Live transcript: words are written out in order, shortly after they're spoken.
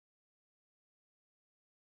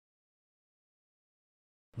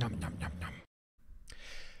Nom, nom, nom, nom.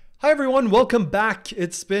 Hi everyone, welcome back.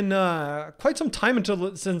 It's been quite some time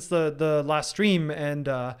since the last stream, and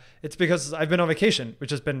it's because I've been on vacation, which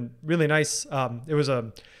has been really nice. It was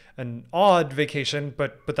an odd vacation,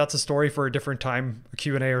 but that's a story for a different time, a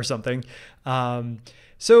Q&A or something.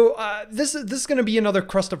 So this is going to be another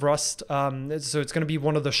Crust of Rust. So it's going to be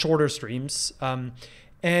one of the shorter streams,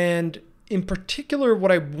 and in particular,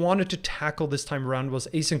 what I wanted to tackle this time around was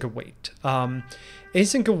async await.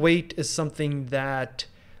 Async await is something that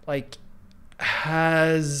I've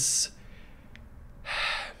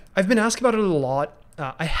been asked about it a lot.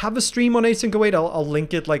 I have a stream on async await. I'll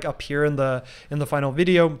link it up here in the final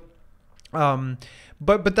video.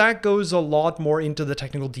 But that goes a lot more into the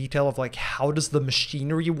technical detail of how does the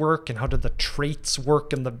machinery work and how do the traits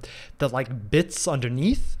work and the bits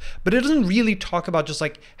underneath. But it doesn't really talk about just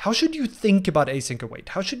how should you think about async await?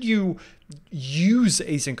 How should you use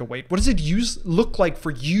async await? What does it look like for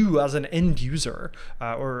you as an end user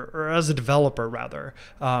or as a developer rather?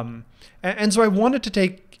 And so I wanted to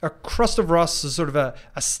take a Crust of Rust as sort of a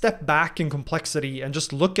step back in complexity and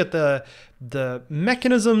just look at the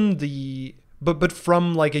mechanism, but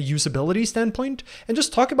from a usability standpoint, and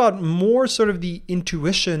just talk about more sort of the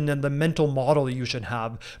intuition and the mental model you should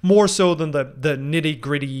have, more so than the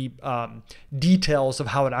nitty-gritty details of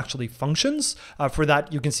how it actually functions. For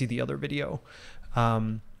that, you can see the other video.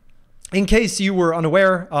 In case you were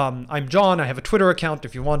unaware, I'm John. I have a Twitter account.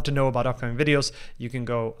 If you want to know about upcoming videos, you can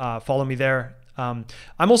go follow me there. I'm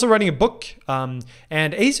also writing a book, and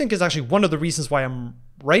async is actually one of the reasons why I'm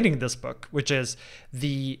writing this book, which is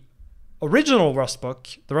the original Rust book,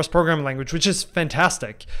 the Rust programming language, which is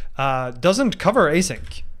fantastic, doesn't cover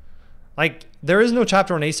async. There is no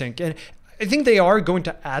chapter on async, and I think they are going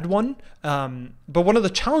to add one. But one of the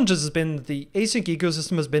challenges has been the async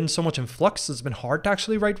ecosystem has been so much in flux. It's been hard to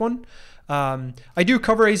actually write one. I do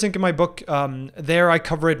cover async in my book. There I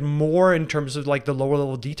cover it more in terms of the lower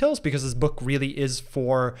level details, because this book really is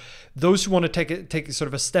for those who want to take sort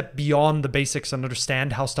of a step beyond the basics and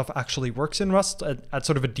understand how stuff actually works in Rust at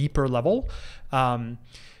sort of a deeper level.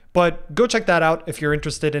 But go check that out if you're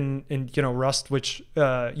interested in Rust, which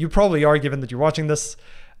you probably are given that you're watching this.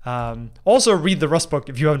 Also read the Rust book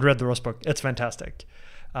if you haven't read the Rust book. It's fantastic.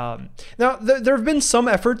 Now, there have been some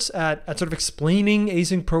efforts at sort of explaining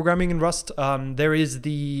async programming in Rust. There is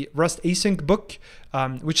the Rust async book,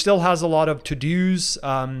 which still has a lot of to-dos.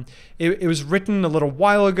 It was written a little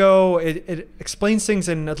while ago. It explains things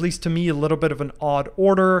in, at least to me, a little bit of an odd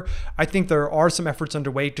order. I think there are some efforts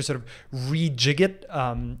underway to sort of rejig it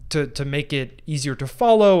to make it easier to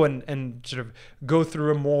follow and sort of go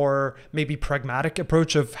through a more maybe pragmatic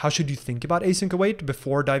approach of how should you think about async await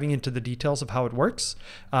before diving into the details of how it works.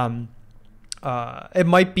 It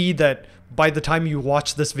might be that by the time you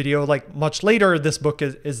watch this video, much later, this book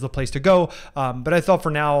is the place to go. But I thought for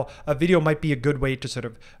now, a video might be a good way to sort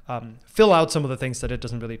of fill out some of the things that it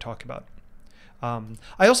doesn't really talk about.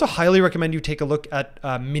 I also highly recommend you take a look at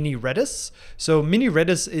Mini Redis. So Mini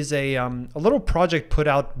Redis is a little project put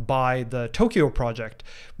out by the Tokyo project,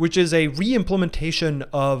 which is a re-implementation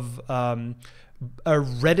of a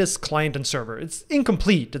Redis client and server. It's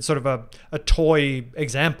incomplete. It's sort of a toy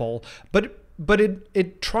example, but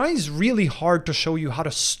it tries really hard to show you how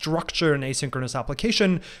to structure an asynchronous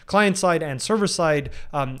application, client side and server side,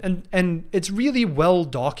 and it's really well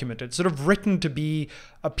documented, sort of written to be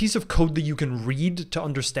a piece of code that you can read to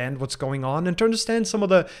understand what's going on and to understand some of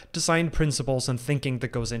the design principles and thinking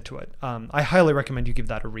that goes into it. I highly recommend you give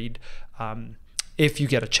that a read if you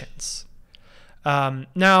get a chance.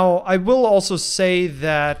 Now, I will also say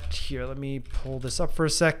that, here, let me pull this up for a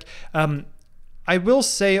sec. I will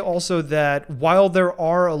say also that while there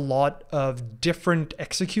are a lot of different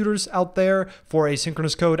executors out there for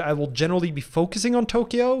asynchronous code, I will generally be focusing on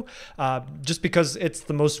Tokyo, just because it's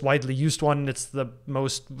the most widely used one. It's the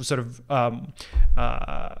most sort of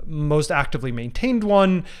most actively maintained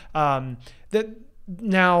one.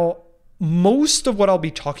 Now, most of what I'll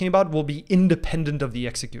be talking about will be independent of the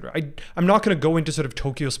executor. I'm not going to go into sort of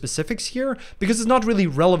Tokyo specifics here because it's not really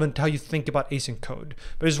relevant to how you think about async code.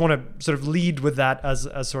 But I just want to sort of lead with that as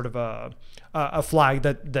sort of a flag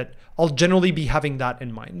that I'll generally be having that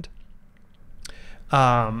in mind.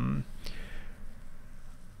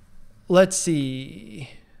 Let's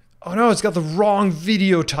see. Oh no, it's got the wrong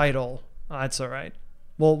video title. That's all right.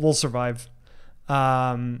 We'll survive.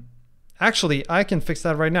 Actually, I can fix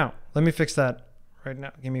that right now. Let me fix that right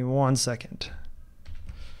now. Give me 1 second.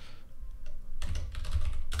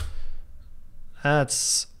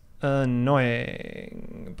 That's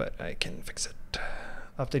annoying, but I can fix it.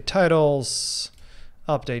 Update titles,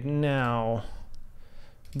 update now.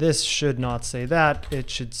 this should not say that. It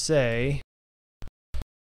should say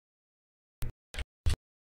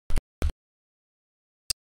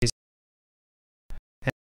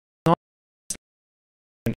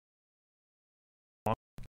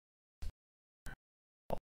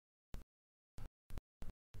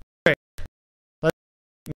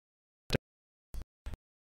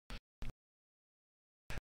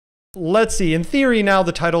let's see. In theory, now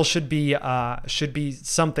the title should be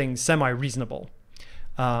something semi-reasonable.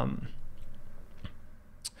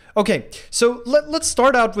 Okay, so let's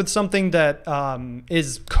start out with something that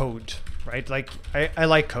is code, right? Like I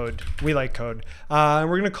like code. We like code. And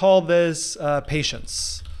we're gonna call this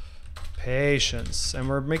patience. Patience, and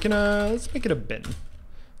we're making let's make it a bin.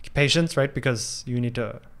 Patience, right? Because you need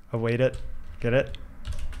to await it. Get it?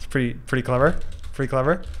 It's pretty clever. Pretty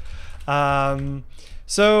clever.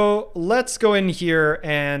 So let's go in here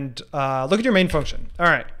and look at your main function. All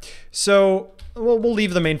right, so we'll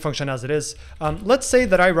leave the main function as it is. Let's say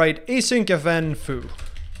that I write async fn foo.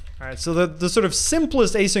 All right, so the sort of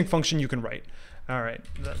simplest async function you can write. All right,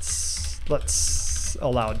 let's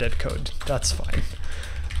allow dead code. That's fine.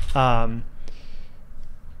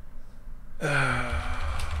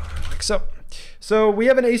 Like so. So we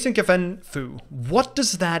have an async fn foo. What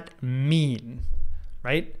does that mean?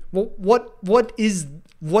 Right? Well, what is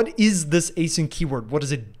this async keyword? What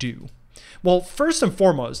does it do? Well, first and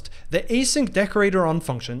foremost, the async decorator on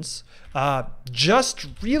functions just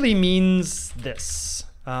really means this.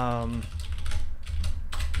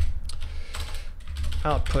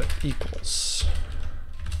 Output equals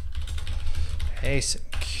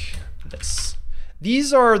async this.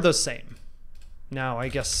 These are the same. Now, I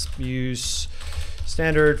guess use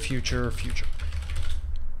standard future.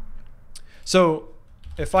 So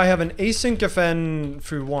if I have an async fn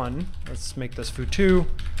foo1, let's make this foo2.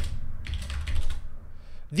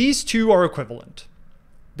 These two are equivalent.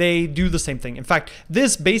 They do the same thing. In fact,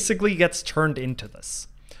 this basically gets turned into this.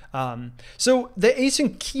 So the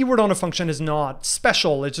async keyword on a function is not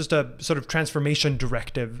special. It's just a sort of transformation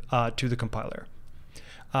directive to the compiler.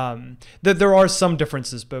 There are some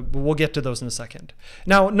differences, but we'll get to those in a second.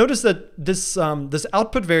 Now, notice that this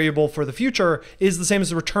output variable for the future is the same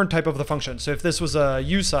as the return type of the function. So if this was a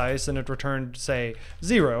usize and it returned, say,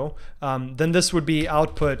 0, then this would be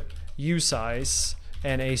output usize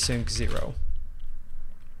and async 0.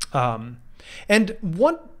 And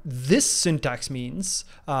what this syntax means,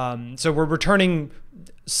 so we're returning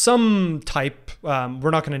some type, we're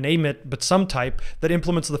not going to name it, but some type that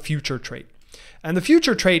implements the future trait. And the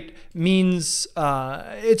future trait means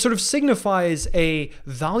it sort of signifies a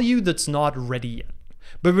value that's not ready yet,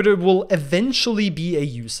 but it will eventually be a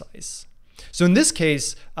usize. So in this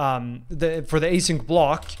case, for the async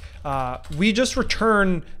block, we just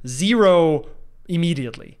return 0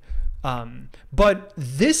 immediately. But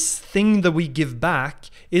this thing that we give back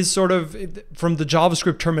is sort of, from the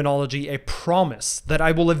JavaScript terminology, a promise that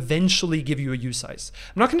I will eventually give you a usize.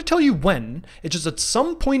 I'm not going to tell you when. It's just at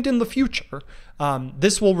some point in the future,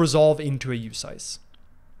 this will resolve into a usize.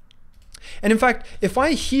 And in fact, if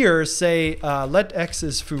I here say let x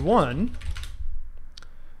is foo1,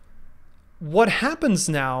 what happens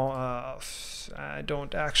now? I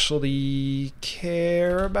don't actually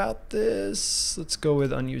care about this. Let's go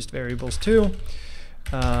with unused variables too.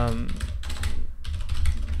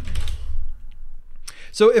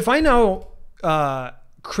 So if I now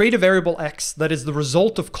create a variable x that is the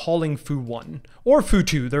result of calling foo1 or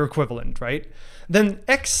foo2, they're equivalent, right? Then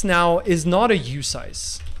x now is not a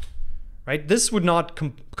usize, right? This would not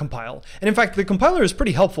compile. And in fact, the compiler is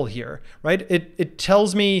pretty helpful here, right? It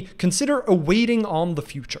tells me, consider awaiting on the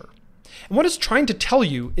future. And what it's trying to tell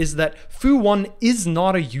you is that foo1 is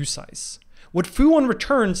not a usize. What foo1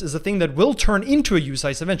 returns is a thing that will turn into a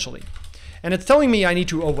usize eventually. And it's telling me I need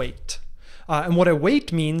to await. And what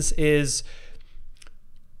await means is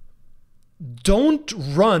don't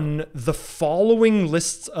run the following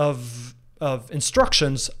lists of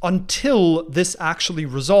instructions until this actually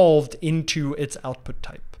resolved into its output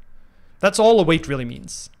type. That's all await really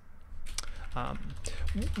means.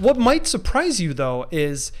 What might surprise you though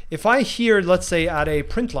is if I here, let's say, add a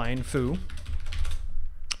print line foo,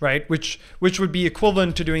 right, which would be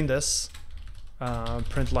equivalent to doing this,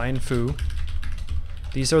 print line foo.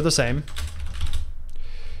 These are the same.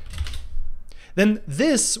 Then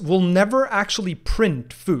this will never actually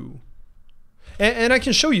print foo, and I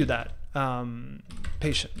can show you that.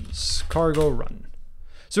 Patience cargo run.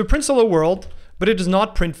 So it prints hello world, but it does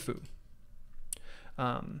not print foo.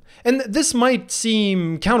 And this might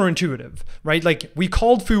seem counterintuitive, right? Like we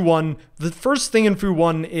called foo1, the first thing in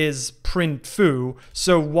foo1 is print foo,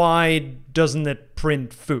 so why doesn't it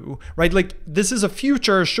print foo, right? Like this is a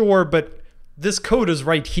future, sure, but this code is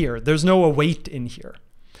right here. There's no await in here.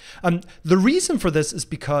 The reason for this is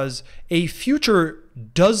because a future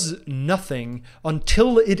does nothing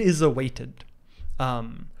until it is awaited.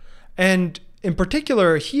 And in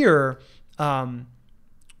particular here,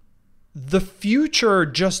 the future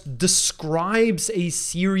just describes a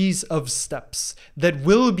series of steps that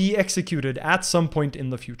will be executed at some point in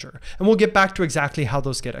the future. And we'll get back to exactly how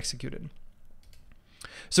those get executed.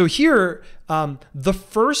 So here, the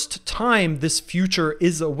first time this future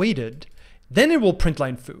is awaited, then it will print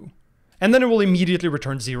line foo, and then it will immediately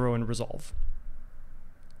return 0 and resolve.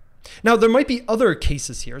 Now, there might be other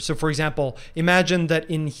cases here. So for example, imagine that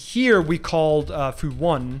in here we called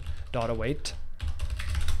foo1.await,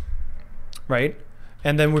 right?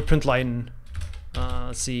 And then we print line,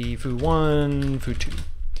 let's see, foo1, foo2,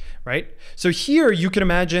 right? So here you can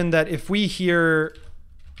imagine that if we here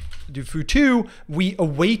do foo2, we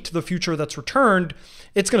await the future that's returned,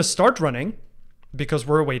 it's going to start running because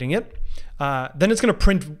we're awaiting it. Then it's going to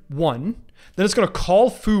print 1. Then it's going to call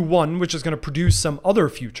foo1, which is going to produce some other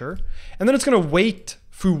future. And then it's going to wait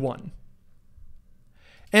foo1.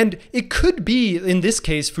 And it could be, in this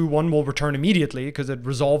case, foo1 will return immediately because it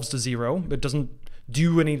resolves to 0. It doesn't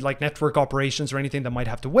do any like network operations or anything that might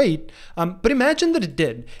have to wait. But imagine that it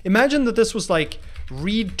did. Imagine that this was like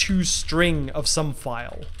read to string of some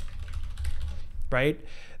file, right?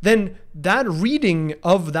 Then that reading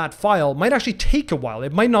of that file might actually take a while.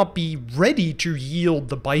 It might not be ready to yield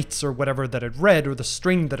the bytes or whatever that it read or the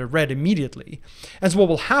string that it read immediately. And so what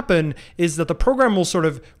will happen is that the program will sort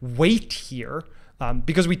of wait here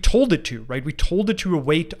because we told it to, right? We told it to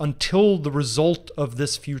await until the result of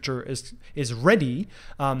this future is ready.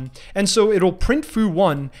 And so it'll print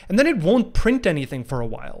foo1, and then it won't print anything for a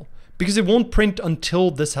while because it won't print until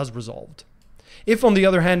this has resolved. If, on the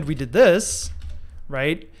other hand, we did this,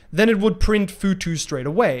 right, then it would print foo2 straight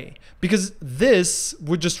away because this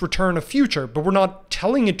would just return a future, but we're not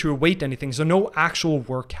telling it to await anything, so no actual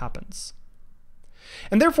work happens.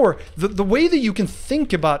 And therefore, the way that you can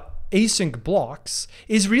think about async blocks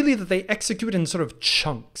is really that they execute in sort of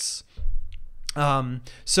chunks.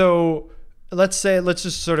 So let's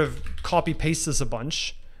just sort of copy paste this a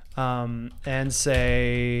bunch and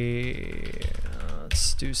say,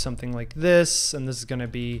 let's do something like this. And this is going to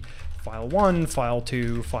be file 1, file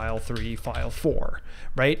 2, file 3, file 4,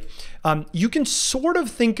 right? You can sort of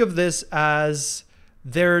think of this as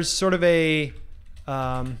there's sort of a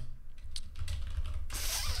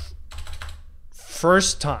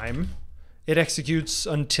first time it executes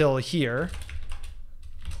until here,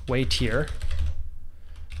 wait here,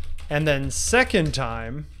 and then second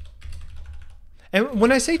time, and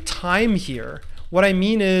when I say time here, what I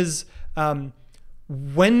mean is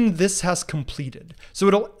when this has completed. So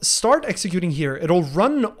it'll start executing here, it'll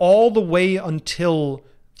run all the way until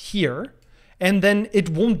here, and then it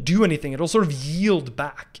won't do anything. It'll sort of yield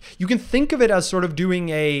back. You can think of it as sort of doing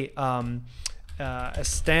a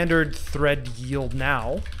standard thread yield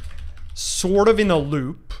now, sort of in a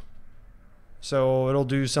loop. So it'll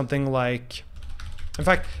do something like, in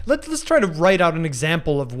fact, let's try to write out an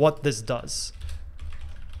example of what this does.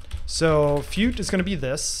 So fut is going to be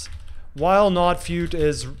this. While not fut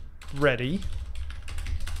is ready,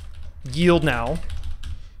 yield now,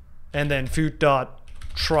 and then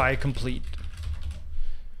fut.try complete.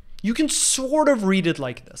 You can sort of read it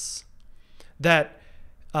like this, that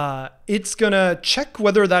it's gonna check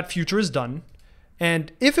whether that future is done,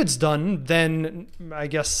 and if it's done, then I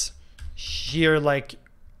guess here like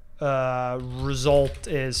result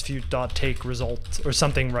is fut.take result or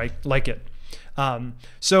something right like it.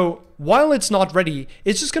 So while it's not ready,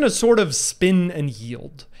 it's just gonna sort of spin and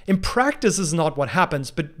yield. In practice, this is not what happens,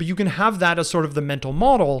 but you can have that as sort of the mental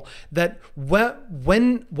model that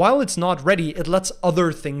while it's not ready, it lets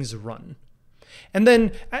other things run. And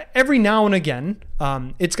then every now and again,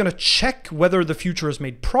 it's going to check whether the future has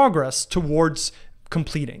made progress towards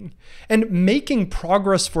completing. And making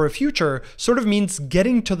progress for a future sort of means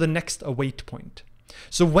getting to the next await point.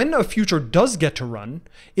 So when a future does get to run,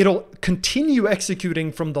 it'll continue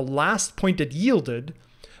executing from the last point it yielded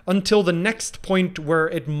until the next point where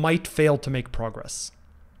it might fail to make progress.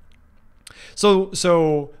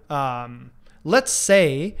 So let's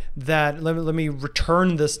say that, let me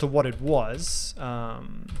return this to what it was,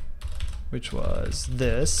 which was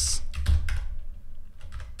this.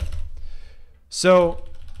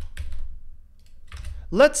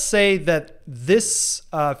 let's say that this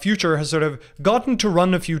future has sort of gotten to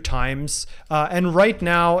run a few times, and right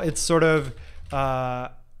now it's sort of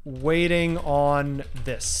waiting on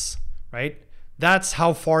this, right? That's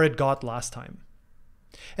how far it got last time.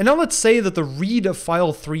 And now let's say that the read of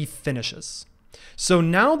file 3 finishes. So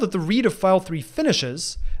now that the read of file 3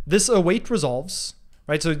 finishes, this await resolves,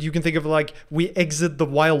 right? So you can think of like we exit the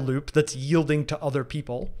while loop that's yielding to other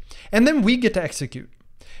people, and then we get to execute.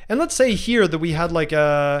 And let's say here that we had like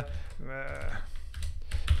a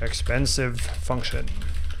expensive function,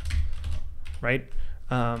 right?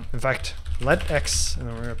 In fact, let x, and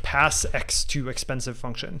then we're gonna pass x to expensive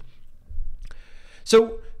function.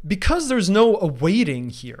 So because there's no awaiting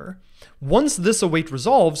here, once this await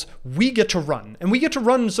resolves, we get to run. And we get to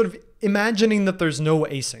run sort of imagining that there's no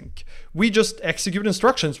async. We just execute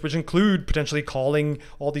instructions, which include potentially calling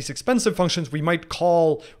all these expensive functions. We might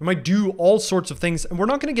do all sorts of things, and we're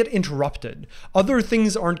not going to get interrupted. Other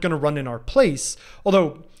things aren't going to run in our place.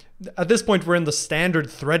 Although at this point, we're in the standard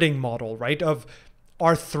threading model, right? Of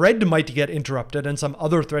our thread might get interrupted and some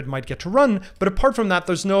other thread might get to run. But apart from that,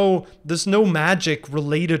 there's no magic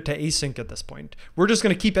related to async at this point. We're just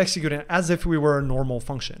going to keep executing as if we were a normal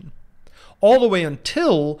function, all the way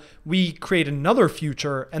until we create another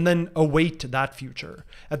future and then await that future.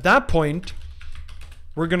 At that point,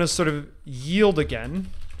 we're going to sort of yield again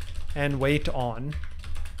and wait on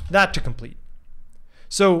that to complete.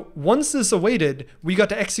 So once this awaited, we got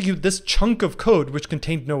to execute this chunk of code which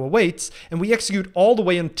contained no awaits, and we execute all the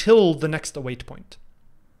way until the next await point.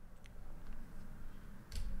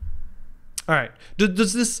 All right,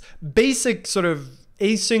 does this basic sort of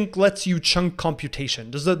async lets you chunk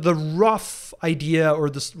computation, does the rough idea or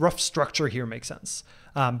this rough structure here make sense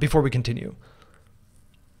before we continue?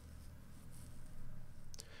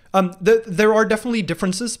 There are definitely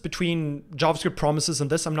differences between JavaScript promises and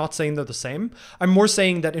this. I'm not saying they're the same. I'm more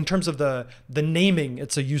saying that in terms of the naming,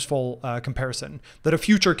 it's a useful comparison. That a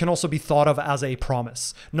future can also be thought of as a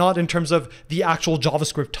promise, not in terms of the actual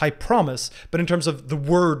JavaScript type promise, but in terms of the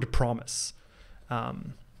word promise. All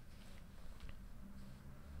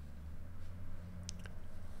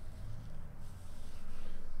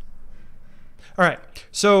right,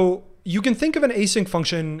 so you can think of an async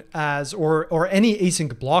function as, or any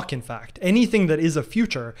async block, in fact, anything that is a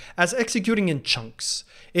future, as executing in chunks.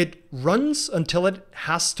 It runs until it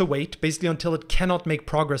has to wait, basically until it cannot make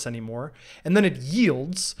progress anymore, and then it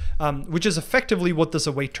yields, which is effectively what this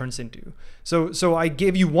await turns into. So I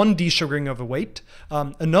gave you one desugaring of await.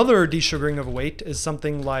 Another desugaring of await is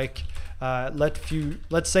something like,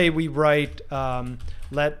 let's say we write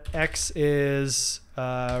let x is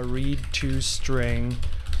read to string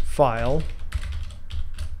file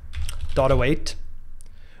dot await.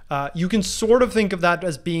 You can sort of think of that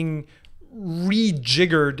as being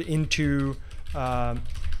rejiggered into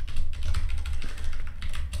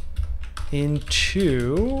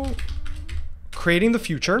creating the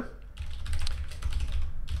future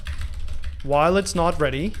while it's not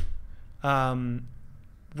ready.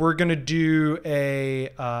 We're gonna do a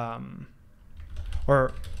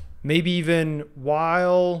or maybe even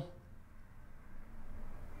while.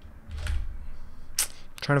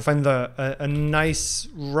 Trying to find a nice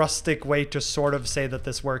rustic way to sort of say that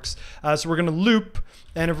this works. So we're going to loop,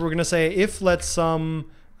 and if we're going to say if let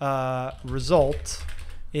some result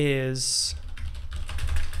is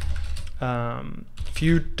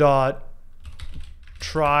few dot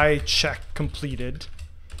try check completed,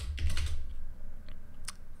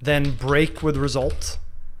 then break with result.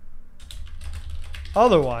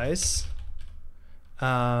 Otherwise,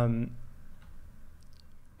 we're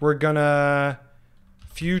gonna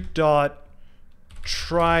few dot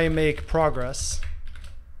try make progress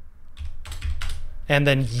and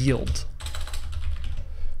then yield.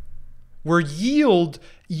 Where yield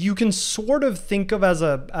you can sort of think of as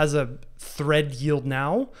a thread yield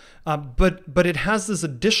now, but it has this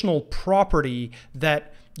additional property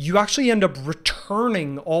that you actually end up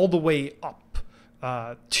returning all the way up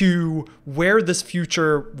to where this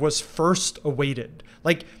future was first awaited.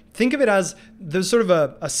 Like, think of it as there's sort of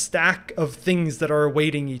a stack of things that are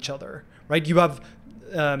awaiting each other, right? You have,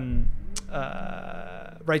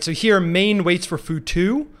 right, so here main waits for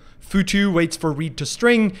foo2, foo2 waits for read to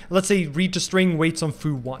string. Let's say read to string waits on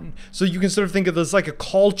foo1. So you can sort of think of this like a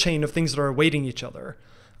call chain of things that are awaiting each other.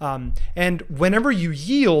 And whenever you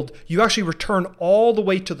yield, you actually return all the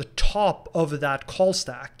way to the top of that call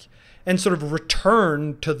stack and sort of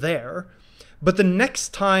return to there. But the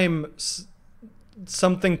next time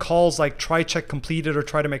something calls like try check completed or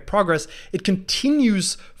try to make progress, it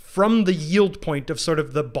continues from the yield point of sort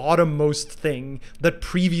of the bottommost thing that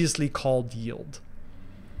previously called yield.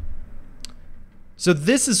 So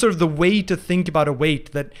this is sort of the way to think about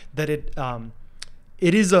await, that it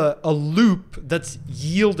is a loop that's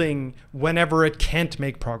yielding whenever it can't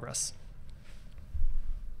make progress.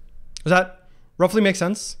 Does that roughly make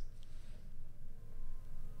sense?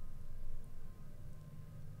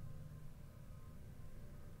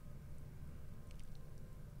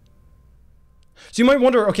 So you might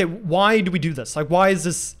wonder, okay, why do we do this? Like, why is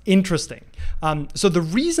this interesting? So the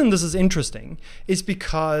reason this is interesting is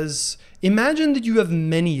because imagine that you have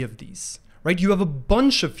many of these, right? You have a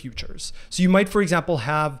bunch of futures. So you might, for example,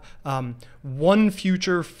 have one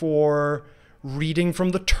future for reading from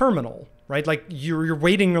the terminal, right? Like you're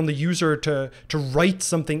waiting on the user to write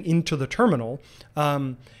something into the terminal.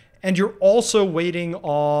 And you're also waiting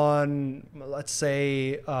on, let's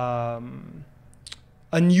say,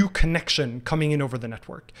 a new connection coming in over the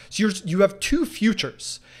network. So you have two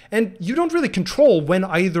futures, and you don't really control when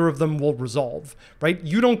either of them will resolve, right?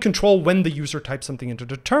 You don't control when the user types something into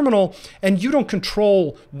the terminal, and you don't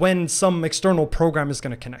control when some external program is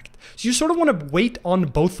going to connect. So you sort of want to wait on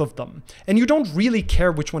both of them, and you don't really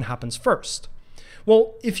care which one happens first.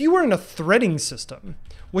 Well, if you were in a threading system,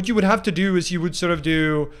 what you would have to do is you would sort of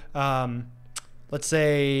do, let's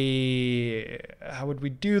say, how would we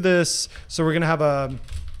do this? So we're going to have a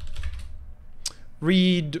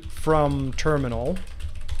read from terminal,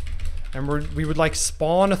 and we would like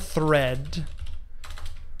spawn a thread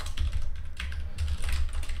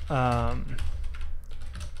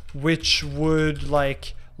which would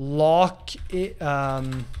like lock it,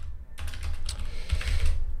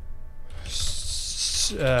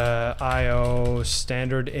 IO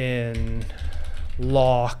standard in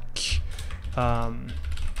lock.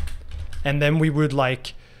 And then we would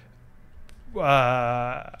like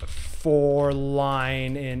for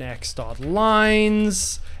line in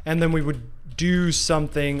x.lines, and then we would do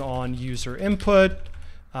something on user input,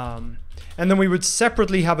 and then we would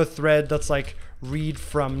separately have a thread that's like read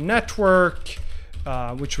from network,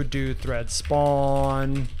 which would do thread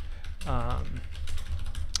spawn,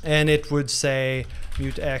 and it would say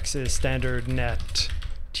mutex is standard net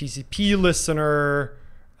TCP listener,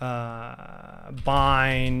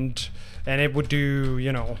 bind, and it would do,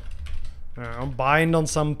 bind on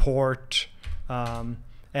some port, and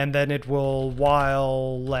then it will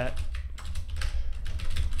while let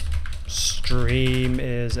stream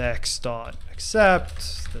is x dot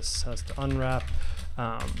accept. This has to unwrap,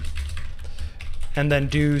 and then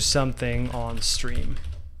do something on stream.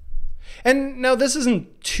 And now this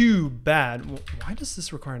isn't too bad. Why does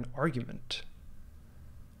this require an argument?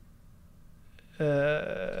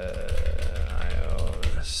 IO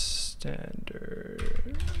standard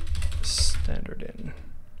in.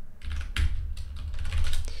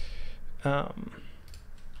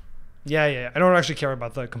 Yeah. I don't actually care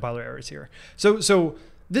about the compiler errors here. So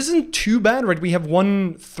this isn't too bad, right? We have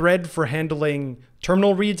one thread for handling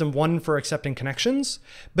terminal reads and one for accepting connections,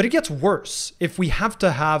 but it gets worse if we have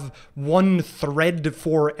to have one thread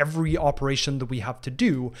for every operation that we have to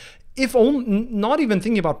do. If only, not even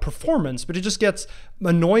thinking about performance, but it just gets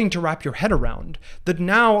annoying to wrap your head around. That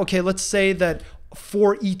now, okay, let's say that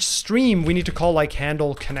for each stream, we need to call like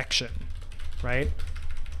handle connection, right?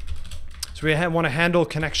 So we want to handle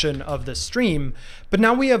connection of this stream, but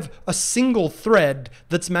now we have a single thread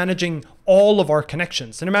that's managing all of our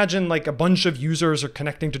connections. And imagine like a bunch of users are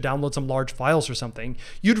connecting to download some large files or something.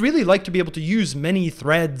 You'd really like to be able to use many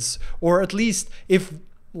threads, or at least if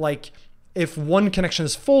one connection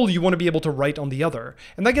is full, you want to be able to write on the other.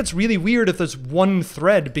 And that gets really weird if there's one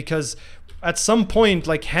thread, because at some point,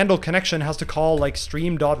 like handle connection has to call like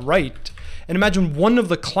stream.write. And imagine one of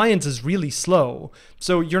the clients is really slow.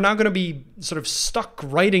 So you're not going to be sort of stuck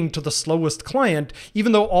writing to the slowest client,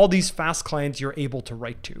 even though all these fast clients you're able to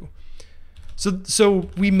write to. So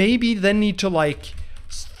we maybe then need to like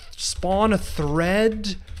spawn a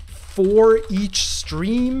thread for each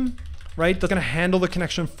stream, right? That's going to handle the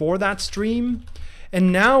connection for that stream.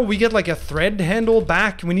 And now we get like a thread handle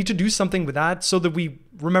back. We need to do something with that so that we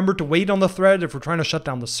remember to wait on the thread if we're trying to shut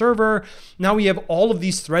down the server. Now we have all of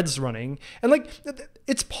these threads running. And like,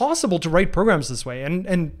 it's possible to write programs this way.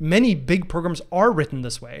 And many big programs are written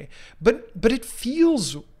this way. But it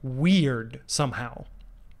feels weird somehow,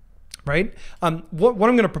 right? What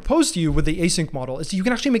I'm going to propose to you with the async model is you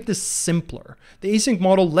can actually make this simpler. The async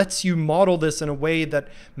model lets you model this in a way that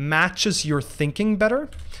matches your thinking better.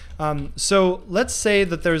 So let's say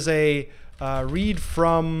that there's a read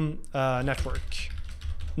from network,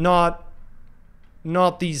 not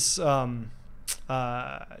these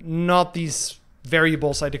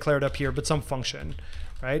variables I declared up here, but some function,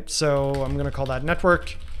 right? So I'm going to call that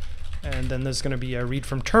network, and then there's going to be a read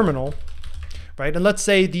from terminal, right? And let's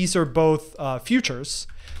say these are both futures.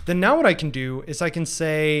 Then now what I can do is I can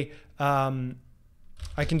say, I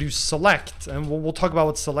can do select, and we'll talk about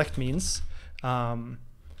what select means. And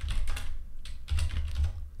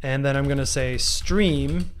then I'm going to say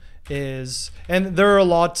stream is, and there are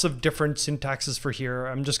lots of different syntaxes for here.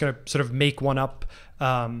 I'm just going to sort of make one up.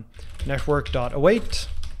 Network.await.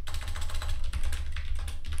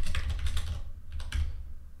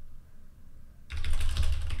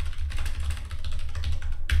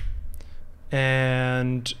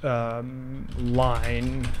 And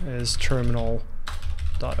line is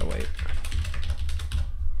terminal.await.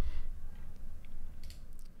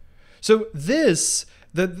 So this,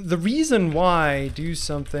 the reason why do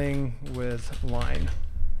something with line.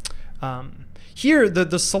 Here,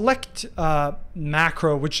 the select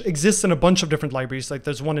macro, which exists in a bunch of different libraries, like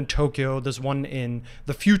there's one in Tokyo, there's one in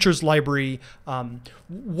the futures library.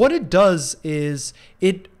 What it does is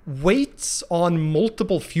it waits on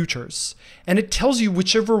multiple futures, and it tells you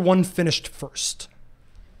whichever one finished first.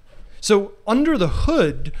 So under the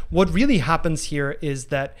hood, what really happens here is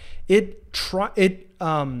that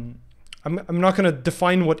I'm not going to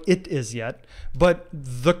define what it is yet, but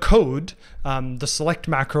the code, the select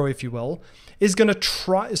macro, if you will, is going to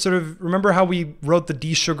try, sort of, remember how we wrote the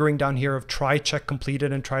desugaring down here of try, check,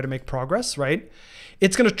 completed, and try to make progress, right?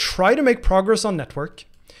 It's going to try to make progress on network.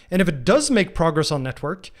 And if it does make progress on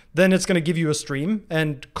network, then it's going to give you a stream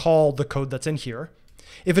and call the code that's in here.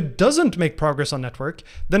 If it doesn't make progress on network,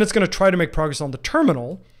 then it's going to try to make progress on the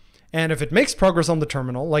terminal. And if it makes progress on the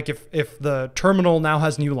terminal, like if the terminal now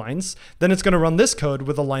has new lines, then it's going to run this code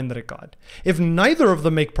with a line that it got. If neither of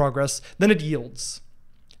them make progress, then it yields.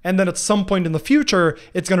 And then at some point in the future,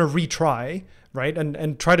 it's going to retry, right?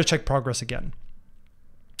 And try to check progress again.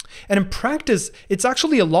 And in practice, it's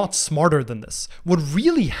actually a lot smarter than this. What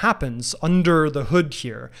really happens under the hood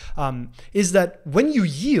here is that when you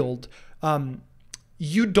yield,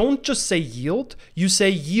 you don't just say yield, you say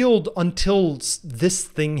yield until this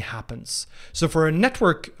thing happens. So for a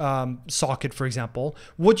network socket, for example,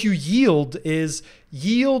 what you yield is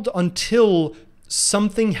yield until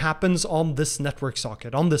something happens on this network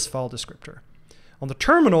socket, on this file descriptor. On the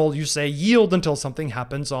terminal, you say yield until something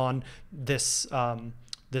happens on this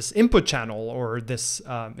this input channel, or this,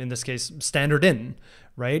 in this case, standard in,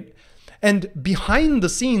 right? And behind the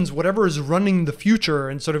scenes, whatever is running the future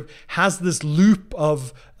and sort of has this loop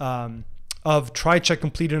of try, check,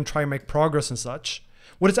 completed, and try, make progress and such,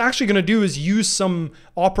 what it's actually going to do is use some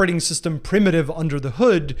operating system primitive under the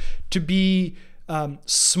hood to be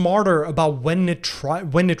smarter about when it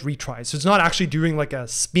retries. So it's not actually doing like a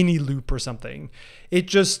spinny loop or something. It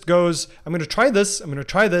just goes, I'm going to try this, I'm going to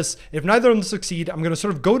try this. If neither of them succeed, I'm going to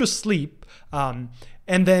sort of go to sleep and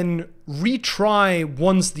then retry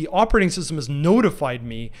once the operating system has notified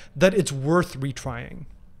me that it's worth retrying.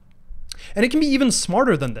 And it can be even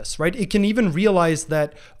smarter than this, right? It can even realize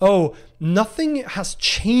that, oh, nothing has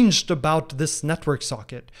changed about this network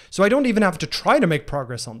socket, so I don't even have to try to make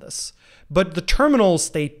progress on this. But the terminal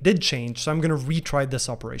state did change, so I'm going to retry this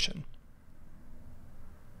operation.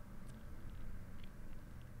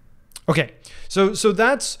 Okay, so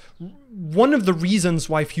that's one of the reasons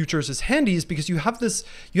why futures is handy, is because you have this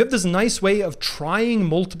nice way of trying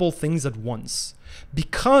multiple things at once.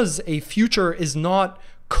 Because a future is not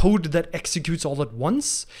code that executes all at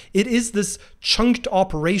once, it is this chunked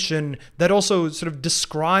operation that also sort of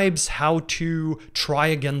describes how to try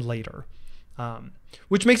again later.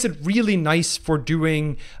 Which makes it really nice for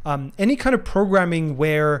doing any kind of programming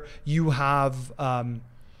where you have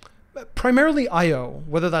primarily I/O,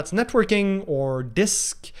 whether that's networking or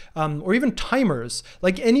disk or even timers,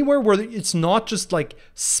 like anywhere where it's not just like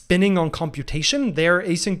spinning on computation. There,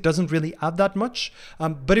 async doesn't really add that much.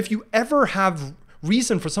 But if you ever have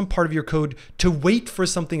reason for some part of your code to wait for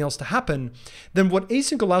something else to happen, then what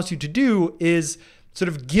async allows you to do is sort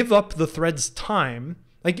of give up the thread's time.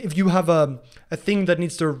 Like if you have a thing that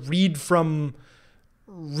needs to read from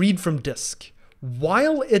disk,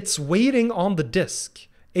 while it's waiting on the disk,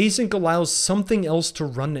 async allows something else to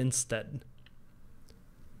run instead,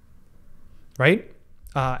 right?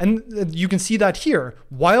 And you can see that here.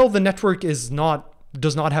 While the network does not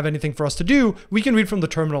have anything for us to do, we can read from the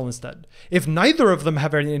terminal instead. If neither of them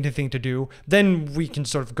have anything to do, then we can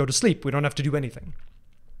sort of go to sleep. We don't have to do anything.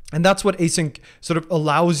 And that's what async sort of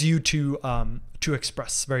allows you to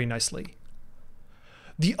express very nicely.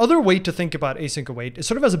 The other way to think about async await is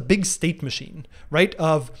sort of as a big state machine, right?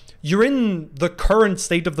 Of you're in the current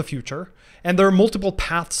state of the future, and there are multiple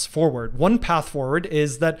paths forward. One path forward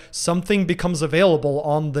is that something becomes available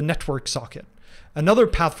on the network socket. Another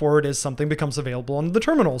path forward is something becomes available on the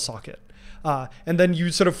terminal socket. and then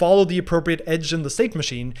you sort of follow the appropriate edge in the state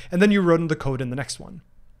machine, and then you run the code in the next one.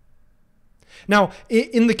 Now,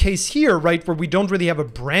 in the case here, right, where we don't really have a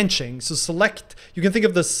branching, so select, you can think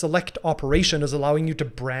of the select operation as allowing you to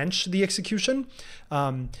branch the execution.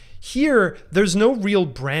 Here, there's no real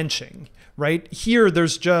branching, right? Here,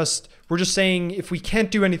 we're just saying if we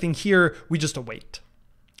can't do anything here, we just await.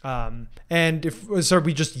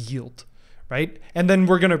 We just yield, right? And then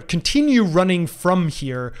we're going to continue running from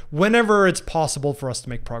here whenever it's possible for us to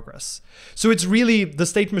make progress. So it's really, the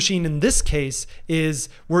state machine in this case is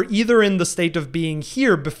we're either in the state of being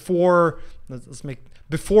here before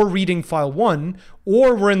reading file 1,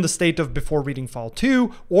 or we're in the state of before reading file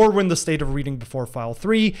 2, or we're in the state of reading before file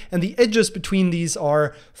 3. And the edges between these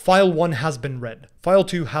are file 1 has been read, file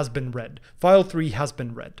 2 has been read, file 3 has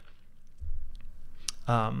been read.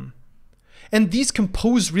 And these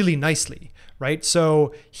compose really nicely, right?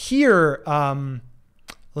 So here, let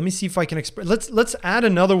me see if I can express. Let's add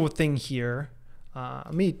another thing here.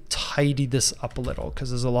 Let me tidy this up a little because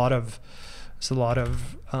there's a lot of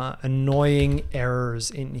annoying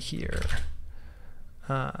errors in here.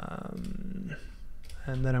 And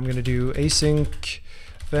then I'm going to do async,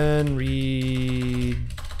 then read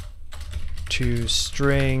to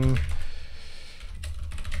string.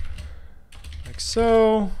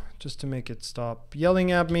 So, just to make it stop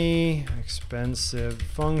yelling at me, expensive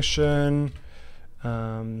function,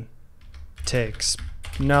 takes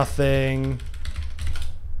nothing.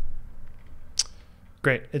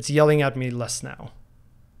 Great, it's yelling at me less now.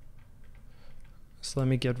 So let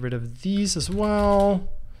me get rid of these as well,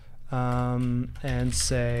 and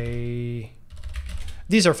say,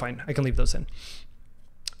 these are fine, I can leave those in.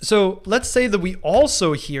 So let's say that we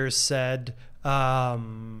also here said,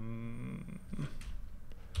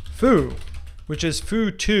 foo, which is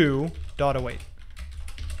foo2.await.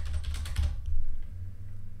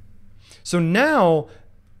 So now,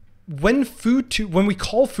 when we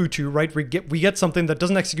call foo2, right, we get something that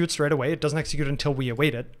doesn't execute straight away. It doesn't execute until we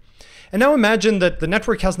await it. And now imagine that the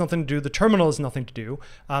network has nothing to do, the terminal has nothing to do.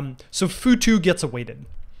 So foo2 gets awaited.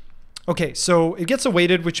 Okay, so it gets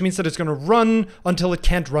awaited, which means that it's going to run until it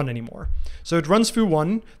can't run anymore. So it runs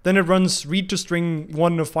foo1, then it runs read to string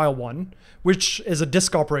 1 of file 1, which is a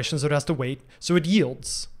disk operation, so it has to wait. So it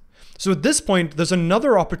yields. So at this point, there's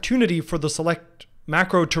another opportunity for the select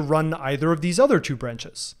macro to run either of these other two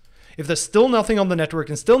branches. If there's still nothing on the network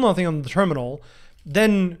and still nothing on the terminal,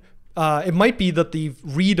 then it might be that the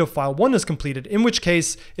read of file 1 is completed, in which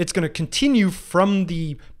case it's going to continue from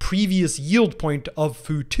the previous yield point of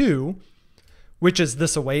foo2, which is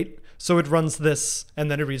this await. So it runs this, and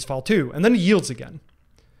then it reads file 2, and then it yields again.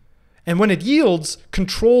 And when it yields,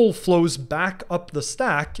 control flows back up the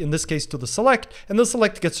stack, in this case to the select, and the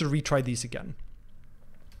select gets to retry these again.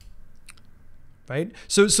 Right?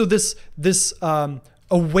 So this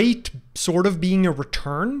await sort of being a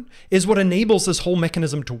return is what enables this whole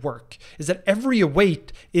mechanism to work, is that every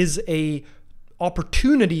await is a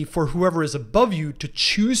opportunity for whoever is above you to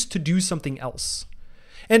choose to do something else.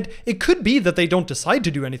 And it could be that they don't decide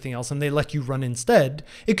to do anything else and they let you run instead.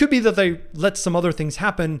 It could be that they let some other things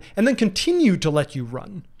happen and then continue to let you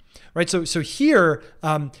run, right? So here,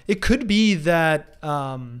 it could be that,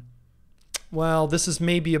 well, this is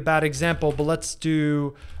maybe a bad example, but let's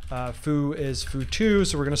do foo is foo2.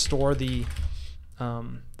 So we're going to store the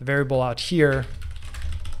variable out here,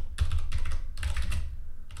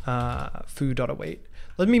 foo.await.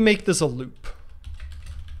 Let me make this a loop.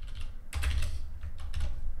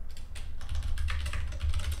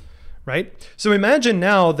 Right? So imagine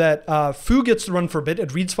now that foo gets to run for a bit.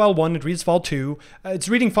 It reads file 1, it reads file 2. It's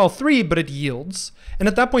reading file 3, but it yields. And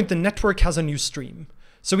at that point, the network has a new stream.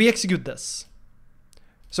 So we execute this.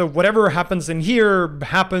 So whatever happens in here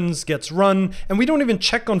happens, gets run, and we don't even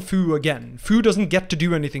check on foo again. Foo doesn't get to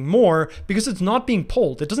do anything more because it's not being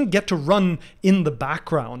pulled. It doesn't get to run in the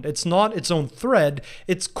background. It's not its own thread.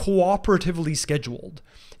 It's cooperatively scheduled.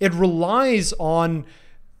 It relies on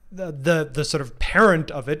the sort of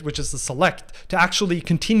parent of it, which is the select, to actually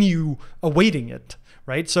continue awaiting it,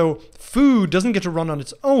 right? So foo doesn't get to run on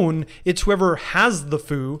its own. It's whoever has the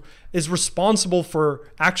foo is responsible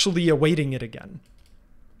for actually awaiting it again.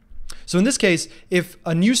 So in this case, if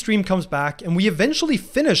a new stream comes back and we eventually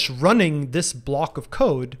finish running this block of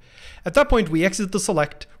code, at that point we exit the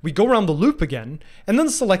select, we go around the loop again, and then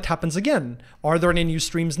the select happens again. Are there any new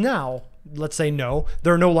streams now? Let's say no,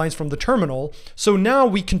 there are no lines from the terminal. So now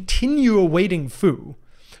we continue awaiting foo.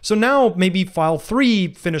 So now maybe file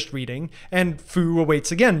 3 finished reading and foo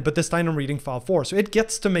awaits again, but this time I'm reading file 4. So it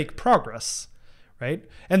gets to make progress, right?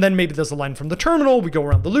 And then maybe there's a line from the terminal, we go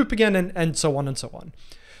around the loop again, and so on and so on.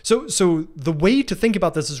 So the way to think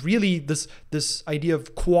about this is really this idea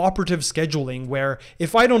of cooperative scheduling, where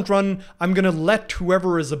if I don't run, I'm going to let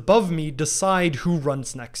whoever is above me decide who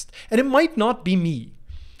runs next. And it might not be me,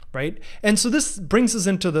 right? And so this brings us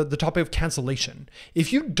into the topic of cancellation.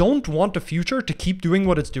 If you don't want a future to keep doing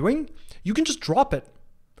what it's doing, you can just drop it,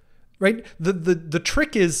 right? The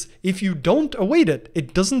trick is, if you don't await it,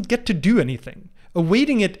 it doesn't get to do anything.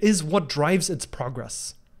 Awaiting it is what drives its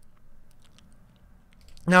progress.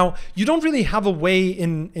 Now, you don't really have a way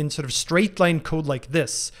in sort of straight line code like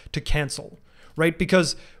this to cancel, right?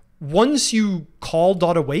 Because once you call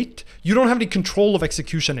 .await, you don't have any control of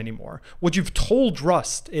execution anymore. What you've told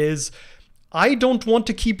Rust is, I don't want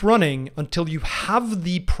to keep running until you have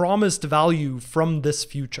the promised value from this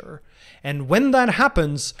future. And when that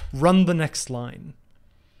happens, run the next line.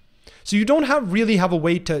 So you don't really have a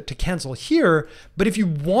way to cancel here, but if you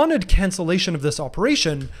wanted cancellation of this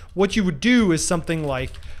operation, what you would do is something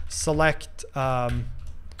like select, let's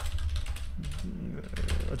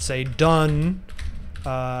say done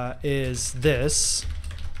is this,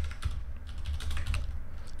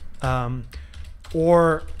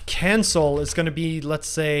 or cancel is going to be, let's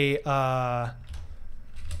say,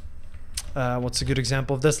 what's a good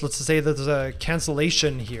example of this? Let's say that there's a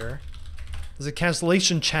cancellation here. There's a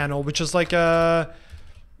cancellation channel, which is like a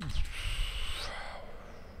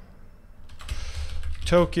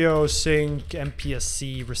Tokyo Sync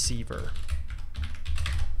MPSC receiver.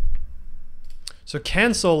 So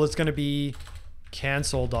cancel is going to be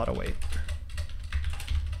cancel.await.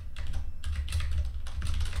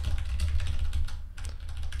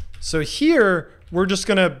 So here, we're just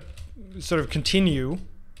going to sort of continue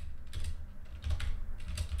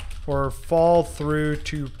or fall through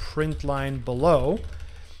to print line below.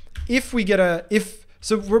 If we get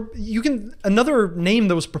another name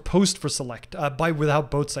that was proposed for select by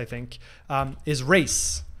Without Boats, I think, is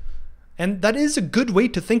race. And that is a good way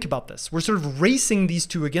to think about this. We're sort of racing these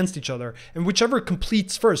two against each other, and whichever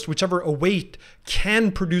completes first, whichever await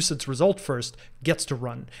can produce its result first, gets to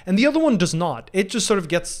run. And the other one does not. It just sort of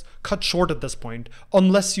gets cut short at this point,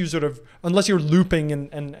 unless you're looping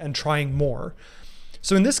and trying more.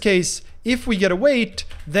 So in this case, if we get await,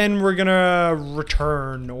 then we're gonna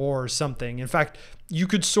return or something. In fact, you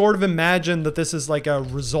could sort of imagine that this is like a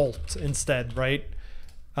result instead, right?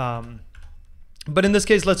 But in this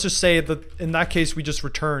case, let's just say that in that case, we just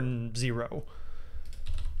return 0.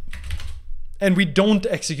 And we don't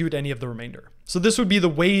execute any of the remainder. So this would be the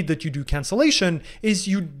way that you do cancellation, is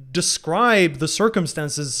you describe the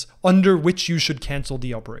circumstances under which you should cancel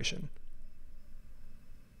the operation.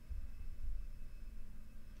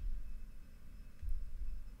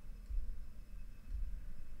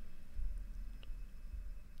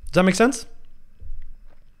 Does that make sense?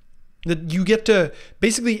 That you get to,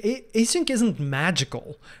 basically, async isn't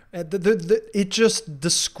magical. It just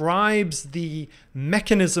describes the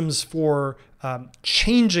mechanisms for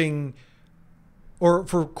changing or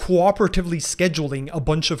for cooperatively scheduling a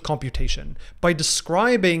bunch of computation by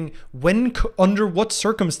describing under what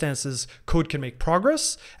circumstances code can make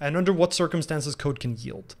progress and under what circumstances code can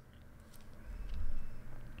yield.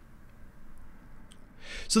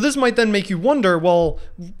 So this might then make you wonder, well,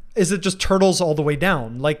 is it just turtles all the way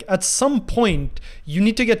down? Like at some point, you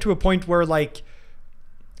need to get to a point where like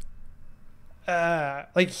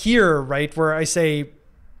here, right, where I said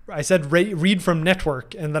read from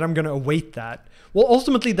network and then I'm going to await that. Well,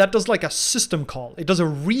 ultimately that does like a system call. It does a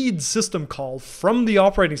read system call from the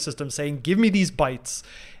operating system saying, give me these bytes.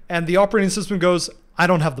 And the operating system goes, I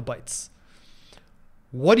don't have the bytes.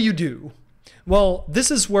 What do you do? Well,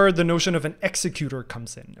 this is where the notion of an executor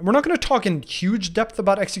comes in. And we're not going to talk in huge depth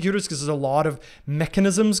about executors because there's a lot of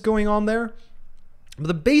mechanisms going on there. But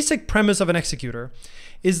the basic premise of an executor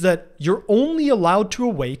is that you're only allowed to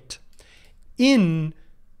await in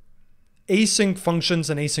async functions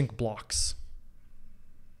and async blocks.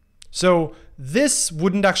 So this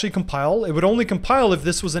wouldn't actually compile. It would only compile if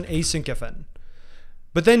this was an async fn.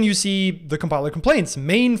 But then you see the compiler complains,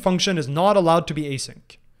 main function is not allowed to be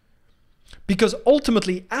async. Because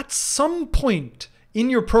ultimately, at some point in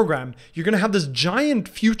your program, you're going to have this giant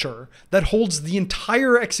future that holds the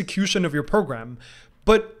entire execution of your program,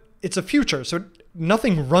 but it's a future, so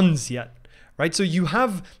nothing runs yet, right? So you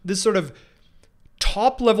have this sort of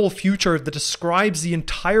top-level future that describes the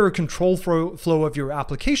entire control flow of your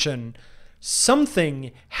application.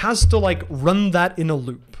 Something has to like run that in a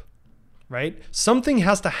loop, right? Something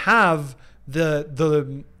has to have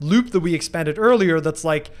the loop that we expanded earlier that's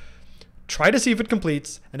like, try to see if it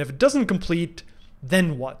completes, and if it doesn't complete,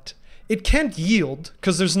 then what? it can't yield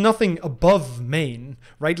because there's nothing above main,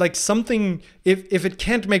 right? Like something, if it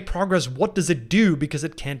can't make progress, what does it do because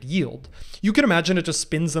it can't yield? You can imagine it just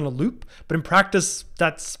spins in a loop, but in practice,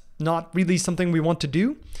 that's not really something we want to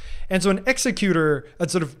do. And so an executor, a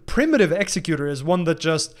sort of primitive executor, is one that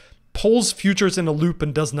just pulls futures in a loop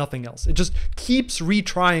and does nothing else. It just keeps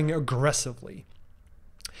retrying aggressively.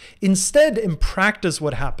 Instead, in practice,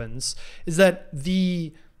 what happens is that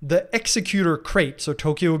the executor crate, so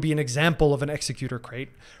Tokyo would be an example of an executor crate,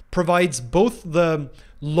 provides both the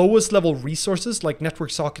lowest level resources like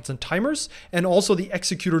network sockets and timers, and also the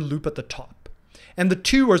executor loop at the top. And the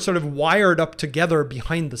two are sort of wired up together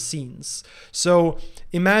behind the scenes. So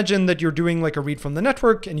imagine that you're doing like a read from the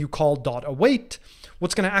network and you call .await.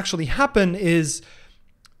 What's going to actually happen is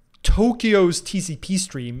Tokyo's TCP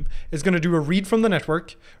stream is going to do a read from the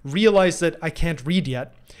network, realize that I can't read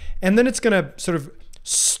yet, and then it's going to sort of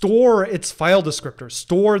store its file descriptor,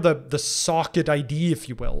 store the socket ID, if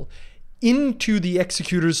you will, into the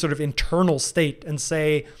executor's sort of internal state and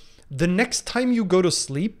say, the next time you go to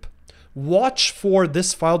sleep, watch for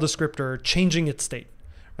this file descriptor changing its state,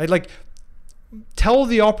 right? Like tell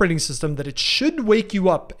the operating system that it should wake you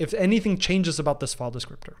up if anything changes about this file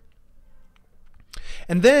descriptor.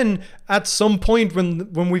 And then at some point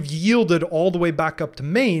when we've yielded all the way back up to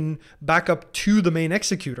main, back up to the main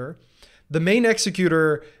executor, the main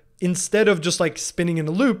executor, instead of just like spinning in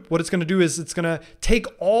a loop, what it's going to do is it's going to take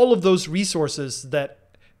all of those resources that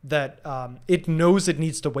it knows it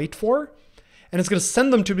needs to wait for, and it's going to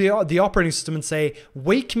send them to the operating system and say,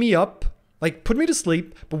 wake me up, like put me to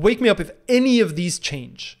sleep, but wake me up if any of these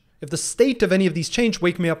change. If the state of any of these change,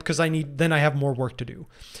 wake me up because then I have more work to do.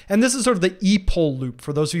 And this is sort of the epoll loop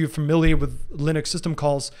for those of you familiar with Linux system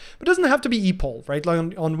calls. But it doesn't have to be epoll, right?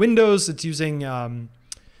 Like on Windows, it's using, the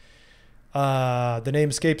name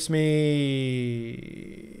escapes me.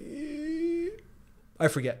 I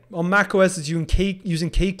forget. On macOS, it's using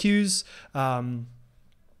KQs.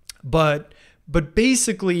 But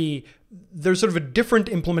basically, there's sort of a different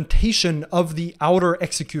implementation of the outer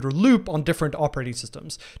executor loop on different operating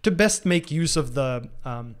systems to best make use of the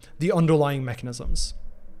underlying mechanisms.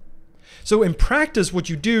 So in practice, what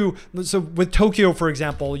you do, so with Tokyo, for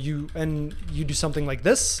example, you do something like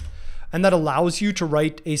this, and that allows you to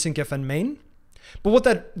write async fn main. But what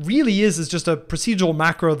that really is just a procedural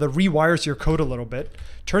macro that rewires your code a little bit,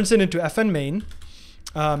 turns it into fn main,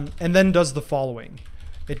 and then does the following.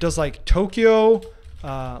 It does like Tokyo,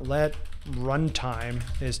 let runtime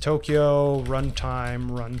is Tokyo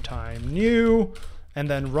runtime new, and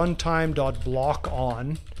then runtime.block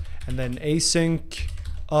on, and then async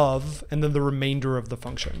of, and then the remainder of the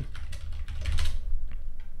function.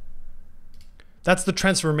 That's the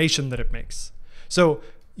transformation that it makes. So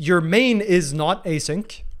your main is not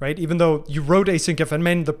async, right? Even though you wrote async fn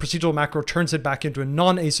main, the procedural macro turns it back into a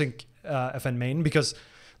non-async fn main, because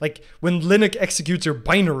like when Linux executes your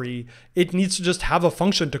binary, it needs to just have a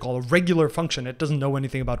function to call, a regular function. It doesn't know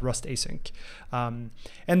anything about Rust async. And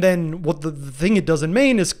then what the thing it does in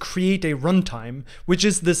main is create a runtime, which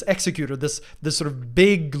is this executor, this sort of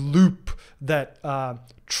big loop that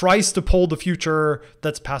tries to pull the future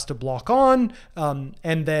that's passed to block on.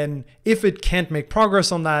 And then if it can't make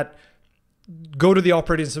progress on that, go to the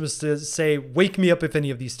operating system to say, wake me up if any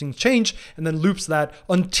of these things change, and then loops that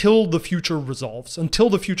until the future resolves, until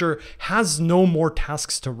the future has no more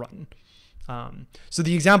tasks to run. So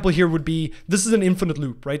the example here would be, this is an infinite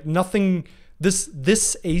loop, right? Nothing, this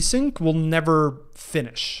async will never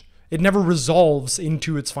finish. It never resolves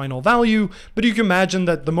into its final value, but you can imagine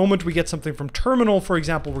that the moment we get something from terminal, for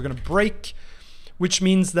example, we're going to break, which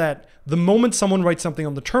means that the moment someone writes something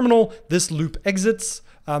on the terminal, this loop exits.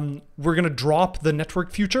 We're going to drop the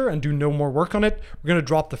network future and do no more work on it. We're going to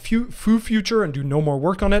drop the foo future and do no more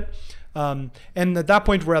work on it. And at that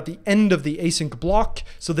point, we're at the end of the async block.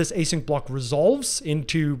 So this async block resolves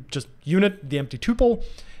into just unit, the empty tuple.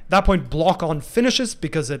 At that point, block on finishes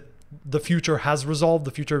because the future has resolved.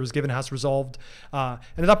 The future it was given has resolved. And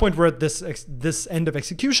at that point, we're at this end of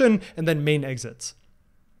execution, and then main exits.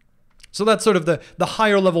 So that's sort of the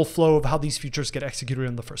higher level flow of how these futures get executed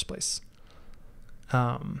in the first place.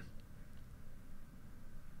 All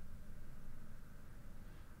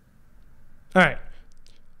right.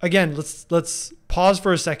 Again, let's pause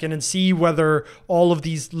for a second and see whether all of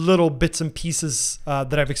these little bits and pieces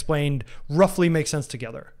that I've explained roughly make sense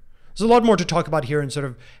together. There's a lot more to talk about here, and sort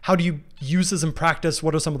of how do you use this in practice?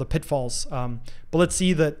 What are some of the pitfalls? But let's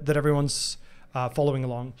see that everyone's following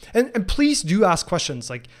along. And please do ask questions.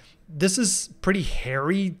 Like, this is pretty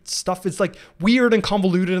hairy stuff. It's like weird and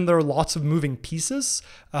convoluted, and there are lots of moving pieces.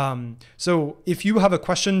 So if you have a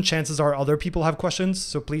question, chances are other people have questions,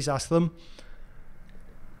 so please ask them.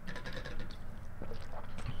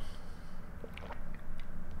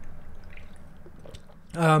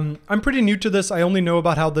 I'm pretty new to this. I only know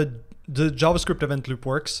about how the JavaScript event loop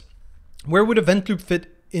works. Where would event loop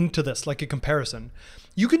fit into this, like a comparison?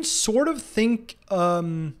 You can sort of think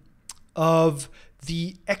of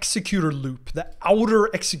the executor loop, the outer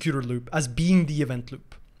executor loop, as being the event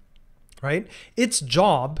loop, right? Its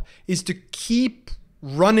job is to keep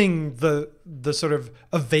running the sort of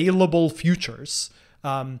available futures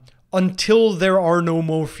until there are no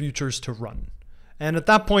more futures to run. And at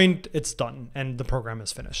that point, it's done and the program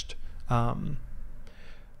is finished.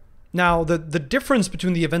 Now, the difference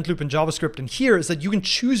between the event loop in JavaScript and here is that you can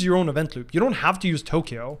choose your own event loop. You don't have to use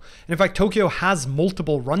Tokio. And in fact, Tokio has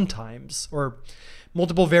multiple runtimes or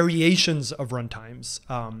multiple variations of runtimes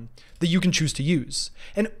that you can choose to use.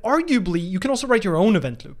 And arguably, you can also write your own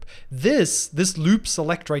event loop. This loop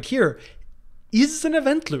select right here is an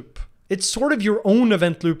event loop. It's sort of your own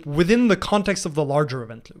event loop within the context of the larger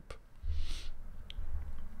event loop.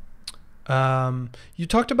 You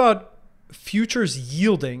talked about futures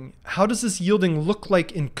yielding. How does this yielding look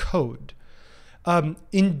like in code?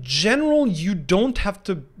 In general, you don't have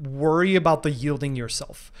to worry about the yielding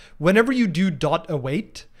yourself. Whenever you do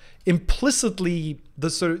 .await, implicitly,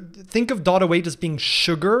 think of .await as being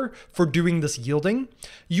sugar for doing this yielding.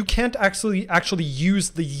 You can't actually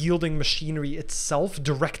use the yielding machinery itself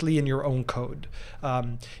directly in your own code.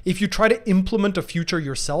 If you try to implement a future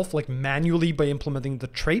yourself, like manually by implementing the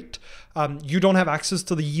trait, you don't have access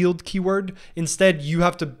to the yield keyword. Instead, you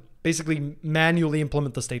have to basically manually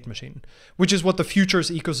implement the state machine, which is what the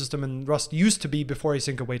futures ecosystem in Rust used to be before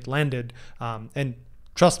async await landed. And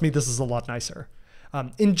trust me, this is a lot nicer.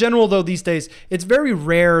 In general, though, these days, it's very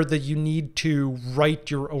rare that you need to write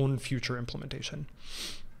your own future implementation.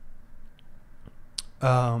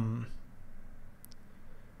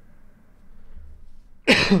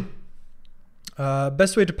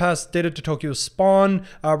 Best way to pass data to Tokyo spawn.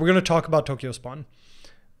 We're going to talk about Tokyo spawn.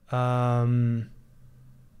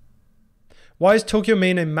 Why is Tokyo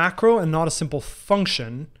main a macro and not a simple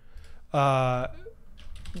function?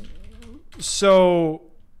 So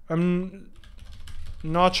I'm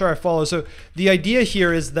not sure I follow. So the idea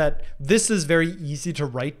here is that this is very easy to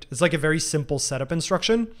write. It's like a very simple setup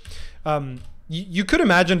instruction. You could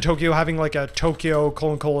imagine Tokyo having like a Tokyo :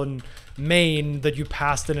 main that you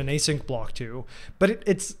passed in an async block to, but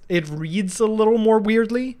it reads a little more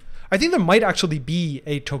weirdly. I think there might actually be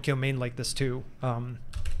a Tokyo main like this too.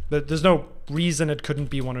 But there's no reason it couldn't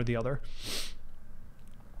be one or the other.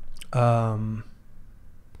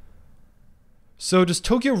 So does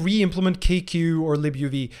Tokyo re-implement KQ or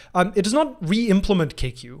libuv? It does not re-implement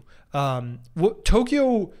KQ.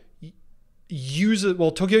 Tokyo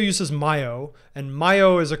uses Mayo, and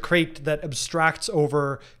Mayo is a crate that abstracts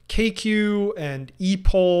over KQ and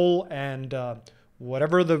epoll and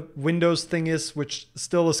whatever the Windows thing is, which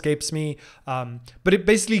still escapes me. But it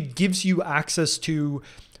basically gives you access to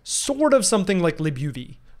sort of something like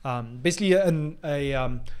libuv, basically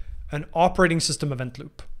an operating system event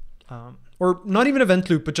loop. Or not even event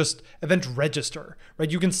loop, but just event register, right?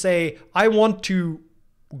 You can say, I want to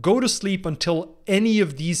go to sleep until any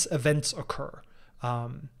of these events occur.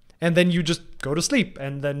 And then you just go to sleep.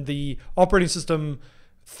 And then the operating system,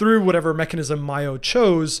 through whatever mechanism Mayo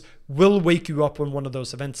chose, will wake you up when one of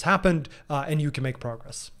those events happened, and you can make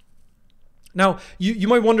progress. Now, you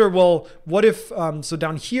might wonder, well, what if, so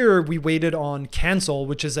down here we waited on cancel,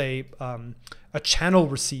 which is a channel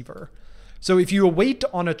receiver. So if you await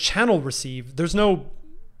on a channel receive, there's no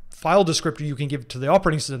file descriptor you can give to the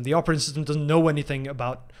operating system. The operating system doesn't know anything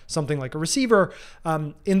about something like a receiver.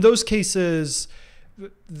 In those cases,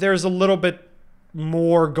 there's a little bit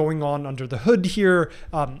more going on under the hood here.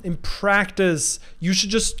 In practice, you should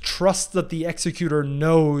just trust that the executor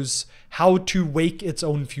knows how to wake its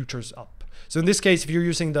own futures up. So in this case, if you're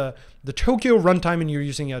using the Tokyo runtime and you're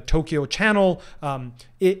using a Tokyo channel,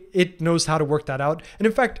 it knows how to work that out. And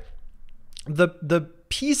in fact, the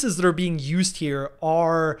pieces that are being used here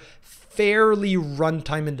are fairly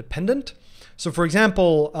runtime independent. So for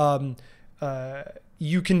example,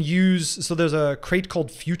 you can use, so there's a crate called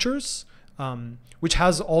futures, which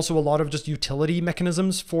has also a lot of just utility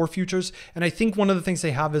mechanisms for futures. And I think one of the things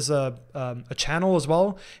they have is a channel as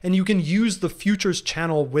well. And you can use the futures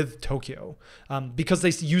channel with Tokyo because they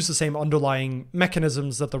use the same underlying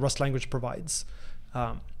mechanisms that the Rust language provides.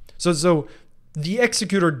 So the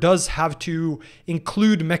executor does have to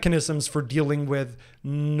include mechanisms for dealing with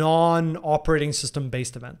non-operating system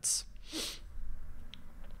based events.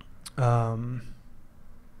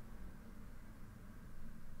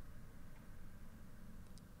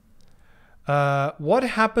 What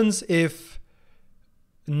happens if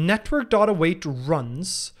network.await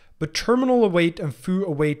runs, but terminal await and foo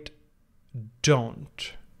await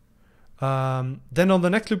don't? Then on the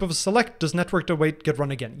next loop of a select, does network.await get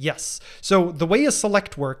run again? Yes. So the way a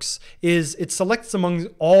select works is it selects among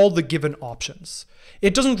all the given options.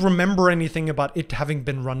 It doesn't remember anything about it having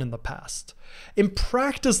been run in the past. In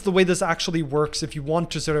practice, the way this actually works, if you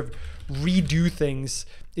want to sort of redo things,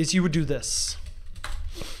 is you would do this.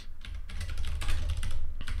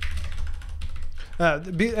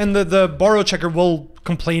 And the borrow checker will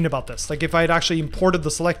complain about this. Like if I had actually imported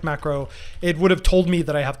the select macro, it would have told me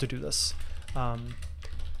that I have to do this.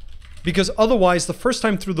 Because otherwise, the first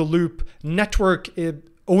time through the loop,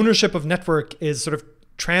 ownership of network is sort of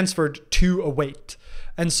transferred to await.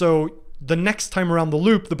 And so the next time around the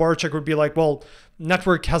loop, the borrow checker would be like, well,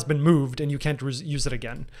 network has been moved and you can't use it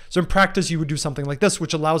again. So in practice, you would do something like this,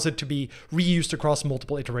 which allows it to be reused across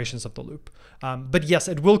multiple iterations of the loop. But yes,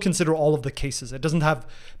 it will consider all of the cases. It doesn't have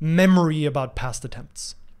memory about past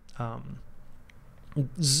attempts.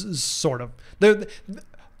 Sort of.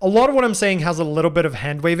 A lot of what I'm saying has a little bit of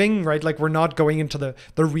hand waving, right? Like we're not going into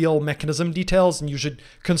the real mechanism details, and you should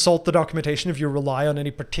consult the documentation if you rely on any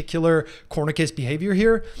particular corner case behavior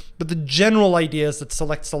here. But the general idea is that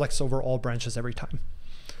select selects over all branches every time.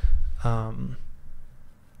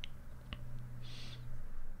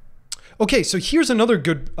 Okay, so here's another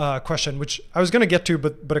good question, which I was going to get to,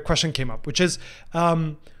 but a question came up, which is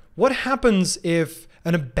what happens if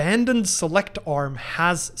an abandoned select arm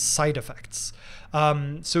has side effects?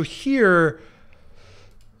 So here,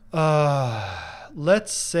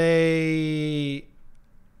 let's say,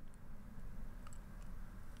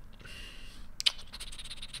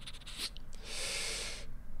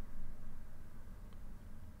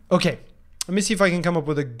 okay, let me see if I can come up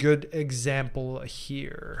with a good example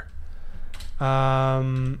here.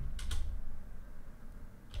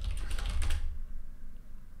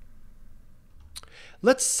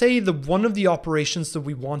 Let's say that one of the operations that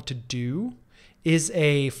we want to do is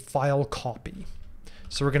a file copy.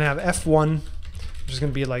 So we're going to have F1, which is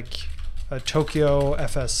going to be like a Tokyo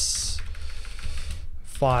FS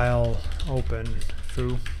file open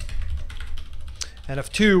foo. And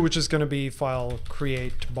F2, which is going to be file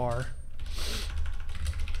create bar.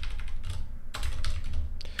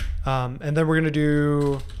 And then we're going to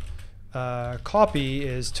do copy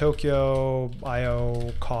is Tokyo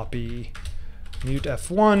IO copy mute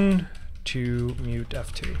F1 to mute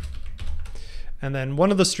F2. And then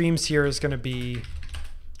one of the streams here is going to be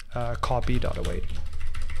copy.await.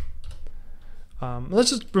 Let's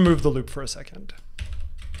just remove the loop for a second.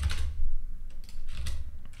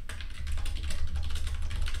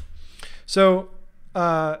 So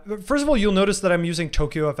first of all, you'll notice that I'm using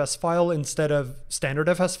Tokyo FS file instead of standard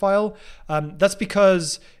FS file. That's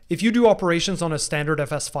because if you do operations on a standard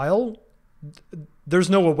FS file, there's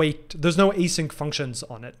no await, there's no async functions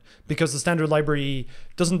on it because the standard library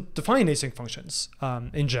doesn't define async functions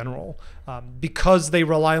in general because they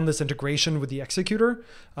rely on this integration with the executor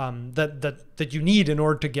that you need in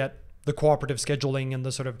order to get the cooperative scheduling and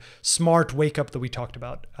the sort of smart wake up that we talked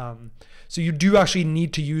about. So you do actually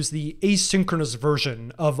need to use the asynchronous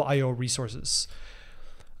version of IO resources.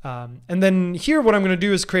 And then here what I'm going to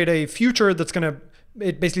do is create a future that's going to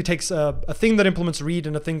it basically takes a thing that implements read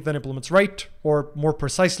and a thing that implements write, or more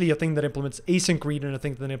precisely, a thing that implements async read and a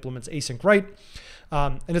thing that implements async write.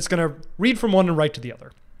 And it's going to read from one and write to the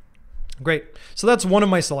other. Great. So that's one of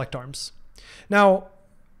my select arms. Now,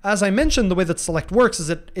 as I mentioned, the way that select works is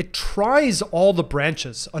that it tries all the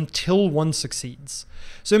branches until one succeeds.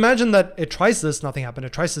 So imagine that it tries this, nothing happened.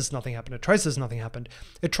 It tries this, nothing happened. It tries this, nothing happened.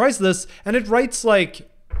 It tries this, and it writes like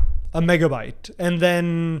a megabyte, and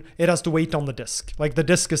then it has to wait on the disk. Like the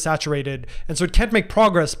disk is saturated, and so it can't make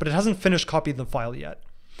progress, but it hasn't finished copying the file yet.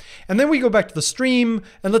 And then we go back to the stream,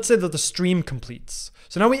 and let's say that the stream completes.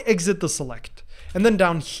 So now we exit the select. And then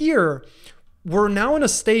down here, we're now in a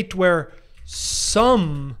state where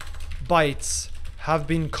some bytes have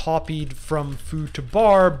been copied from foo to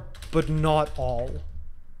bar, but not all.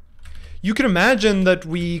 You can imagine that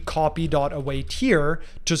we copy.await here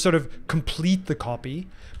to sort of complete the copy,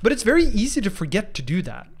 but it's very easy to forget to do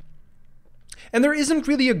that. And there isn't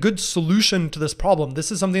really a good solution to this problem.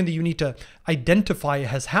 This is something that you need to identify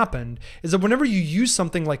has happened, is that whenever you use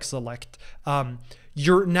something like select,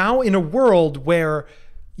 you're now in a world where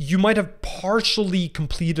you might have partially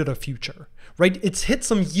completed a future, right? It's hit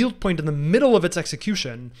some yield point in the middle of its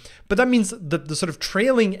execution, but that means that the sort of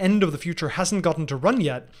trailing end of the future hasn't gotten to run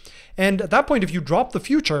yet. And at that point, if you drop the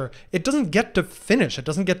future, it doesn't get to finish. It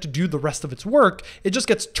doesn't get to do the rest of its work. It just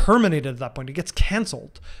gets terminated at that point. It gets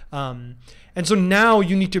canceled. And so now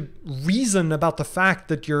you need to reason about the fact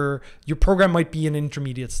that your program might be in an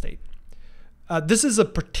intermediate state. This is a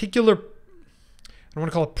particular, I don't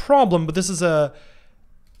want to call it problem, but this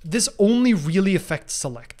only really affects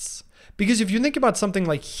selects. Because if you think about something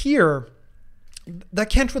like here,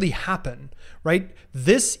 that can't really happen, right?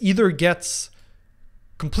 This either gets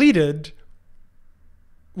completed,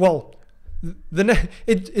 well,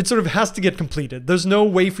 it sort of has to get completed. There's no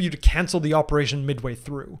way for you to cancel the operation midway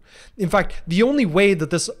through. In fact, the only way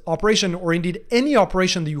that this operation, or indeed any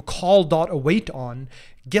operation that you call .await on,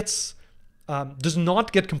 does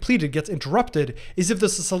not get completed, gets interrupted, is if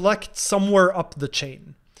there's a select somewhere up the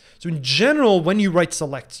chain. So in general, when you write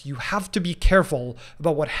selects, you have to be careful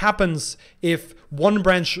about what happens if one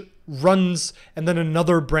branch runs and then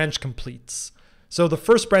another branch completes. So the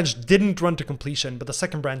first branch didn't run to completion, but the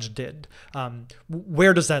second branch did.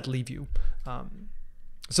 Where does that leave you?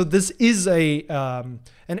 So this is an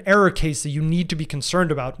error case that you need to be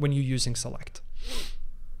concerned about when you're using select.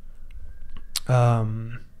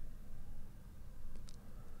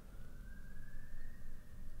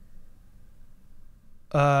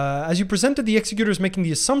 As you presented, the executor is making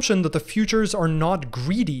the assumption that the futures are not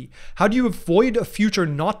greedy. How do you avoid a future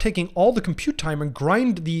not taking all the compute time and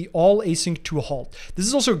grind the all async to a halt? This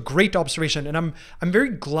is also a great observation, and I'm very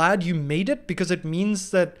glad you made it, because it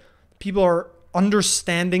means that people are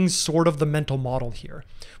understanding sort of the mental model here,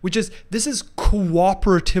 which is this is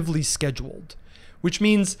cooperatively scheduled, which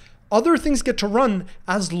means other things get to run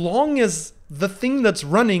as long as the thing that's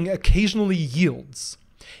running occasionally yields.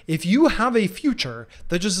 If you have a future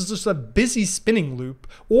that just is just a busy spinning loop,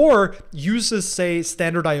 or uses, say,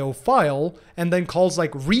 standard IO file and then calls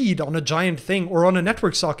like read on a giant thing or on a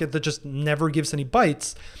network socket that just never gives any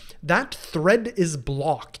bytes, that thread is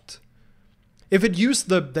blocked. If it used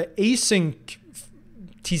the async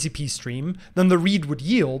TCP stream, then the read would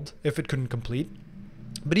yield if it couldn't complete.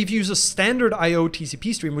 But if you use a standard IO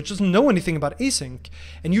TCP stream, which doesn't know anything about async,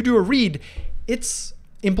 and you do a read, its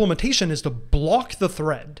implementation is to block the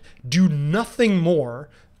thread, do nothing more,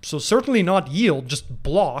 so certainly not yield, just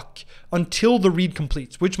block until the read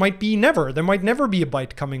completes, which might be never. There might never be a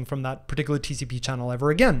byte coming from that particular TCP channel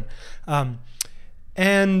ever again. And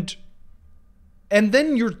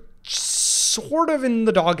then you're sort of in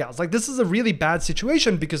the doghouse. Like, this is a really bad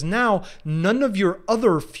situation, because now none of your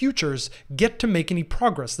other futures get to make any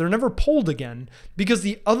progress. They're never polled again because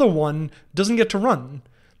the other one doesn't get to run.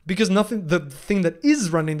 Because nothing, the thing that is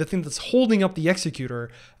running, the thing that's holding up the executor,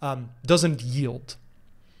 doesn't yield.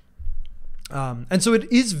 And so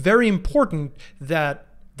it is very important that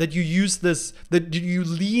you use this, that you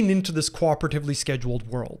lean into this cooperatively scheduled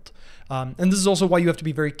world. And this is also why you have to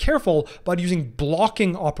be very careful about using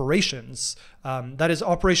blocking operations. That is,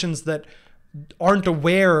 operations that aren't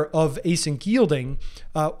aware of async yielding,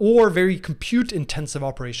 or very compute intensive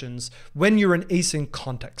operations when you're in async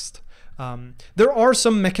context. There are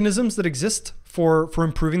some mechanisms that exist for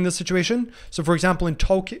improving this situation. So for example, in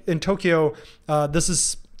Tokyo, this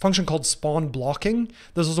is a function called spawn blocking.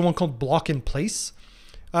 There's also one called block in place.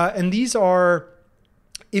 And these are,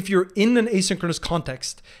 if you're in an asynchronous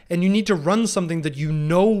context and you need to run something that you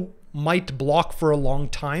know might block for a long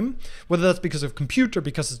time, whether that's because of compute or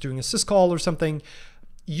because it's doing a syscall or something,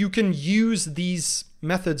 you can use these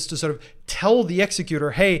methods to sort of tell the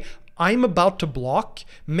executor, hey, I'm about to block,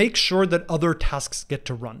 make sure that other tasks get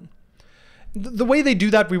to run. The way they do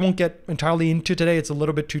that, we won't get entirely into today. It's a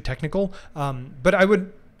little bit too technical, but I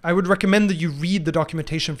would recommend that you read the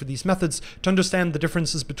documentation for these methods to understand the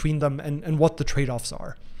differences between them and what the trade-offs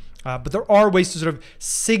are. But there are ways to sort of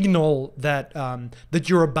signal that that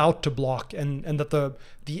you're about to block, and that the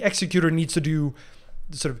executor needs to do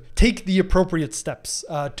sort of take the appropriate steps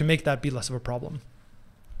to make that be less of a problem.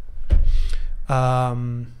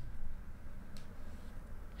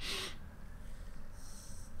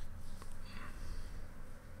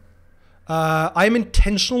 I'm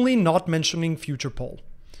intentionally not mentioning future poll.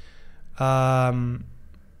 Does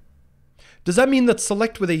that mean that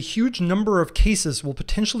select with a huge number of cases will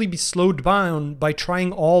potentially be slowed down by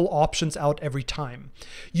trying all options out every time?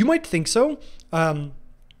 You might think so. And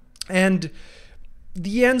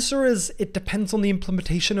the answer is it depends on the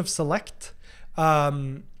implementation of select.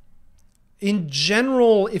 In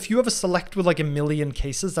general, if you have a select with like 1 million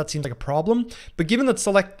cases, that seems like a problem. But given that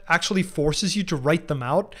select actually forces you to write them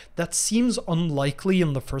out, that seems unlikely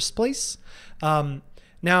in the first place.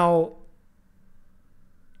 Now,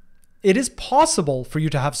 it is possible for you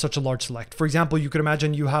to have such a large select. For example, you could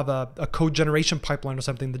imagine you have a code generation pipeline or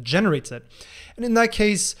something that generates it. And in that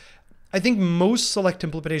case, I think most select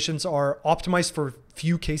implementations are optimized for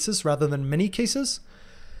few cases rather than many cases.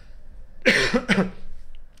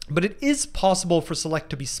 But it is possible for select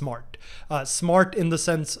to be smart. Smart in the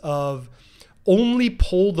sense of only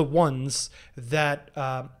pull the ones that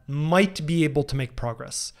might be able to make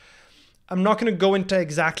progress. I'm not going to go into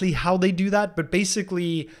exactly how they do that, but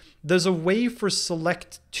basically there's a way for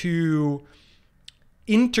select to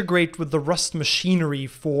integrate with the Rust machinery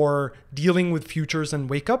for dealing with futures and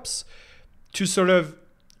wake-ups to sort of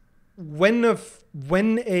when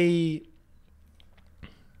a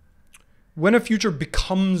future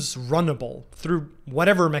becomes runnable through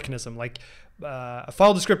whatever mechanism, like a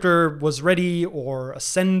file descriptor was ready or a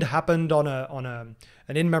send happened on an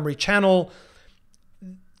in-memory channel,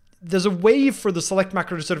 there's a way for the select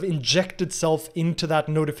macro to sort of inject itself into that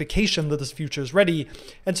notification that this future is ready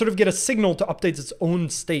and sort of get a signal to update its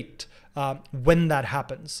own state when that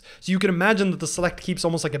happens. So you can imagine that the select keeps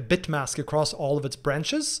almost like a bit mask across all of its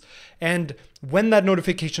branches. And when that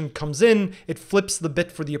notification comes in, it flips the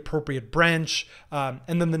bit for the appropriate branch.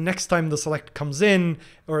 And then the next time the select comes in,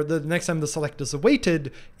 or the next time the select is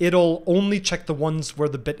awaited, it'll only check the ones where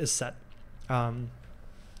the bit is set.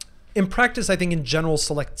 In practice, I think in general,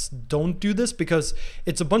 selects don't do this because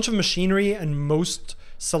it's a bunch of machinery and most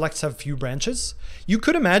selects have few branches. You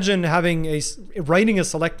could imagine writing a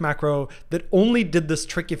select macro that only did this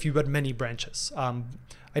trick if you had many branches. I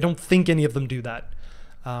don't think any of them do that.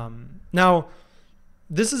 Now,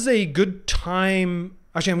 this is a good time.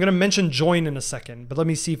 Actually, I'm going to mention join in a second, but let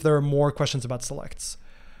me see if there are more questions about selects.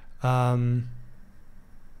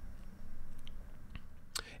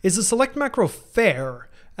 Is a select macro fair?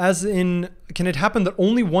 As in, can it happen that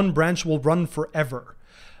only one branch will run forever?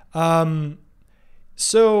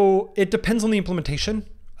 So it depends on the implementation.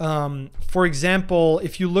 For example,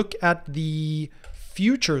 if you look at the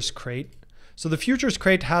futures crate, so the futures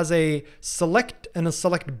crate has a select and a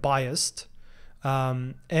select biased.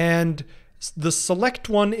 And the select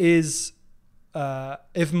one is,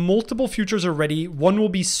 if multiple futures are ready, one will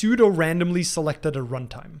be pseudo-randomly selected at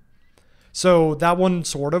runtime. So that one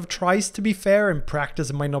sort of tries to be fair. In practice,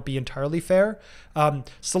 it might not be entirely fair.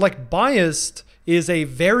 Select biased is a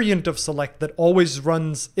variant of select that always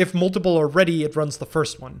runs, if multiple are ready, it runs the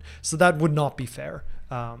first one. So that would not be fair.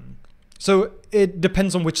 So it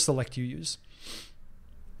depends on which select you use.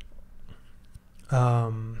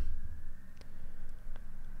 When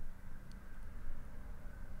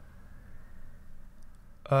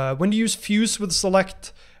do you use fuse with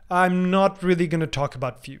select? I'm not really going to talk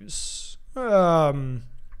about fuse. So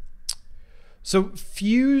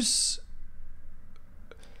fuse,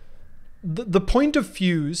 the point of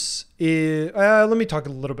fuse is, let me talk a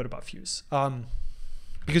little bit about fuse,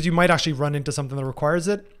 because you might actually run into something that requires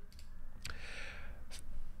it.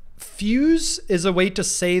 Fuse is a way to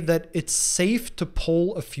say that it's safe to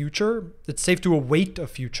pull a future, it's safe to await a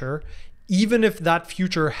future, even if that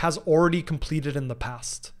future has already completed in the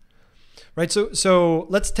past. Right, so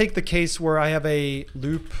let's take the case where I have a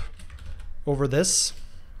loop over this,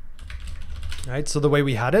 right? So the way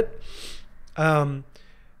we had it, and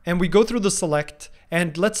we go through the select,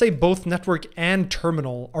 and let's say both network and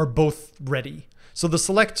terminal are both ready. So the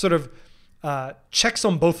select sort of checks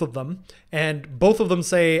on both of them, and both of them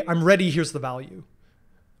say, I'm ready, here's the value.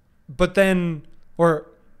 But then,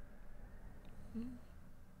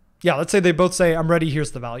 let's say they both say, I'm ready, here's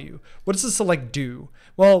the value. What does the select do?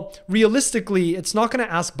 Well, realistically, it's not going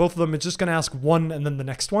to ask both of them. It's just going to ask one and then the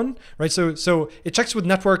next one, right? So it checks with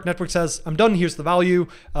network. Network says, I'm done, here's the value.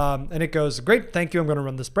 And it goes, great, thank you, I'm going to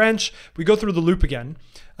run this branch. We go through the loop again.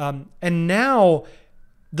 And now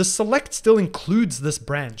the select still includes this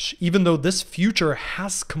branch, even though this future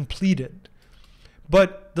has completed.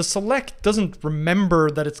 But the select doesn't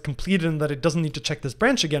remember that it's completed and that it doesn't need to check this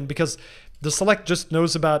branch again because the select just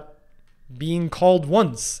knows about being called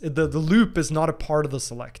once. The loop is not a part of the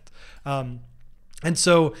select. And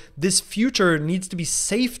so this future needs to be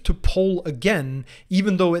safe to pull again,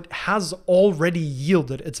 even though it has already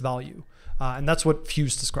yielded its value. And that's what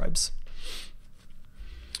fuse describes.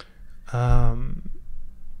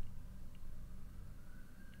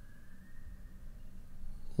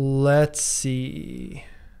 Let's see.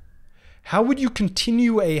 How would you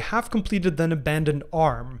continue a half-completed then abandoned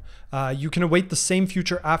arm? You can await the same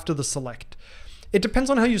future after the select. It depends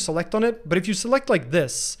on how you select on it, but if you select like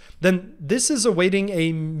this, then this is awaiting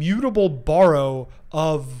a mutable borrow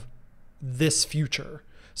of this future.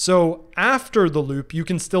 So after the loop, you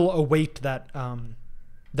can still await that,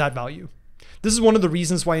 that value. This is one of the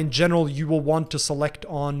reasons why in general you will want to select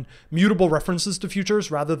on mutable references to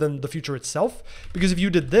futures rather than the future itself. Because if you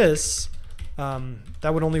did this,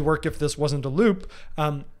 that would only work if this wasn't a loop,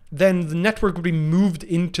 then the network would be moved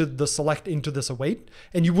into the select into this await,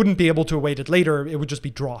 and you wouldn't be able to await it later. It would just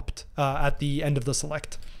be dropped at the end of the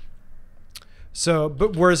select. So,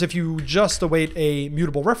 but whereas if you just await a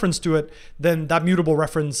mutable reference to it, then that mutable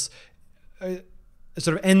reference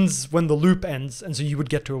sort of ends when the loop ends, and so you would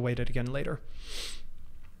get to await it again later.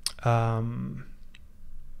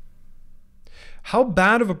 How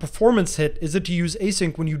bad of a performance hit is it to use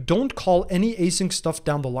async when you don't call any async stuff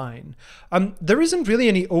down the line? There isn't really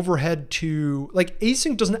any overhead to, like,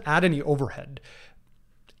 async doesn't add any overhead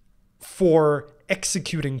for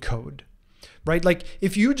executing code, right? Like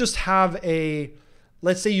if you just have a,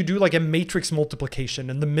 let's say you do like a matrix multiplication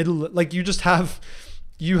in the middle, like you have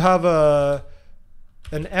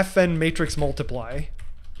an fn matrix multiply,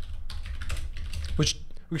 which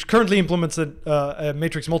currently implements a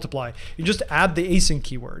matrix multiply. You just add the async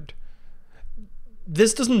keyword.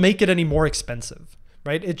 This doesn't make it any more expensive,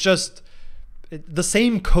 right? The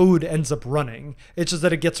same code ends up running. It's just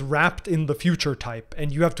that it gets wrapped in the future type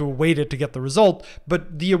and you have to await it to get the result,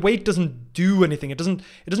 but the await doesn't do anything. It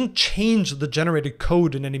doesn't change the generated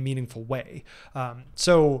code in any meaningful way.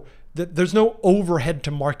 So there's no overhead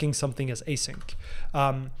to marking something as async.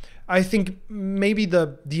 I think maybe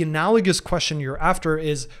the analogous question you're after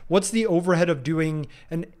is, what's the overhead of doing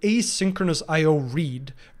an asynchronous IO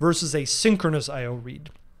read versus a synchronous IO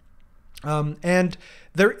read? And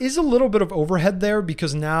there is a little bit of overhead there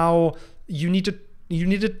because now you need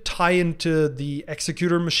to tie into the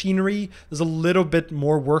executor machinery. There's a little bit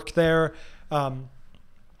more work there.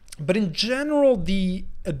 But in general, the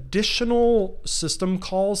additional system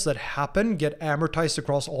calls that happen get amortized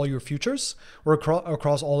across all your futures or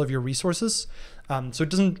across all of your resources. So it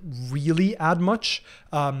doesn't really add much.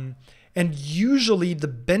 And usually the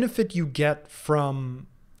benefit you get from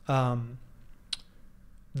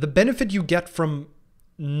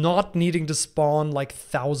not needing to spawn like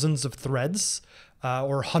thousands of threads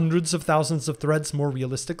or hundreds of thousands of threads more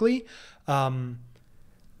realistically,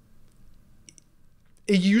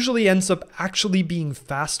 it usually ends up actually being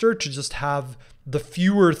faster to just have the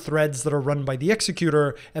fewer threads that are run by the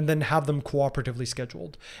executor and then have them cooperatively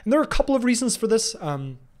scheduled. And there are a couple of reasons for this.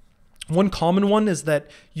 One common one is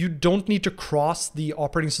that you don't need to cross the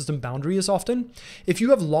operating system boundary as often. If you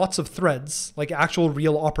have lots of threads, like actual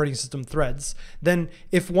real operating system threads, then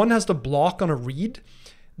if one has to block on a read,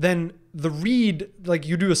 then the read, like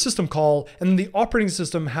you do a system call, and the operating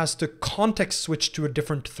system has to context switch to a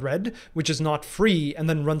different thread, which is not free, and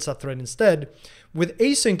then runs that thread instead. With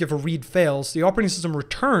async, if a read fails, the operating system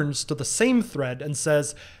returns to the same thread and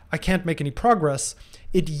says, I can't make any progress.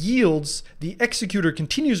 It yields, the executor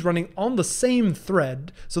continues running on the same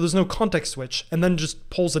thread, so there's no context switch, and then just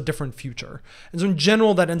pulls a different future. And so in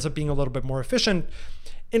general, that ends up being a little bit more efficient.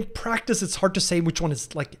 In practice, it's hard to say which one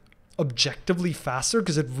is like objectively faster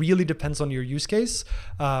because it really depends on your use case.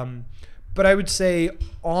 But I would say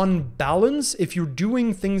on balance, if you're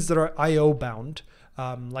doing things that are IO bound,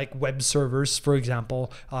 like web servers, for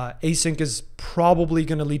example, async is probably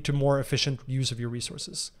going to lead to more efficient use of your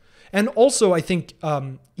resources. And also, I think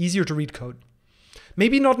easier to read code.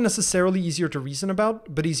 Maybe not necessarily easier to reason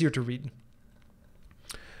about, but easier to read.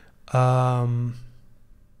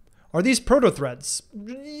 Are these proto-threads?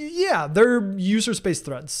 Yeah, they're user-space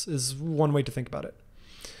threads is one way to think about it.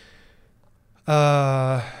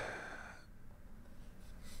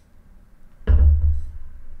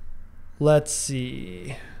 Let's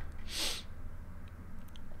see.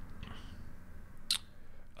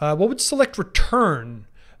 What would select return?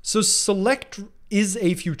 So select is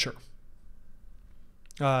a future.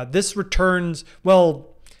 This returns, well,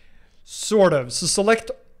 sort of. So select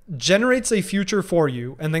generates a future for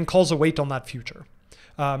you and then calls await on that future.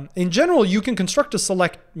 In general, you can construct a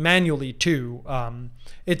select manually too.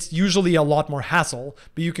 It's usually a lot more hassle,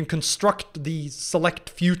 but you can construct the select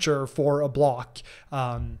future for a block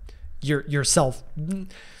yourself.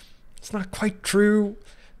 It's not quite true.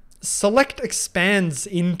 Select expands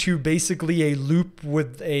into basically a loop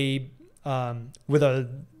with a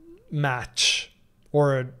match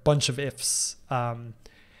or a bunch of ifs.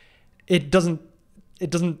 It doesn't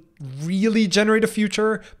really generate a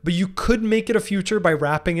future, but you could make it a future by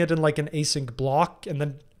wrapping it in like an async block and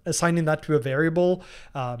then assigning that to a variable,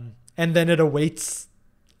 and then it awaits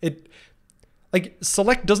it. Like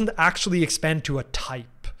select doesn't actually expand to a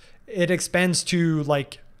type. It expands to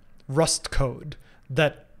like Rust code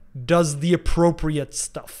that does the appropriate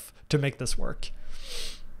stuff to make this work.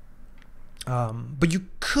 But you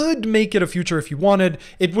could make it a future if you wanted.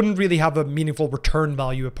 It wouldn't really have a meaningful return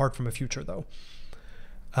value apart from a future, though.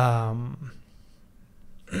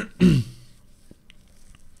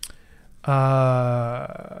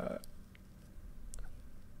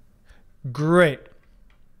 Great.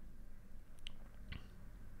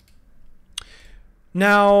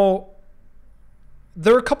 Now,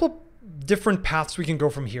 there are a couple different paths we can go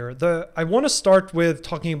from here. I want to start with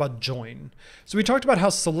talking about join. So we talked about how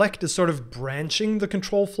select is sort of branching the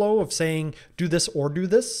control flow of saying do this or do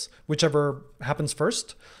this, whichever happens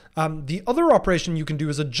first. The other operation you can do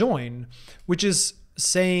is a join, which is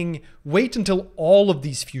saying wait until all of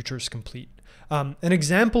these futures complete. An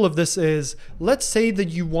example of this is, let's say that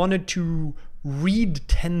you wanted to read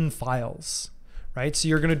 10 files, right? So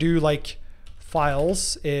you're going to do like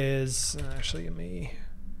files is, actually let me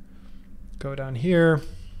go down here.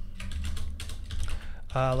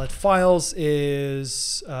 Let files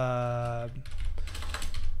is 0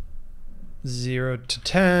 to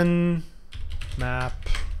 10 map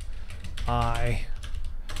I.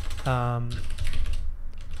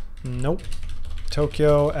 Nope.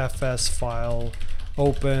 Tokyo FS file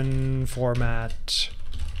open format.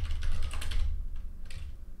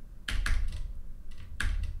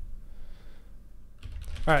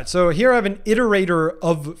 All right, so here I have an iterator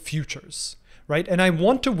of futures, right? And I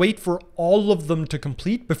want to wait for all of them to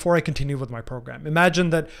complete before I continue with my program.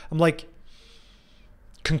 Imagine that I'm like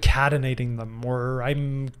concatenating them, or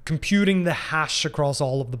I'm computing the hash across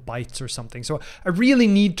all of the bytes or something. So I really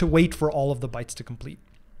need to wait for all of the bytes to complete.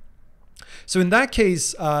 So in that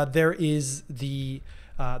case, there is the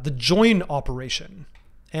join operation.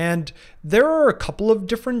 And there are a couple of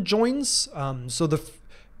different joins.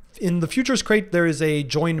 In the futures crate, there is a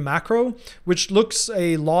join macro, which looks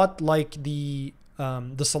a lot like the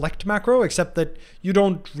select macro, except that you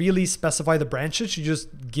don't really specify the branches.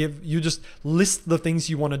 You just list the things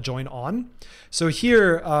you want to join on. So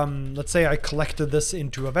here, let's say I collected this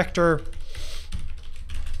into a vector.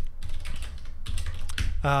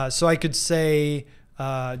 So I could say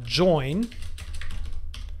join,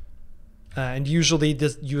 and usually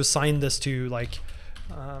you assign this to like.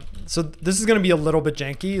 So this is going to be a little bit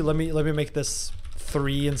janky. Let me make this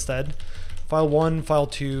 3 instead. File 1, file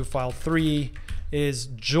 2, file 3 is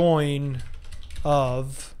join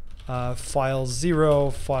of files 0,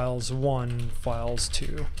 files 1, files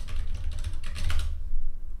 2.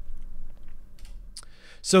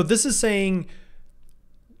 So this is saying,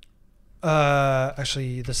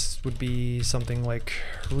 actually this would be something like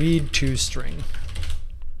read to string.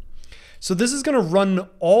 So this is going to run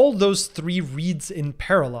all those 3 reads in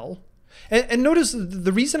parallel. And notice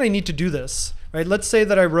the reason I need to do this, right? Let's say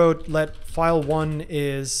that I wrote let file 1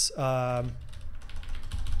 is file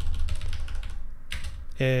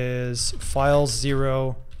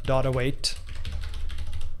 0.await.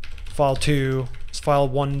 File 2 is file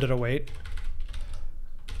 1.await.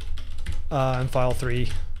 And file 3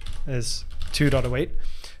 is 2.await.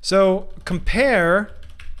 So compare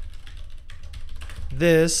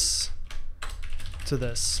this to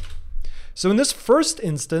this. So in this first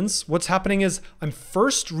instance, what's happening is I'm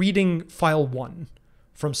first reading file 1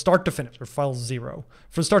 from start to finish, or file 0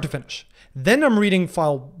 from start to finish. Then I'm reading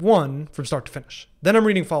file 1 from start to finish. Then I'm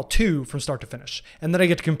reading file 2 from start to finish. And then I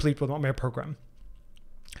get to complete with my program.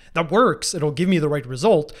 That works, it'll give me the right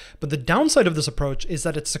result, but the downside of this approach is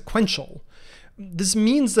that it's sequential. This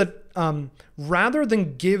means that rather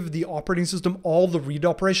than give the operating system all the read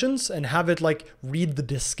operations and have it like read the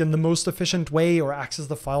disk in the most efficient way or access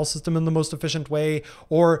the file system in the most efficient way,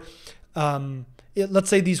 or let's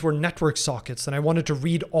say these were network sockets and I wanted to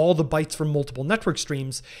read all the bytes from multiple network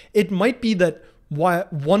streams, it might be that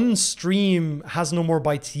one stream has no more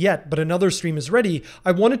bytes yet, but another stream is ready.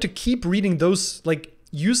 I wanted to keep reading those, like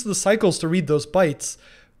use the cycles to read those bytes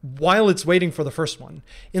while it's waiting for the first one.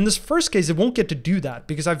 In this first case, it won't get to do that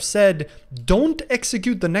because I've said, don't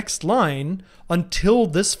execute the next line until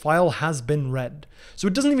this file has been read. So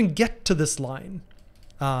it doesn't even get to this line.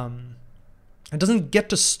 It doesn't get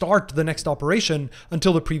to start the next operation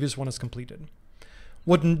until the previous one is completed.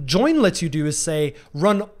 What join lets you do is say,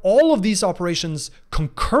 run all of these operations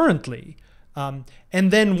concurrently. And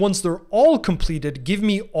then once they're all completed, give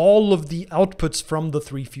me all of the outputs from the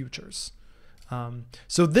 3 futures.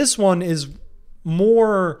 So this one is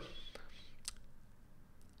more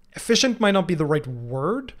efficient, might not be the right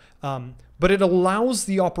word, but it allows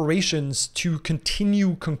the operations to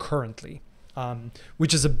continue concurrently,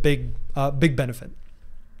 which is a big benefit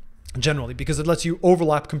generally because it lets you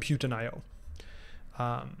overlap compute and I/O.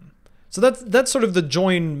 So that's sort of the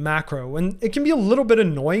join macro, and it can be a little bit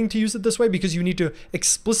annoying to use it this way because you need to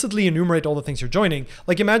explicitly enumerate all the things you're joining.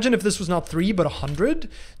 Like imagine if this was not 3 but 100,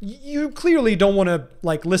 you clearly don't want to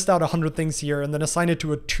like list out 100 things here and then assign it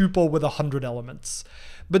to a tuple with 100 elements.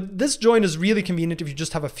 But this join is really convenient if you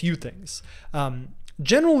just have a few things.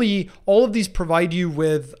 Generally, all of these provide you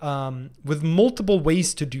with multiple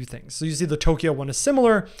ways to do things. So you see the Tokyo one is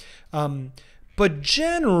similar. But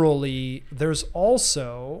generally, there's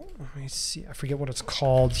also, let me see, I forget what it's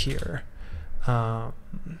called here.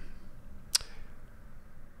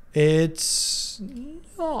 It's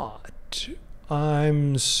not,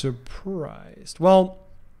 I'm surprised. Well,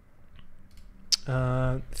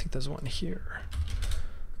 I think there's one here.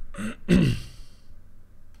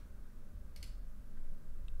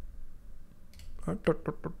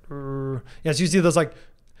 Yes, you see there's like,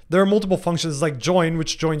 there are multiple functions like join,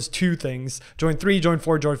 which joins two things, join 3, join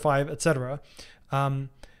 4, join 5, etc. But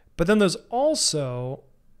then there's also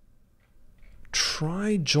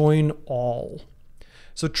try join all.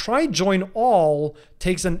 So try join all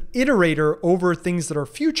takes an iterator over things that are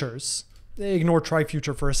futures. Ignore try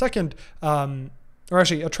future for a second. Or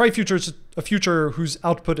actually, a try future is a future whose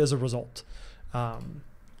output is a result.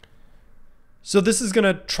 So this is going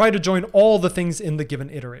to try to join all the things in the given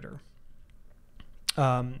iterator.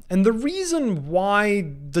 And the reason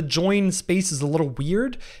why the join space is a little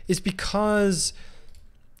weird is because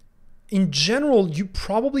in general, you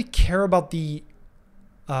probably care about the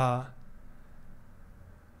fact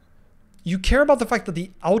that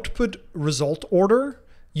the output result order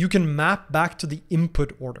you can map back to the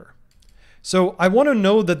input order. So I want to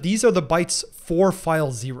know that these are the bytes for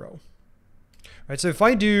file 0. Right? So if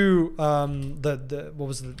I do what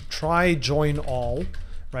was the try join all,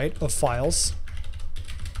 right, of files,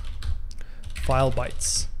 file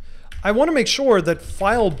bytes. I want to make sure that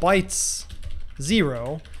file bytes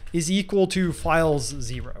 0 is equal to files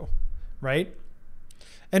 0, right?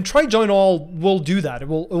 And try join all will do that. It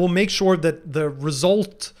will make sure that the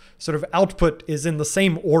result sort of output is in the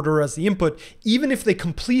same order as the input, even if they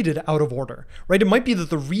completed out of order, right? It might be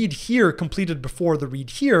that the read here completed before the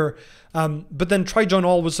read here, but then try join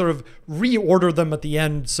all would sort of reorder them at the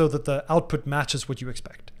end so that the output matches what you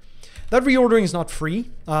expect. That reordering is not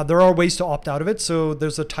free. There are ways to opt out of it. So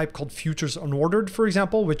there's a type called futures unordered, for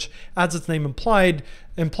example, which, as its name implies,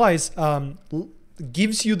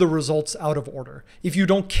 gives you the results out of order. If you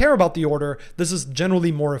don't care about the order, this is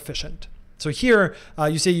generally more efficient. So here,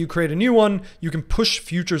 you say you create a new one, you can push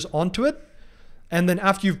futures onto it. And then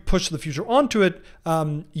after you've pushed the future onto it,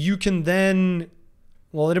 you can then,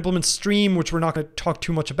 well, it implements stream, which we're not going to talk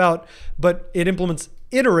too much about, but it implements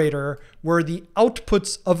iterator, where the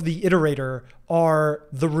outputs of the iterator are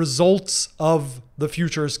the results of the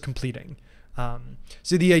futures completing.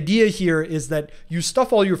 So the idea here is that you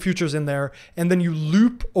stuff all your futures in there, and then you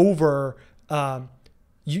loop over,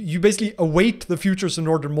 you basically await the futures in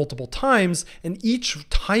order multiple times, and each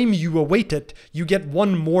time you await it, you get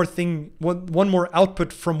one more thing, one more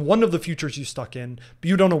output from one of the futures you stuck in, but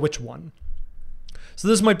you don't know which one. So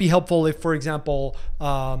this might be helpful if, for example,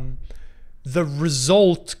 the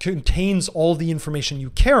result contains all the information you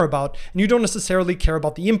care about, and you don't necessarily care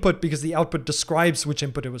about the input because the output describes which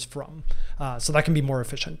input it was from. So that can be more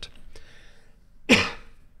efficient.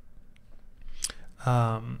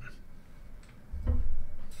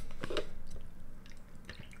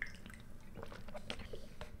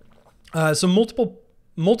 So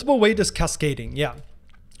multiple weight is cascading, yeah.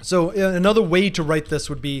 So another way to write this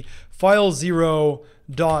would be file 0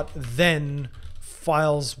 dot then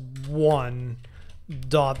files 1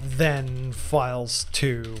 dot then files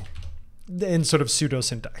 2 in sort of pseudo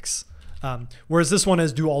syntax. Whereas this one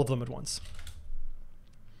is do all of them at once.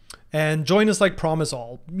 And join is like promise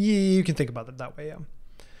all. You can think about it that way, yeah.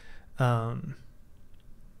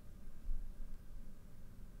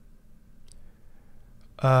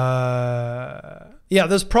 Yeah,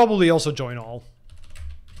 there's probably also join all,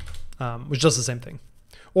 which does the same thing.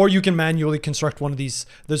 Or you can manually construct one of these.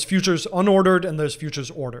 There's futures unordered and there's futures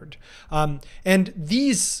ordered. And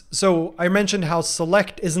these, so I mentioned how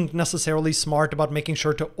select isn't necessarily smart about making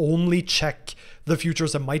sure to only check the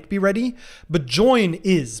futures that might be ready, but join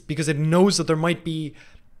is, because it knows that there might be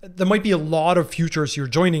a lot of futures you're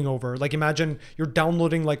joining over. Like imagine you're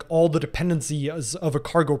downloading like all the dependencies of a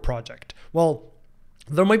cargo project. Well,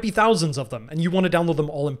 there might be thousands of them and you want to download them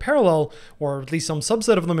all in parallel, or at least some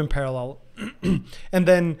subset of them in parallel. And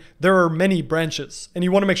then there are many branches and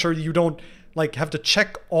you want to make sure that you don't like have to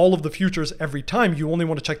check all of the futures every time. You only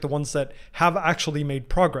want to check the ones that have actually made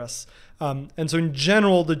progress. And so in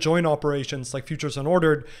general, the join operations like futures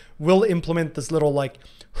unordered will implement this little like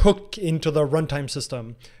hook into the runtime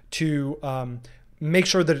system to make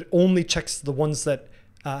sure that it only checks the ones that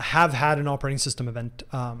have had an operating system event,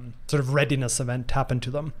 sort of readiness event happen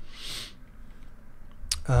to them.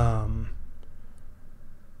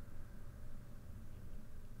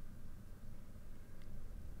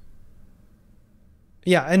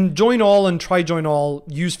 Yeah, and join all and try join all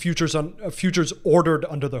use futures ordered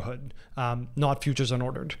under the hood, not futures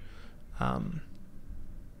unordered.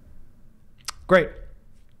 Great.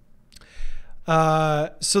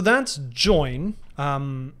 So that's join,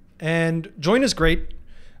 and join is great.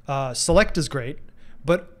 Select is great,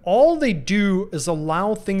 but all they do is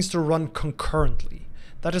allow things to run concurrently.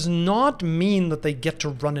 That does not mean that they get to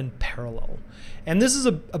run in parallel. And this is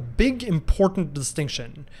a big important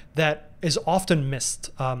distinction that is often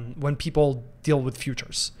missed when people deal with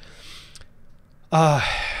futures. Let's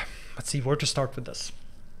see where to start with this.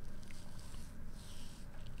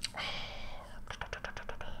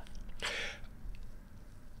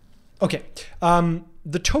 Okay,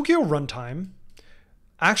 the Tokyo runtime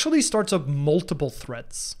actually starts up multiple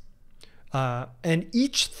threads. And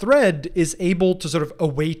each thread is able to sort of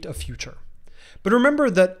await a future. But remember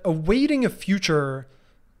that awaiting a future,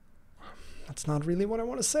 that's not really what I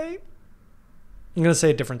want to say. I'm going to say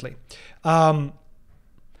it differently. Let's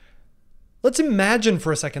imagine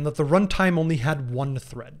for a second that the runtime only had one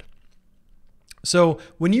thread. So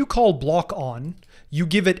when you call block on, you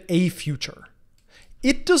give it a future.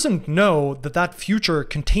 It doesn't know that that future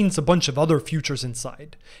contains a bunch of other futures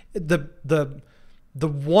inside. The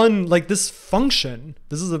one, like this function,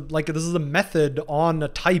 this is a method on a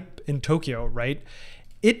type in Tokyo, right?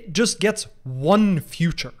 It just gets one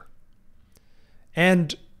future.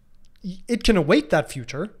 And it can await that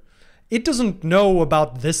future. It doesn't know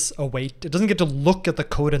about this await. It doesn't get to look at the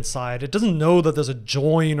code inside. It doesn't know that there's a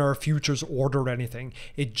join or a futures order or anything.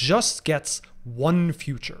 It just gets one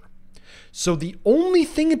future. So the only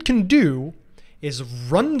thing it can do is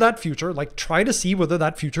run that future, like try to see whether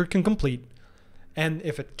that future can complete. And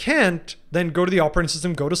if it can't, then go to the operating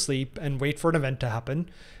system, go to sleep, and wait for an event to happen,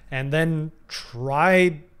 and then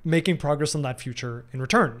try making progress on that future in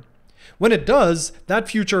return. When it does, that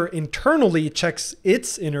future internally checks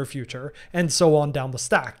its inner future, and so on down the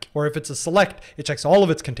stack. Or if it's a select, it checks all of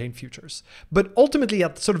its contained futures. But ultimately,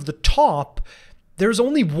 at sort of the top, there's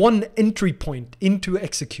only one entry point into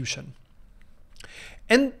execution.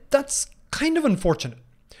 And that's kind of unfortunate,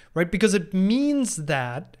 right? Because it means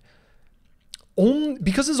that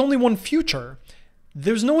because there's only one future,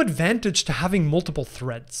 there's no advantage to having multiple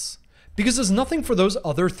threads because there's nothing for those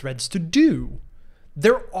other threads to do.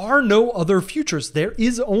 There are no other futures. There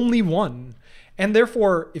is only one. And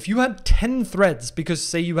therefore, if you had 10 threads, because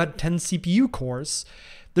say you had 10 CPU cores,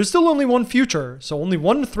 there's still only one future. So only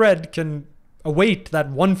one thread can await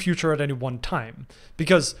that one future at any one time,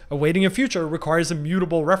 because awaiting a future requires a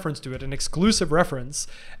mutable reference to it, an exclusive reference.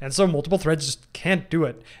 And so multiple threads just can't do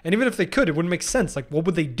it. And even if they could, it wouldn't make sense. Like, what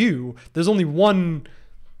would they do? There's only one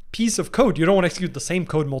piece of code. You don't want to execute the same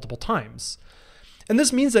code multiple times. And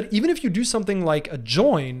this means that even if you do something like a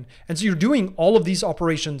join, and so you're doing all of these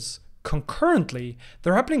operations concurrently,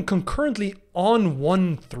 they're happening concurrently on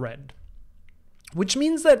one thread. Which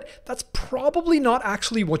means that that's probably not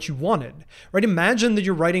actually what you wanted, right? Imagine that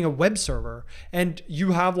you're writing a web server and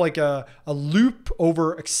you have like a loop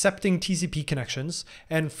over accepting TCP connections.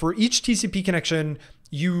 And for each TCP connection,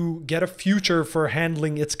 you get a future for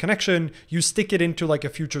handling its connection. You stick it into like a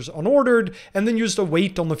futures unordered, and then you just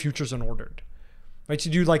await on the futures unordered, right?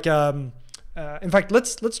 You do like, in fact,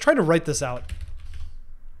 let's try to write this out.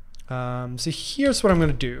 So here's what I'm going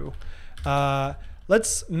to do.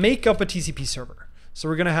 Let's make up a TCP server. So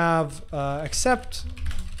we're going to have accept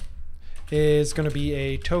is going to be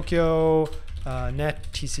a Tokyo net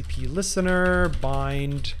TCP listener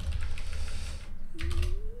bind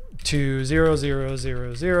to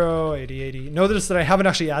 00008080. Notice that I haven't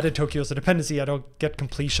actually added Tokyo as a dependency. I don't get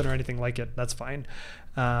completion or anything like it. That's fine.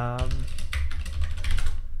 All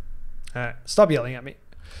right, stop yelling at me.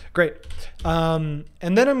 Great. And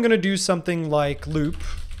then I'm going to do something like loop.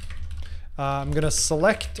 I'm going to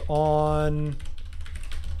select on,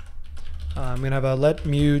 I'm going to have a let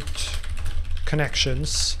mute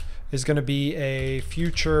connections is going to be a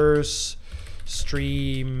futures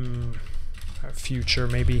stream, future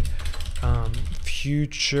maybe,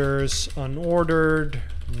 futures unordered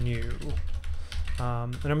new.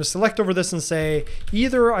 And I'm going to select over this and say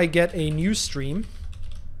either I get a new stream,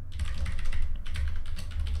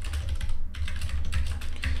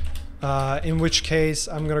 in which case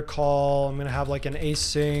I'm going to have like an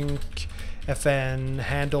async fn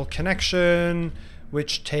handle connection,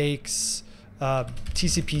 which takes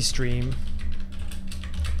TCP stream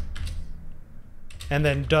and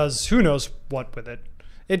then does who knows what with it.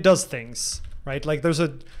 It does things, right? Like there's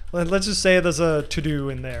a, let's just say there's a to-do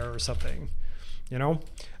in there or something, you know?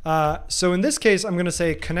 So in this case, I'm gonna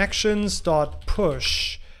say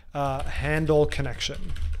connections.push handle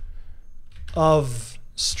connection of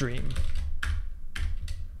stream.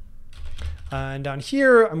 And down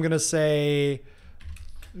here, I'm gonna say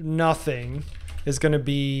nothing is gonna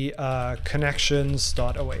be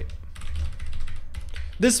connections.await.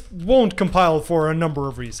 This won't compile for a number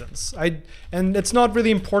of reasons. And it's not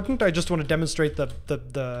really important. I just want to demonstrate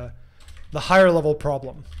the higher level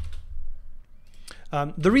problem.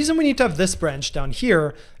 The reason we need to have this branch down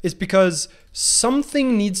here is because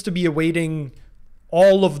something needs to be awaiting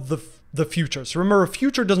all of the futures. Remember, a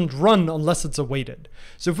future doesn't run unless it's awaited.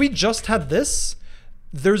 So if we just had this,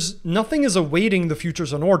 nothing is awaiting the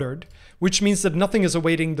futures unordered, which means that nothing is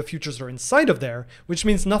awaiting the futures that are inside of there, which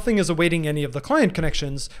means nothing is awaiting any of the client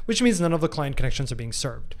connections, which means none of the client connections are being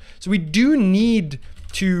served. So we do need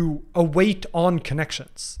to await on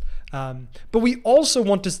connections. But we also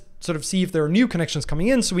want to sort of see if there are new connections coming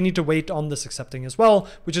in, so we need to wait on this accepting as well,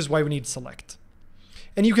 which is why we need select.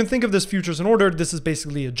 And you can think of this futures unordered. This is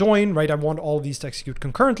basically a join, right? I want all of these to execute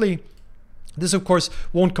concurrently. This, of course,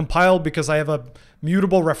 won't compile because I have a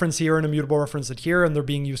mutable reference here and a mutable reference here, and they're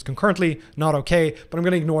being used concurrently. Not okay, but I'm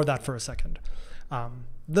going to ignore that for a second.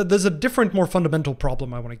 There's a different, more fundamental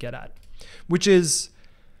problem I want to get at, which is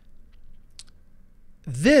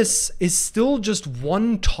this is still just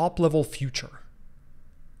one top-level future,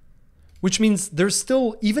 which means there's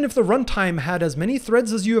still, even if the runtime had as many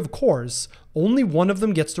threads as you have cores, only one of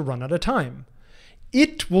them gets to run at a time.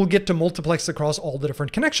 It will get to multiplex across all the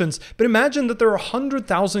different connections, but imagine that there are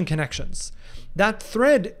 100,000 connections. That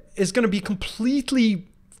thread is going to be completely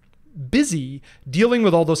busy dealing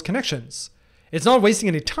with all those connections. It's not wasting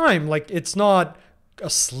any time, like it's not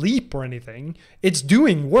asleep or anything. It's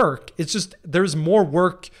doing work. It's just there's more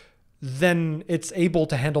work than it's able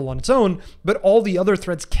to handle on its own, but all the other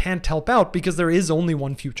threads can't help out because there is only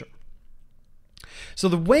one future. So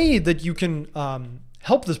the way that you can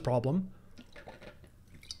help this problem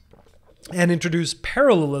and introduce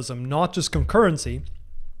parallelism, not just concurrency,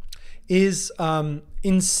 is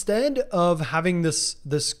instead of having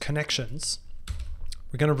this connections,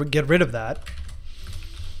 we're going to get rid of that.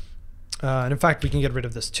 And in fact, we can get rid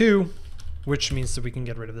of this too, which means that we can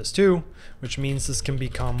get rid of this too, which means this can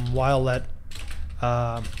become whilelet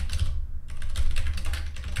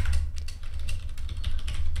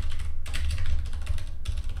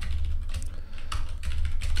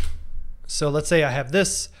so let's say I have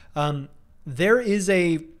this. There is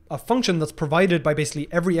a function that's provided by basically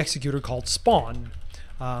every executor called spawn.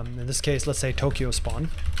 In this case, let's say Tokyo spawn.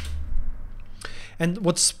 And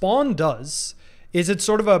what spawn does is it's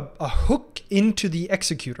sort of a hook into the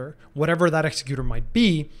executor, whatever that executor might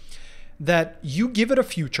be, that you give it a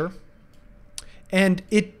future and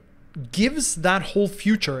it gives that whole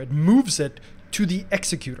future, it moves it to the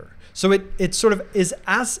executor. So it sort of is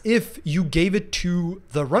as if you gave it to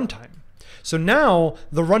the runtime. So now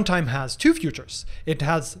the runtime has two futures. It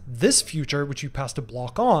has this future, which you passed a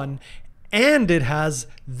block on, and it has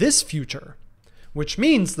this future, which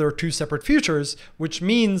means there are two separate futures, which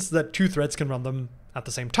means that two threads can run them at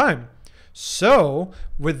the same time. So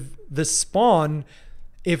with this spawn,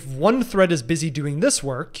 if one thread is busy doing this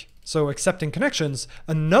work, so accepting connections,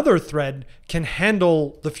 another thread can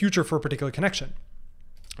handle the future for a particular connection.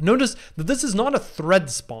 Notice that this is not a thread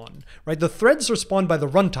spawn, right? The threads are spawned by the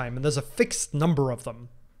runtime, and there's a fixed number of them,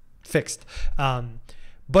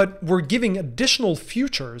 but we're giving additional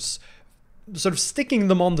futures, sort of sticking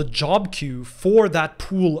them on the job queue for that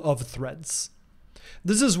pool of threads.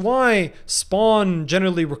 This is why spawn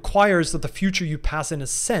generally requires that the future you pass in as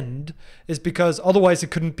send, is because otherwise it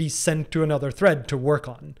couldn't be sent to another thread to work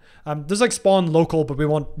on. There's like spawn local, but we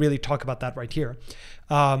won't really talk about that right here.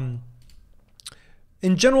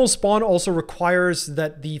 In general, spawn also requires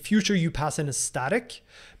that the future you pass in is static,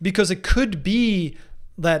 because it could be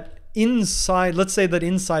that inside, let's say that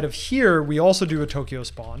inside of here, we also do a Tokyo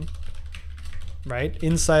spawn, right?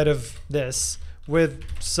 Inside of this with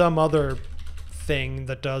some other thing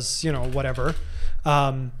that does, you know, whatever.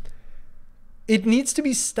 It needs to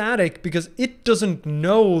be static because it doesn't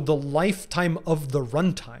know the lifetime of the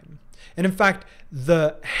runtime. And in fact,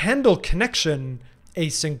 the handle connection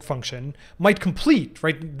async function might complete,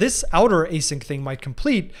 right? This outer async thing might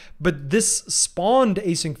complete, but this spawned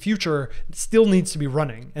async future still needs to be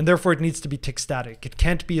running, and therefore it needs to be tick static. It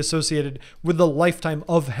can't be associated with the lifetime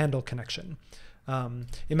of handle connection.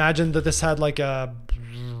 Imagine that this had like a,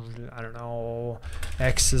 I don't know,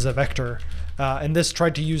 x is a vector, and this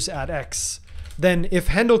tried to use add x. Then if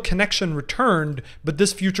handle connection returned, but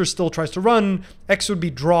this future still tries to run, x would be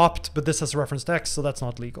dropped, but this has a reference to x, so that's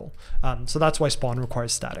not legal. So that's why spawn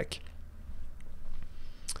requires static.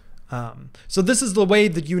 So this is the way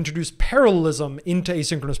that you introduce parallelism into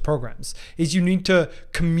asynchronous programs, is you need to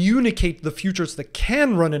communicate the futures that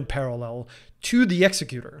can run in parallel to the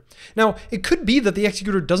executor. Now, it could be that the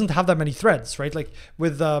executor doesn't have that many threads, right? Like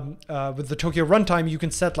with the Tokyo runtime, you can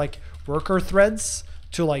set like worker threads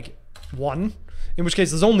to like 1, in which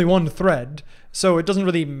case there's only 1 thread. So it doesn't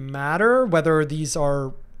really matter whether these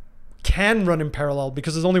can run in parallel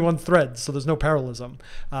because there's only 1 thread, so there's no parallelism.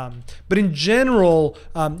 But in general,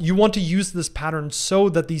 you want to use this pattern so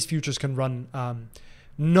that these futures can run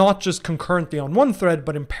not just concurrently on 1 thread,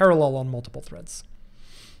 but in parallel on multiple threads.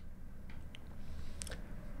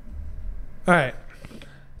 All right.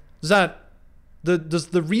 Does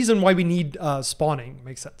the reason why we need spawning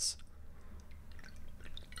make sense?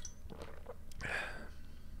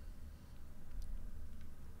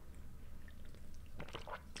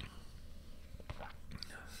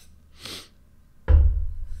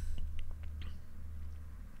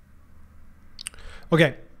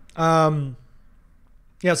 Okay.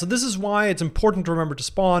 Yeah, so this is why it's important to remember to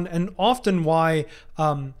spawn, and often why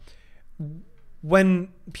when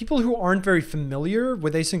people who aren't very familiar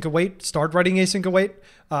with async await start writing async await,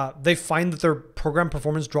 they find that their program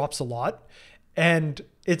performance drops a lot, and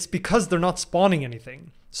it's because they're not spawning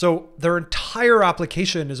anything. So their entire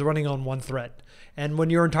application is running on 1 thread. And when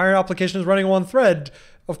your entire application is running on 1 thread,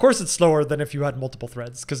 of course it's slower than if you had multiple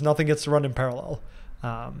threads, because nothing gets to run in parallel.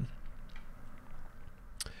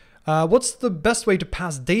 What's the best way to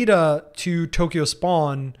pass data to Tokyo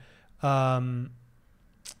spawn?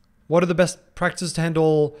 What are the best practices to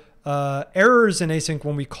handle errors in async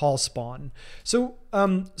when we call spawn? So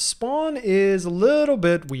spawn is a little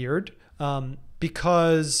bit weird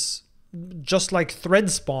because just like thread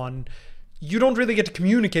spawn, you don't really get to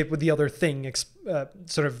communicate with the other thing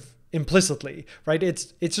sort of implicitly, right?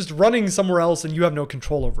 It's just running somewhere else and you have no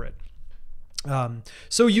control over it.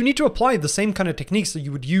 So you need to apply the same kind of techniques that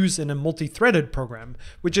you would use in a multi-threaded program,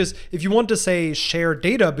 which is if you want to say share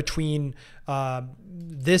data between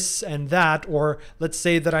this and that, or let's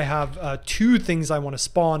say that I have 2 things I want to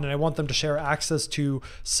spawn and I want them to share access to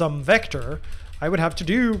some vector, I would have to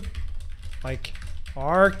do like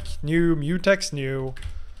arc new mutex new,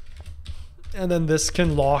 and then this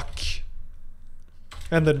can lock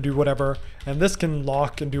and then do whatever, and this can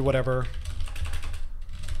lock and do whatever.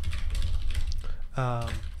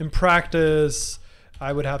 In practice,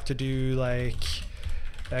 I would have to do like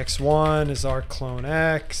x1 is arc clone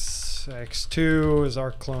x, x2 is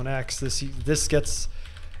arc clone x. This gets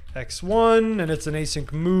x1 and it's an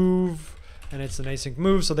async move, and it's an async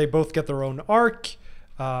move, so they both get their own arc.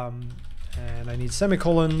 And I need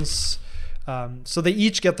semicolons. So they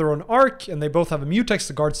each get their own arc, and they both have a mutex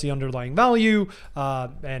that guards the underlying value,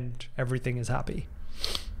 and everything is happy.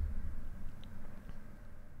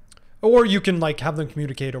 Or you can like have them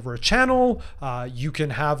communicate over a channel. You can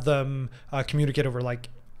have them communicate over like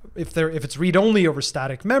if it's read-only over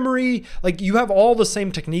static memory. Like you have all the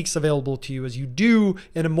same techniques available to you as you do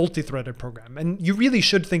in a multi-threaded program, and you really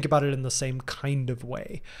should think about it in the same kind of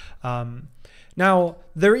way. Now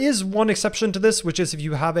there is one exception to this, which is if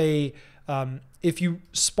you have if you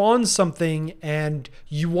spawn something and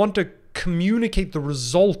you want to communicate the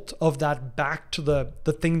result of that back to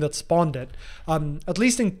the thing that spawned it. At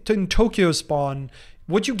least in Tokyo spawn,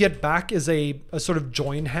 what you get back is a sort of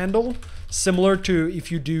join handle, similar to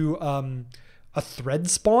if you do a thread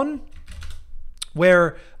spawn,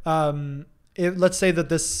 where let's say that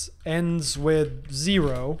this ends with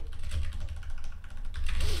 0,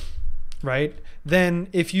 right? Then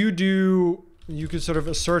if you do, you could sort of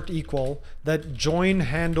assert equal that join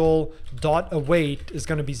handle dot await is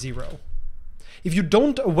going to be 0. If you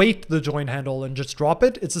don't await the join handle and just drop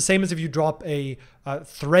it, it's the same as if you drop a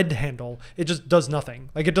thread handle. It just does nothing.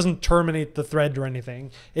 Like it doesn't terminate the thread or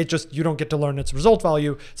anything. It just, you don't get to learn its result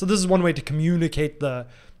value. So this is one way to communicate the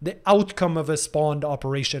outcome of a spawned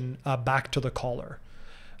operation back to the caller.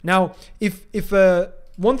 Now, if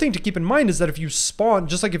one thing to keep in mind is that if you spawn,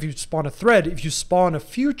 just like if you spawn a thread, if you spawn a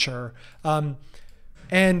future,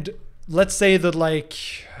 and let's say that like,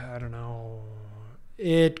 I don't know,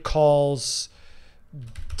 it calls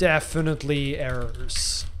definitely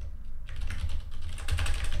errors,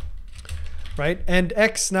 right? And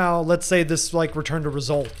X now, let's say this like returned a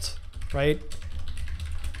result, right?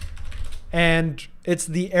 And it's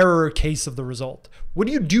the error case of the result. What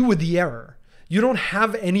do you do with the error? you don't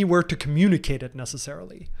have anywhere to communicate it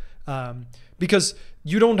necessarily. Because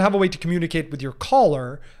you don't have a way to communicate with your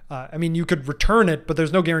caller. I mean, you could return it, but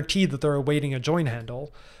there's no guarantee that they're awaiting a join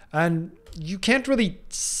handle. And you can't really,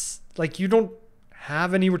 like, you don't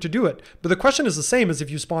have anywhere to do it. But the question is the same as if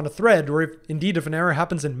you spawn a thread, or if indeed if an error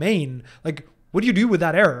happens in main, like, what do you do with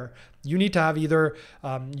that error? You need to have either,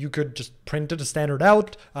 you could just print it as standard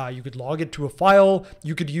out, you could log it to a file,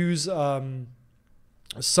 you could use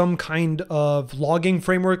some kind of logging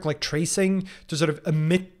framework like tracing to sort of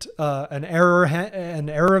emit an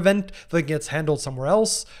error event that gets handled somewhere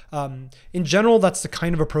else. In general, that's the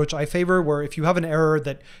kind of approach I favor, where if you have an error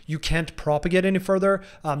that you can't propagate any further,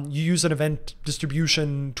 you use an event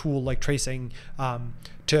distribution tool like tracing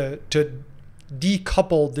to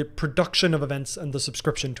decouple the production of events and the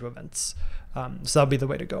subscription to events. So that'll be the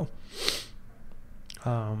way to go.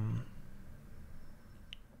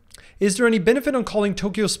 Is there any benefit on calling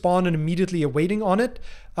Tokyo spawn and immediately awaiting on it?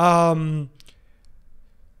 So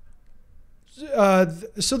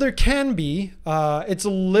there can be.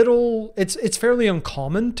 It's fairly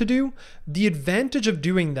uncommon to do. The advantage of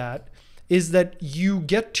doing that is that you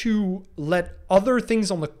get to let other things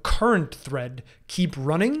on the current thread keep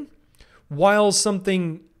running while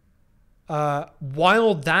that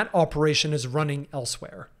operation is running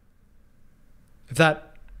elsewhere. If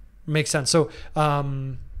that makes sense. So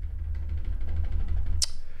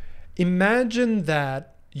imagine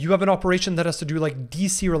that you have an operation that has to do like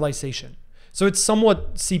deserialization. So it's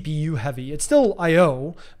somewhat CPU heavy. It's still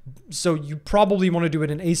IO, so you probably want to do it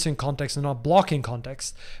in async context and not blocking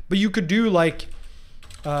context. But you could do like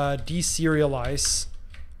deserialize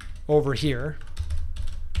over here.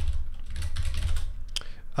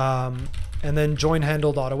 And then join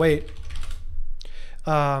handle.await.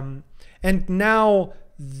 And now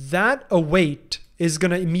that await is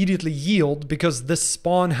going to immediately yield because this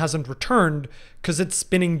spawn hasn't returned because it's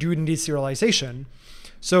spinning due to deserialization.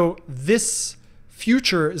 So this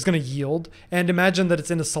future is going to yield, and imagine that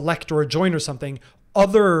it's in a select or a join or something.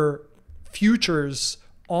 Other futures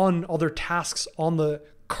on other tasks on the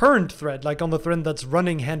current thread, like on the thread that's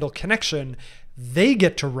running handle connection, they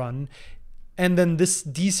get to run. And then this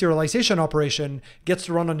deserialization operation gets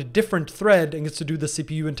to run on a different thread and gets to do the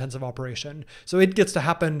CPU intensive operation. So it gets to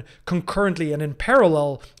happen concurrently and in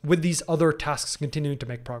parallel with these other tasks continuing to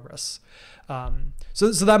make progress.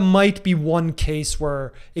 So that might be one case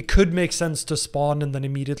where it could make sense to spawn and then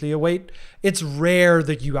immediately await. It's rare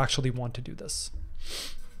that you actually want to do this.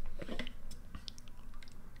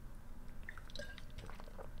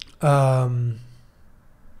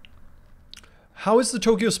 How is the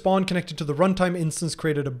Tokyo spawn connected to the runtime instance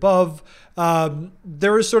created above?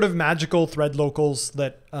 There are sort of magical thread locals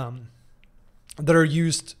that are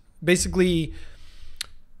used basically.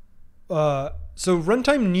 So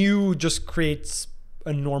runtime new just creates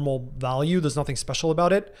a normal value. There's nothing special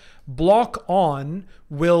about it. Block on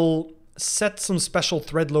will set some special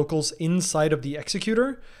thread locals inside of the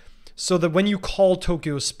executor so that when you call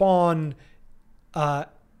Tokyo spawn,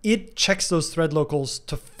 it checks those thread locals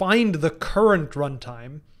to find the current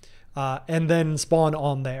runtime and then spawn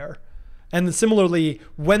on there. And similarly,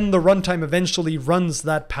 when the runtime eventually runs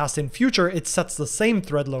that past in future, it sets the same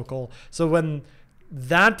thread local. So when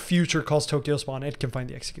that future calls Tokyo spawn, it can find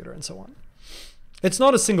the executor and so on. It's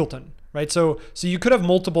not a singleton, right? So you could have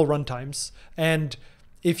multiple runtimes, and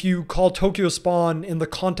if you call Tokyo spawn in the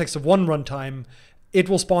context of one runtime, it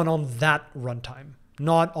will spawn on that runtime,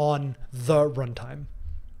 not on the runtime.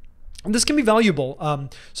 And this can be valuable.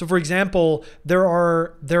 So for example, there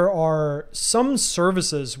are some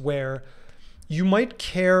services where you might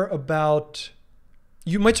care about,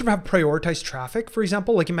 you might sort of have prioritized traffic, for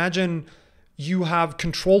example. Like imagine you have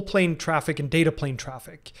control plane traffic and data plane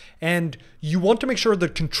traffic, and you want to make sure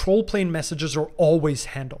that control plane messages are always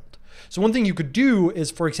handled. So one thing you could do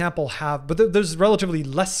is, for example, there's relatively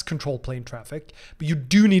less control plane traffic, but you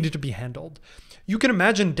do need it to be handled. You can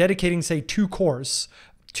imagine dedicating, say, 2 cores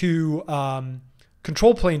to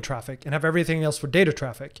control plane traffic and have everything else for data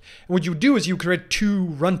traffic. And what you do is you create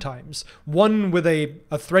 2 runtimes, one with a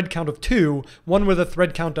thread count of 2, one with a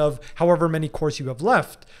thread count of however many cores you have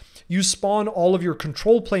left. You spawn all of your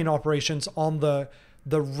control plane operations on the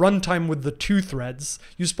runtime with the 2 threads.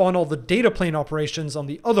 You spawn all the data plane operations on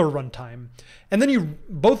the other runtime. And then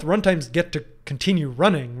both runtimes get to continue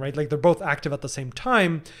running, right? Like they're both active at the same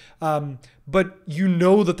time. But you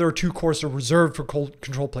know that there are 2 cores that are reserved for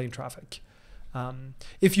control plane traffic.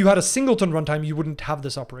 If you had a singleton runtime, you wouldn't have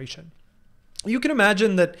this operation. You can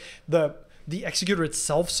imagine that the executor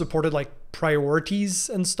itself supported like priorities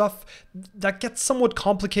and stuff. That gets somewhat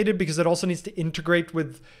complicated because it also needs to integrate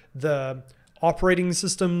with the operating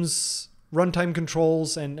system's runtime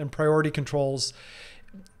controls and priority controls,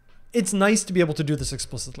 it's nice to be able to do this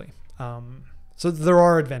explicitly. So there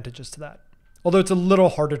are advantages to that, although it's a little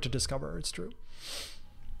harder to discover, it's true.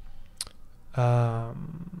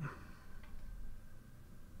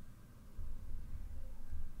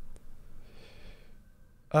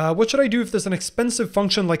 What should I do if there's an expensive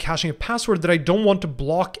function like hashing a password that I don't want to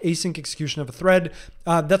block async execution of a thread?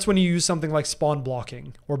 That's when you use something like spawn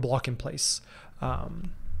blocking or block in place.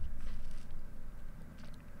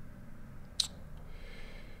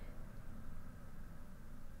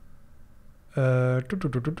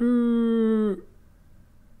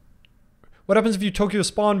 What happens if you Tokyo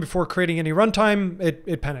spawn before creating any runtime?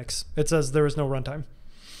 It panics. It says there is no runtime.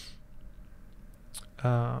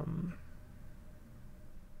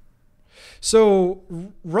 So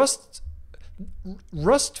Rust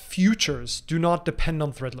futures do not depend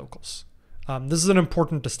on thread locals. This is an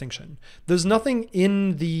important distinction. There's nothing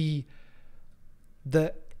in the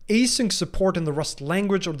async support in the Rust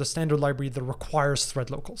language or the standard library that requires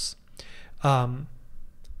thread locals.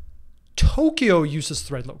 Tokyo uses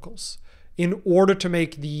thread locals in order to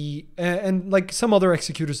make the, and like some other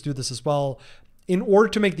executors do this as well, in order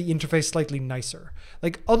to make the interface slightly nicer.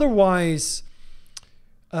 Like otherwise,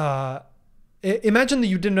 imagine that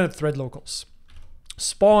you didn't have thread locals.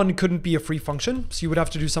 Spawn couldn't be a free function, so you would have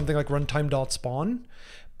to do something like runtime.spawn.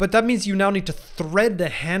 But that means you now need to thread the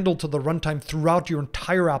handle to the runtime throughout your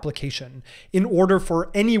entire application in order for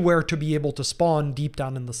anywhere to be able to spawn deep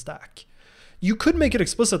down in the stack. You could make it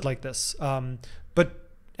explicit like this,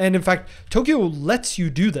 and in fact, Tokyo lets you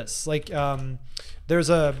do this. Like there's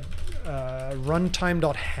a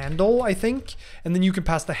runtime.handle, I think, and then you can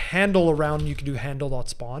pass the handle around and you can do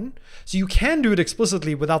handle.spawn. So you can do it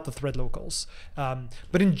explicitly without the thread locals.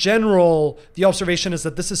 But in general, the observation is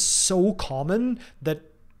that this is so common that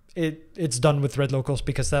it's done with thread locals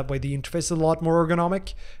because that way the interface is a lot more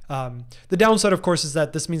ergonomic. The downside, of course, is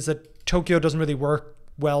that this means that Tokyo doesn't really work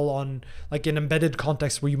well on like an embedded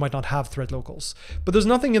context where you might not have thread locals. But there's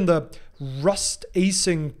nothing in the Rust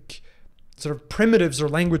async sort of primitives or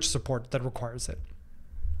language support that requires it.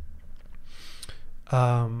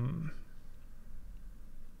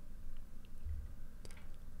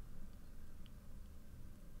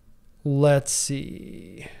 Let's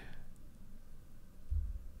see.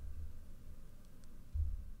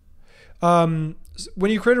 When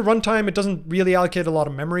you create a runtime, it doesn't really allocate a lot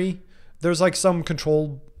of memory. There's like some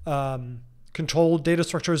control data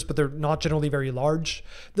structures, but they're not generally very large.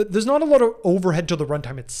 There's not a lot of overhead to the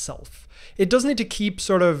runtime itself. It does need to keep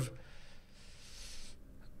sort of...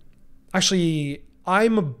 Actually,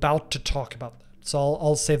 I'm about to talk about that, so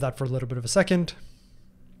I'll save that for a little bit of a second.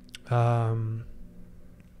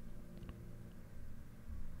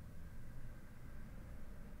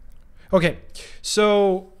 Okay,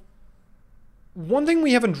 so one thing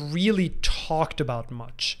we haven't really talked about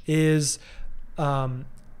much is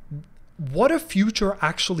what a future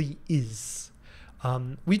actually is.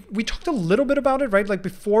 We talked a little bit about it, right? Like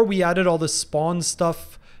before we added all this spawn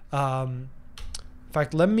stuff. In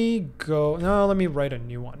fact, let me write a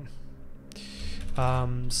new one.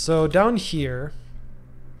 So down here,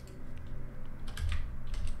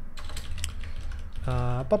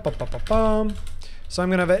 so I'm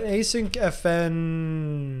gonna have an async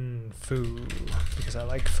fn foo because I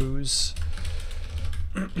like foos.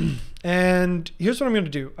 And here's what I'm gonna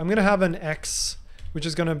do. I'm gonna have an x, which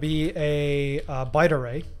is gonna be a byte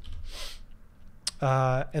array.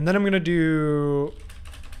 And then I'm gonna do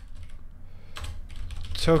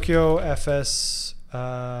Tokyo fs.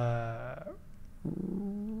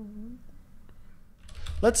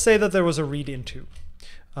 Let's say that there was a read into,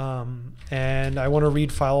 and I want to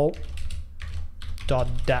read file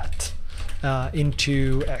 .dat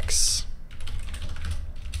into x.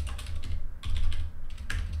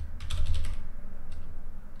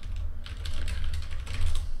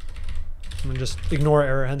 I'm gonna just ignore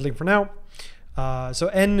error handling for now. So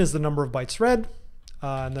n is the number of bytes read,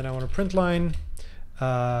 and then I want to print line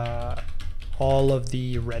all of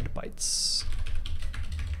the read bytes.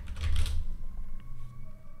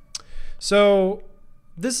 So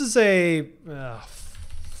this is a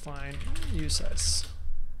fine uses.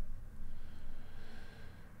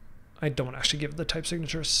 I don't actually give the type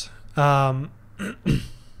signatures.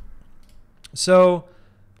 So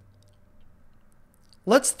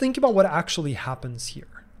let's think about what actually happens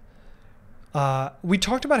here. We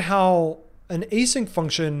talked about how an async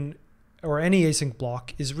function or any async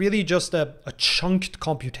block is really just a chunked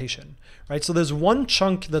computation, right? So there's one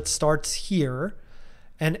chunk that starts here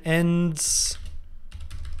and ends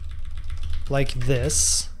like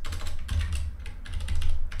this.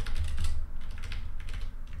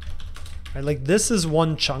 Right? Like this is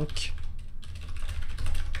one chunk.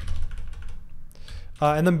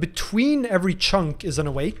 And then between every chunk is an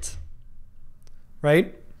await,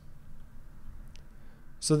 right?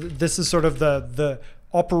 So this is sort of the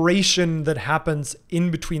operation that happens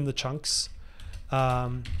in between the chunks.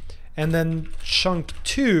 And then chunk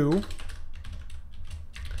 2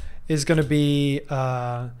 is going to be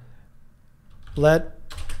let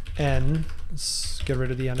n, let's get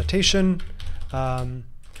rid of the annotation,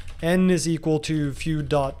 n is equal to few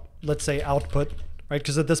dot, let's say output, right?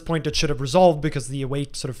 Because at this point it should have resolved because the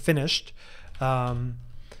await sort of finished. And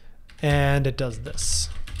it does this.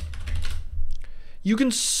 You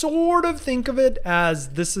can sort of think of it as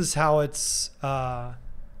this is how it's,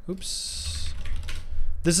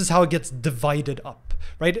 this is how it gets divided up,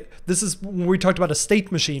 right? This is when we talked about a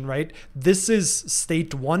state machine, right? This is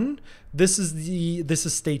state 1, this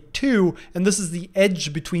is state 2, and this is the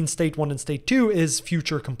edge between state 1 and state 2 is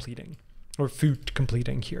future completing, or fut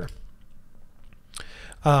completing here.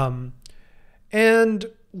 And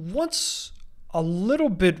what's a little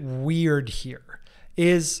bit weird here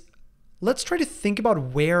is, let's try to think about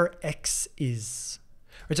where X is.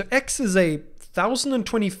 Right, so X is a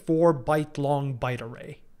 1024 byte long byte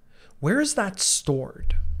array. Where is that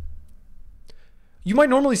stored? You might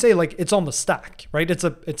normally say like it's on the stack, right?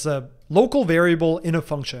 It's a local variable in a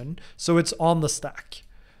function, so it's on the stack.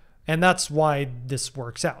 And that's why this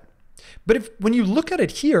works out. But when you look at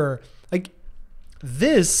it here, like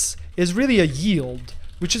this is really a yield,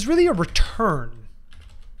 which is really a return,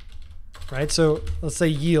 right? So let's say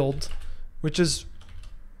yield, which is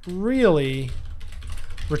really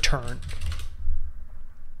return.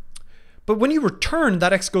 But when you return,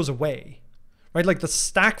 that X goes away, right? Like the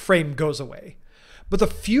stack frame goes away. But the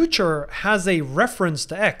future has a reference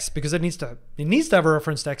to X because it needs to have a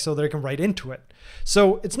reference to X so that it can write into it.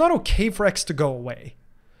 So it's not okay for X to go away.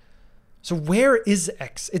 So where is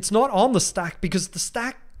X? It's not on the stack because the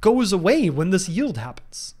stack goes away when this yield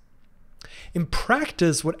happens. In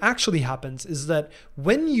practice, what actually happens is that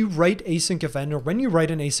when you write async fn, or when you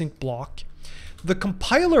write an async block, the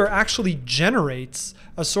compiler actually generates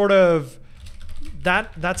a sort of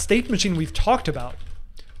that state machine we've talked about.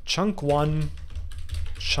 Chunk 1,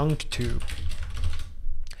 chunk 2.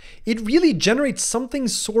 It really generates something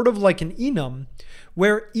sort of like an enum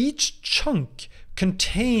where each chunk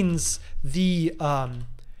contains the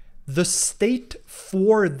state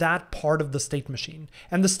for that part of the state machine.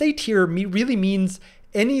 And the state here really means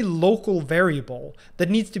any local variable that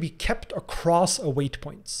needs to be kept across await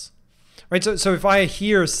points. Right? So if I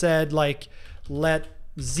here said like let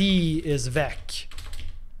z is vec,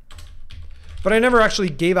 but I never actually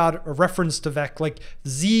gave out a reference to vec, like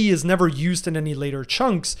z is never used in any later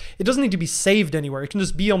chunks, it doesn't need to be saved anywhere. It can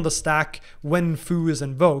just be on the stack when foo is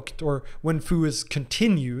invoked or when foo is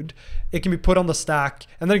continued. It can be put on the stack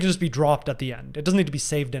and then it can just be dropped at the end. It doesn't need to be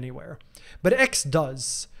saved anywhere. But x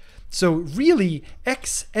does. So really,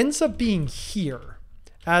 x ends up being here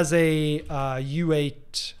as a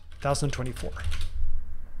U8 1024.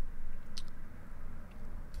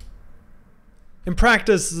 In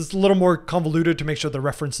practice, it's a little more convoluted to make sure the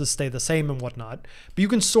references stay the same and whatnot, but you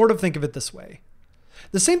can sort of think of it this way.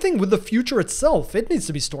 The same thing with the future itself. It needs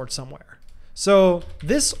to be stored somewhere. So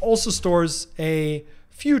this also stores a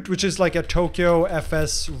fut, which is like a Tokyo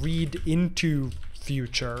FS read into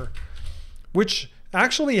future, which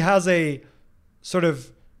actually has a sort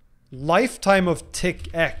of lifetime of tick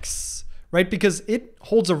x, right? Because it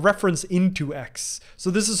holds a reference into x. So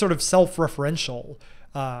this is sort of self-referential.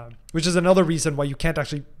 Which is another reason why you can't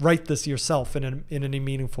actually write this yourself in any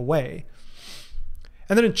meaningful way.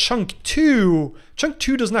 And then in chunk 2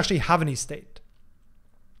 doesn't actually have any state,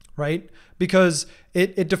 right? Because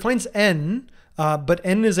it defines n, but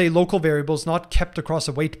n is a local variable, it's not kept across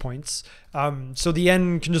await points. So the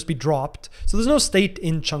n can just be dropped. So there's no state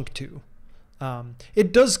in chunk 2.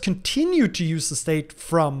 It does continue to use the state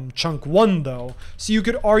from chunk 1 though. So you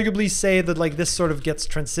could arguably say that like this sort of gets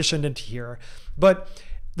transitioned into here. But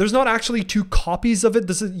there's not actually two copies of it.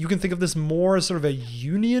 You can think of this more as sort of a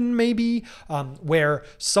union maybe, where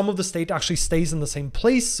some of the state actually stays in the same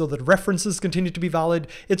place so that references continue to be valid.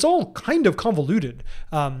 It's all kind of convoluted.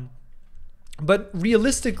 But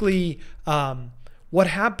realistically, what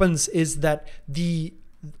happens is that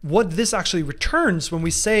what this actually returns when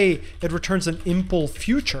we say it returns an impl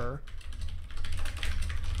future,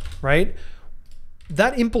 right?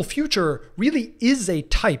 That impl future really is a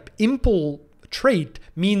type. Impl trait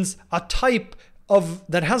means a type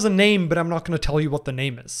that has a name, but I'm not going to tell you what the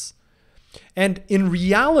name is. And in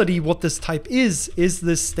reality, what this type is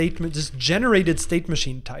this statement, this generated state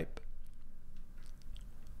machine type.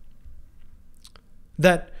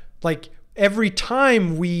 That like every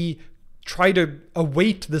time we try to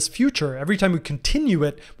await this future, every time we continue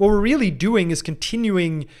it, what we're really doing is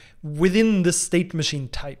continuing within this state machine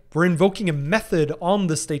type. We're invoking a method on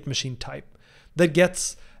the state machine type that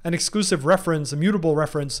gets an exclusive reference, a mutable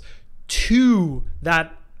reference to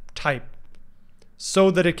that type, so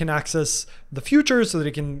that it can access the future, so that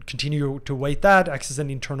it can continue to await that, access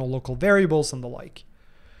any internal local variables and the like.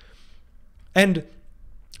 And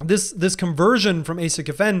this conversion from async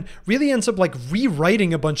if n really ends up like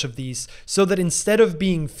rewriting a bunch of these so that instead of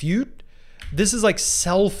being fut, this is like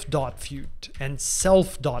self.fut and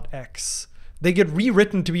self.x. They get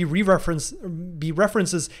rewritten to be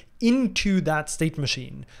references into that state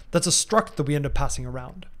machine. That's a struct that we end up passing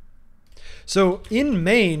around. So in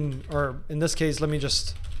main, or in this case, let me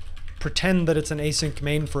just pretend that it's an async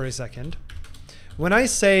main for a second. When I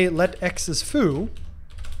say let x is foo,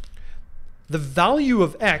 the value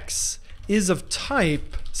of x is of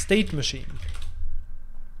type state machine,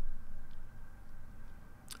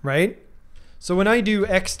 right? So when I do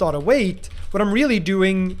x.await, what I'm really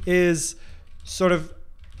doing is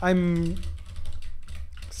I'm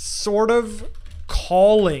sort of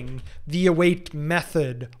calling the await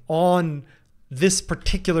method on this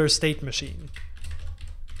particular state machine.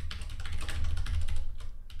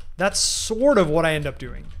 That's sort of what I end up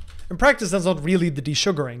doing. In practice, that's not really the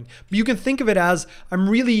desugaring, but you can think of it as I'm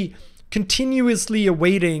really continuously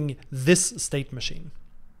awaiting this state machine.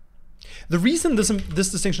 The reason this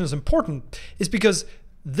distinction is important is because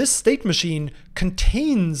this state machine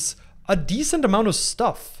contains a decent amount of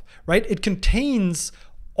stuff, right? It contains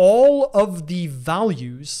all of the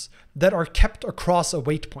values that are kept across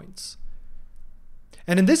await points.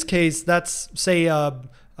 And in this case, that's say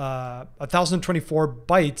 1024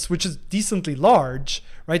 bytes, which is decently large,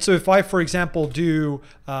 right? So if I, for example, do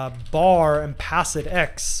bar and pass it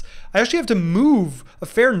x, I actually have to move a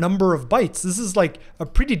fair number of bytes. This is like a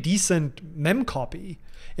pretty decent mem copy.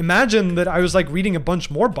 Imagine that I was like reading a bunch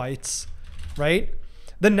more bytes, right?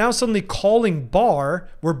 Then now suddenly calling bar,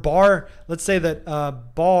 where bar, let's say that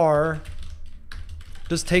bar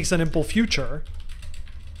just takes an impl future,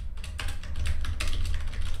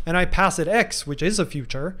 and I pass it x, which is a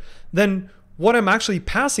future, then what I'm actually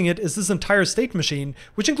passing it is this entire state machine,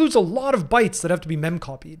 which includes a lot of bytes that have to be mem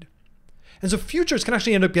copied. And so futures can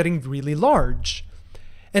actually end up getting really large.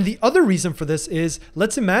 And the other reason for this is,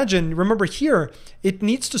 let's imagine, remember here, it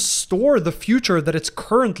needs to store the future that it's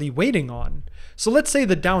currently waiting on. So let's say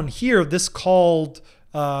that down here, this called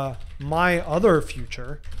my other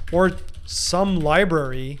future, or some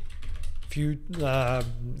library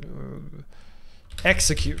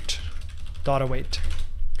execute.await.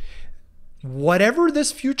 Whatever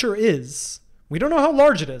this future is, we don't know how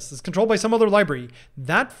large it is. It's controlled by some other library.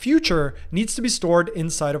 That future needs to be stored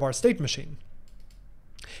inside of our state machine.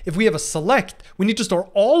 If we have a select, we need to store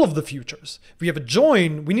all of the futures. If we have a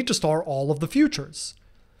join, we need to store all of the futures.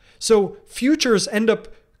 So futures end up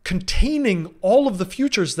containing all of the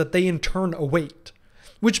futures that they in turn await,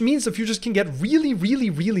 which means the futures can get really,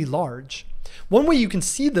 really, really large. One way you can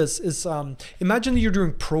see this is, imagine that you're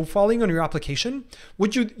doing profiling on your application.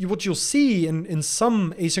 What you'll see in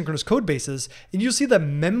some asynchronous code bases, and you'll see that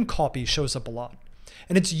memcopy shows up a lot.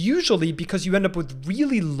 And it's usually because you end up with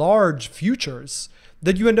really large futures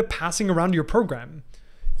that you end up passing around your program.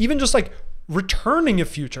 Even just like returning a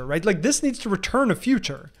future, right? Like this needs to return a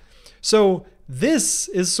future. So this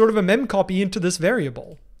is sort of a memcopy into this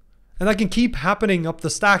variable. And that can keep happening up the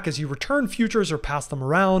stack as you return futures or pass them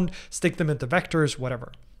around, stick them into vectors,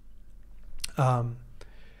 whatever. And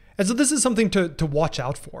so this is something to watch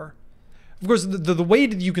out for. Of course, the way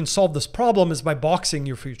that you can solve this problem is by boxing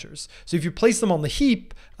your futures. So if you place them on the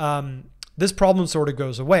heap, this problem sort of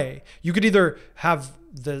goes away. You could either have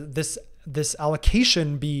this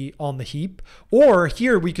allocation be on the heap, or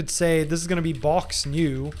here we could say this is going to be box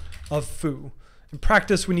new of foo. In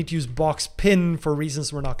practice, we need to use box pin for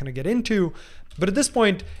reasons we're not going to get into. But at this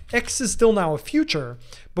point, x is still now a future.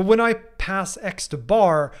 But when I pass x to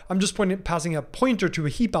bar, I'm just passing a pointer to a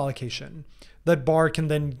heap allocation that bar can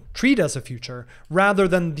then treat as a future, rather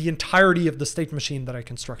than the entirety of the state machine that I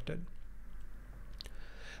constructed.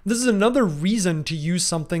 This is another reason to use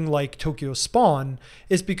something like Tokyo spawn,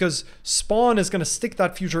 is because spawn is going to stick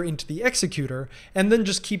that future into the executor and then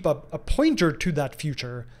just keep a pointer to that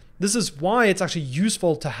future. This is why it's actually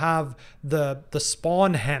useful to have the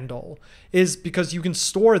spawn handle, is because you can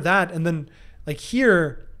store that, and then like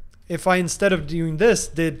here, if I instead of doing this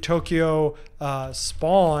did Tokyo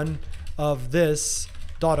spawn of this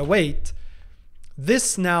dot await,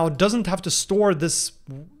 this now doesn't have to store this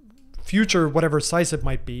future, whatever size it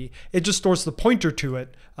might be. It just stores the pointer to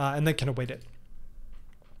it and then can await it.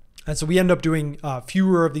 And so we end up doing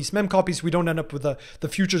fewer of these mem copies. We don't end up with the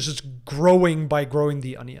futures just growing by growing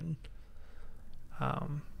the onion.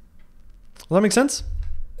 Will that make sense?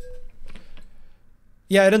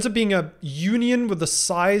 Yeah, it ends up being a union with the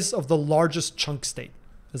size of the largest chunk state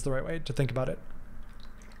is the right way to think about it.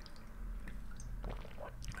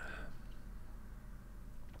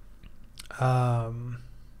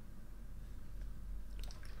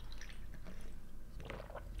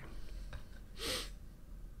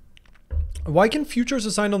 Why can futures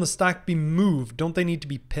assigned on the stack be moved? Don't they need to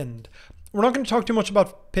be pinned? We're not going to talk too much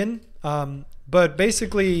about pin, but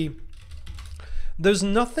basically there's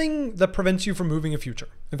nothing that prevents you from moving a future.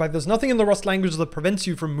 In fact, there's nothing in the Rust language that prevents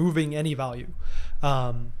you from moving any value.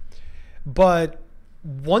 But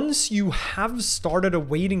once you have started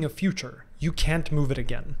awaiting a future, you can't move it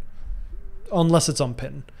again unless it's on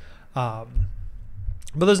pin. But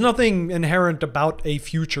there's nothing inherent about a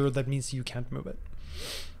future that means you can't move it.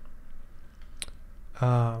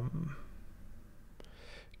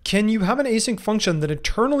 Can you have an async function that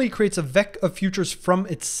internally creates a vec of futures from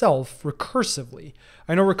itself recursively?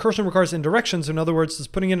 I know recursion requires indirection, so in other words, does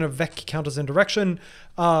putting it in a vec count as indirection?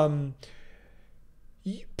 Putting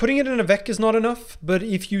it in a vec is not enough, but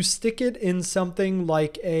if you stick it in something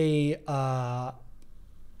like a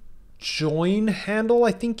join handle,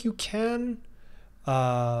 I think you can.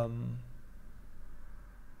 Or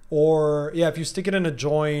yeah, if you stick it in a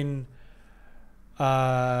join,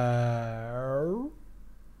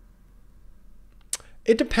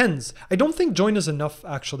 it depends. I don't think join is enough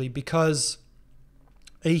actually, because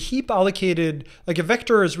a heap allocated, like a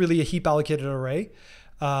vector is really a heap allocated array.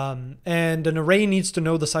 And an array needs to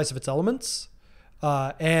know the size of its elements,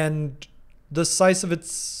 and the size of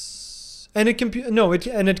its, and it can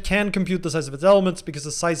compute the size of its elements because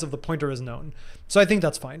the size of the pointer is known. So I think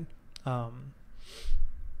that's fine.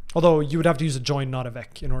 Although you would have to use a join, not a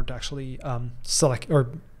vec, in order to actually select or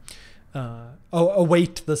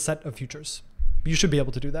await the set of futures. You should be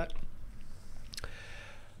able to do that.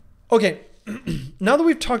 Okay, now that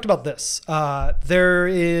we've talked about this, there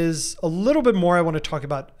is a little bit more I want to talk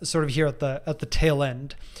about sort of here at the tail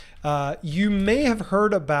end. You may have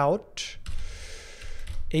heard about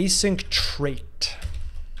async trait.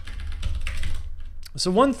 So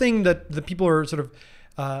one thing that the people are sort of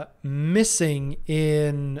missing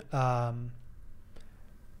in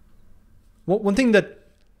one thing that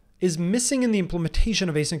is missing in the implementation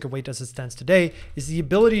of async await as it stands today is the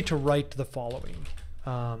ability to write the following.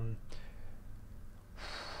 I'm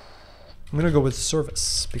going to go with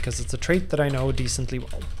service because it's a trait that I know decently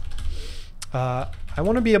well. I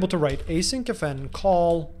want to be able to write async fn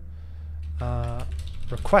call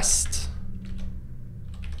request.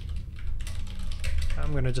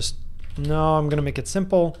 I'm going to I'm going to make it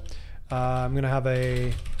simple. I'm going to have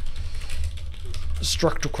a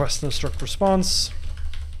struct request and a struct response.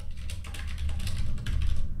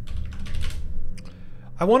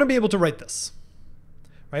 I want to be able to write this,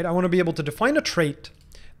 right? I want to be able to define a trait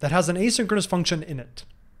that has an asynchronous function in it.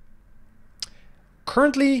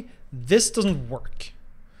 Currently, this doesn't work.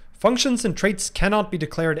 Functions and traits cannot be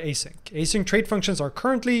declared async. Async trait functions are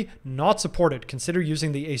currently not supported. Consider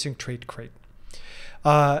using the async trait crate.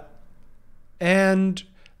 And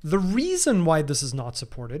the reason why this is not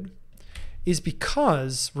supported is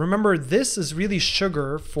because, remember, this is really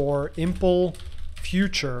sugar for impl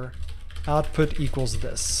future output equals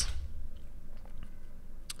this.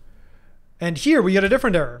 And here we get a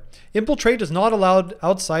different error. Impl trait is not allowed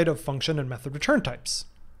outside of function and method return types.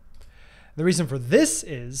 The reason for this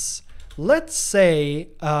is, let's say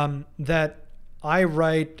that I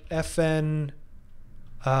write fn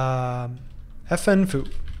foo,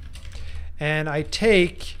 and I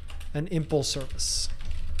take an impl service,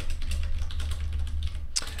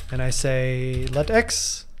 and I say let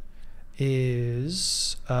x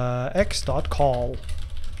is x.call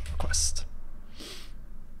request.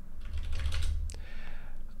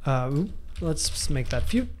 Let's make that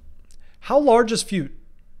fut. How large is fut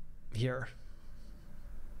here?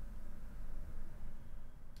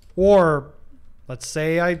 Or let's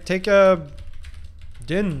say I take a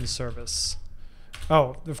din service.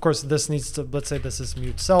 Oh, of course, this needs to, let's say this is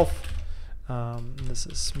mute self. This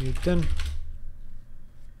is mute din.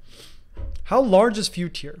 How large is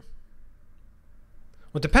fut here?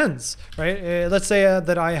 Well, it depends, right? Let's say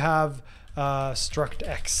that I have struct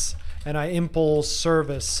x, and I impl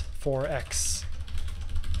service for x,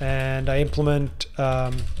 and I implement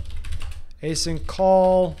async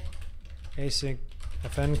call, async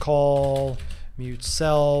fn call, mute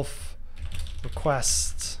self,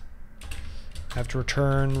 request. I have to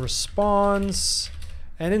return response,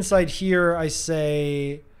 and inside here I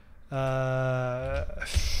say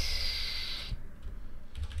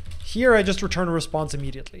Here I just return a response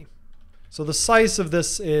immediately. So the size of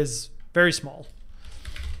this is very small.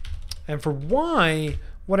 And for y,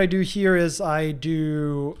 what I do here is I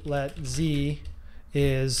do let z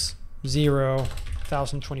is 0,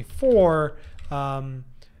 1024.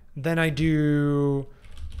 Then I do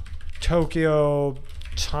Tokyo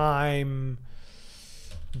time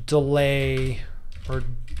delay, or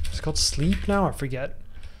it's called sleep now, I forget.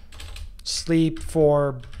 Sleep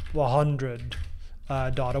for 100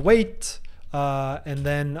 dot await, and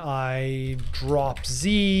then I drop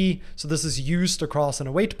z, so this is used across an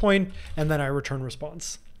await point, and then I return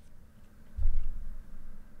response.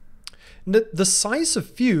 The size of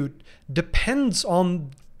Fute depends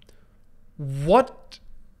on what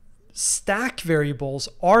stack variables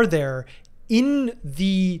are there in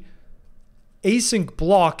the async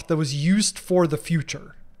block that was used for the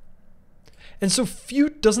future. And so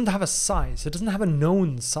Fute doesn't have a size. It doesn't have a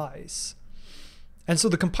known size. And so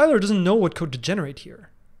the compiler doesn't know what code to generate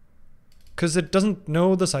here because it doesn't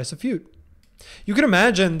know the size of Fute. You can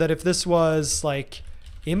imagine that if this was like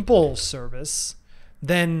impulse service,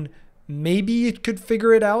 then maybe it could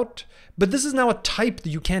figure it out. But this is now a type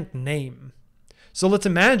that you can't name. So let's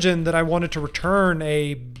imagine that I wanted to return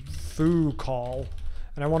a foo call,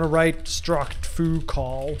 and I want to write struct foo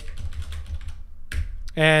call.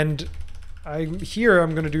 And here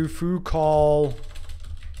I'm going to do foo call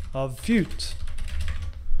of Fute.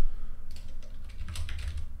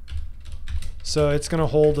 So it's going to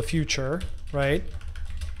hold a future, right?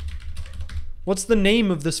 What's the name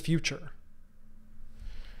of this future?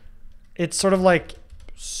 It's sort of like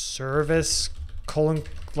service colon,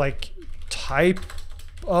 like type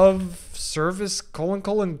of service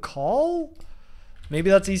colon call? Maybe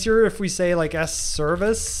that's easier if we say like S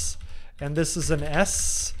service, and this is an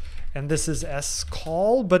S, and this is S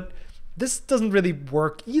call, but this doesn't really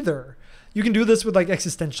work either. You can do this with like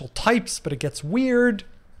existential types, but it gets weird.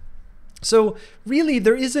 So really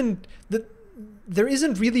there isn't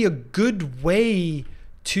really a good way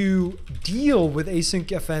to deal with async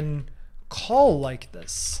fn call like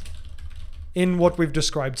this in what we've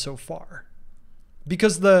described so far,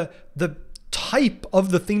 because the type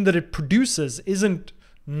of the thing that it produces isn't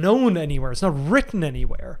known anywhere. It's not written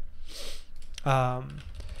anywhere.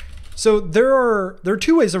 So there are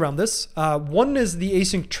two ways around this. One is the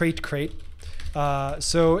async trait crate.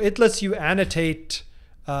 So it lets you annotate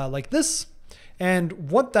like this. And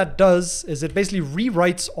what that does is it basically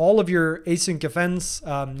rewrites all of your async events.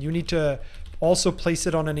 You need to also place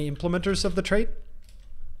it on any implementers of the trait.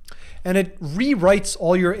 And it rewrites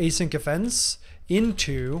all your async events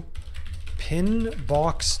into pin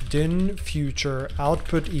box din future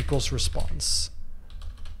output equals response.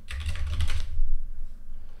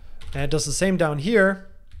 And it does the same down here.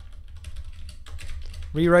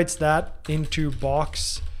 Rewrites that into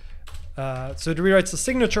box. So it rewrites the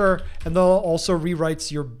signature, and then also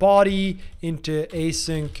rewrites your body into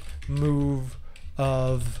async move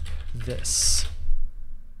of this.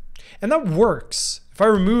 And that works. If I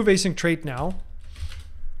remove async trait now,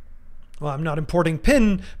 well, I'm not importing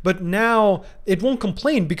pin, but now it won't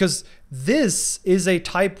complain because this is a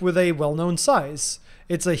type with a well-known size.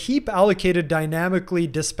 It's a heap allocated dynamically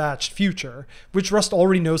dispatched future, which Rust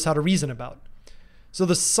already knows how to reason about. So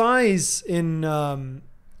the size in,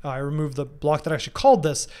 I removed the block that actually called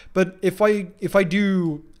this, but if I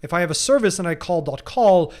have a service and I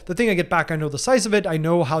call.call, the thing I get back, I know the size of it, I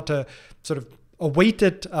know how to sort of await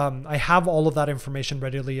it. I have all of that information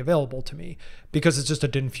readily available to me because it's just a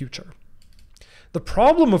din future. The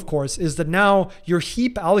problem, of course, is that now you're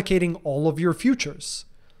heap allocating all of your futures,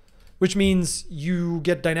 which means you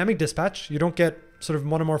get dynamic dispatch. You don't get sort of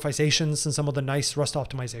monomorphizations and some of the nice Rust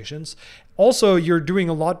optimizations. Also, you're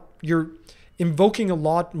invoking a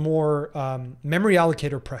lot more memory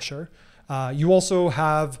allocator pressure. You also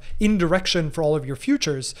have indirection for all of your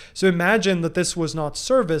futures. So imagine that this was not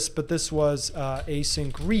service, but this was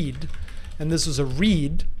async read, and this was a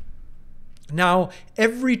read. Now,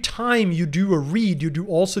 every time you do a read, you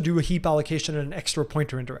also do a heap allocation and an extra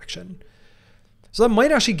pointer indirection. So that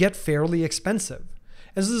might actually get fairly expensive.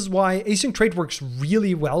 And this is why async trait works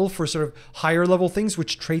really well for sort of higher level things,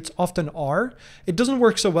 which traits often are. It doesn't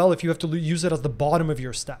work so well if you have to use it at the bottom of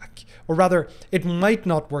your stack. Or rather, it might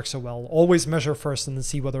not work so well. Always measure first and then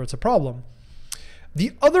see whether it's a problem.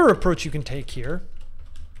 The other approach you can take here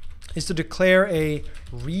is to declare a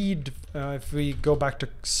read, if we go back to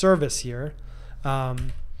service here,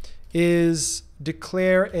 is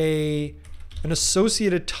declare an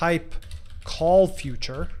associated type call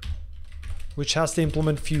future, which has to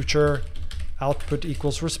implement future output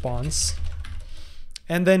equals response.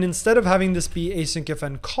 And then instead of having this be async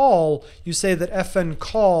fn call, you say that fn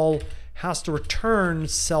call has to return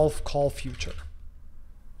self call future.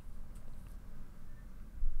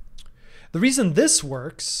 The reason this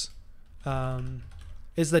works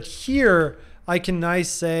is that here I can now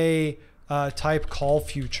say type call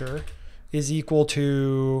future is equal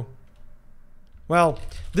to, well,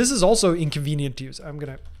 this is also inconvenient to use. I'm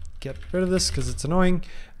gonna get rid of this because it's annoying.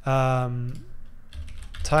 Type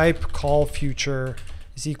call future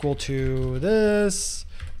is equal to this.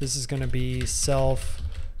 This is gonna be self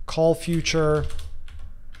call future.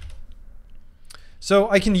 So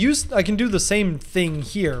I can do the same thing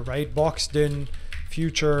here, right? Boxed in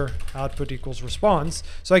future output equals response.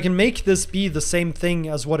 So I can make this be the same thing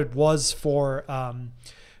as what it was for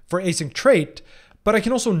async trait, but I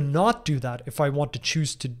can also not do that if I want to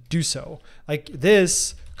choose to do so. Like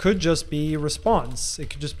this could just be response.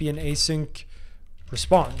 It could just be an async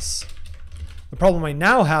response. The problem I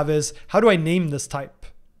now have is, how do I name this type?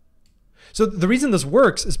 So the reason this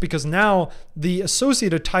works is because now the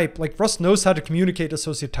associated type, like Rust knows how to communicate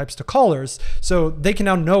associated types to callers, so they can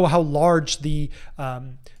now know how large the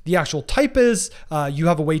actual type is. You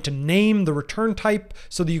have a way to name the return type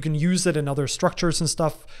so that you can use it in other structures and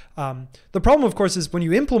stuff. The problem, of course, is when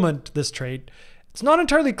you implement this trait, it's not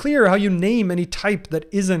entirely clear how you name any type that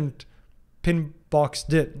isn't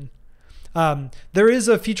pinboxed in. There is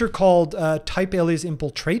a feature called type alias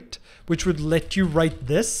impl trait, which would let you write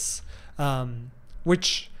this.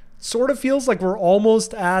 Which sort of feels like we're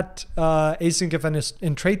almost at async fn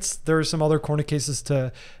in traits. There are some other corner cases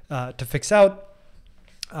to fix out.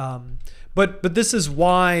 But this is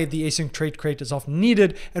why the async trait crate is often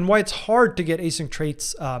needed and why it's hard to get async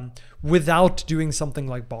traits without doing something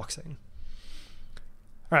like boxing.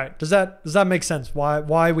 All right, does that make sense?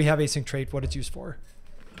 Why we have async trait, what it's used for?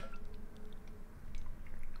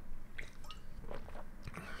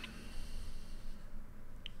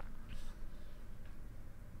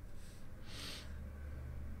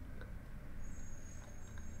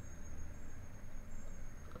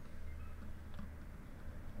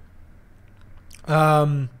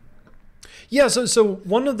 Yeah, so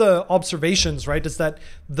one of the observations, right, is that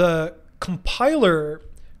the compiler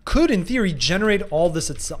could, in theory, generate all this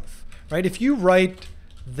itself, right? If you write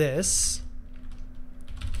this,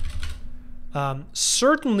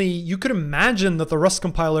 certainly you could imagine that the Rust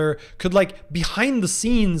compiler could, like, behind the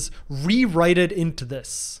scenes, rewrite it into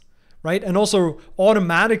this, right? And also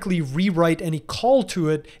automatically rewrite any call to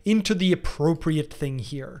it into the appropriate thing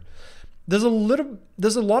here. There's a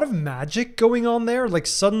lot of magic going on there. Like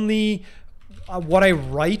suddenly what I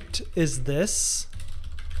write is this,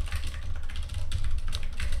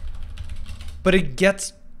 but it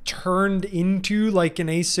gets turned into like an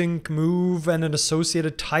async move and an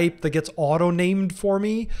associated type that gets auto-named for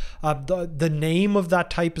me. The name of that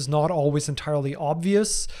type is not always entirely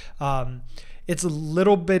obvious. It's a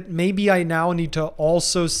little bit, maybe I now need to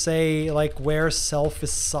also say like where self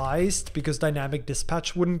is sized because dynamic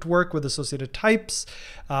dispatch wouldn't work with associated types.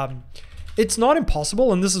 It's not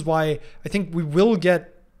impossible, and this is why I think we will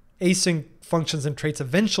get async functions and traits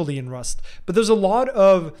eventually in Rust, but there's a lot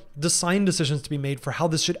of design decisions to be made for how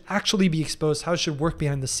this should actually be exposed, how it should work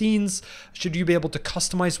behind the scenes. Should you be able to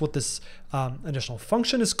customize what this additional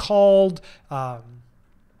function is called?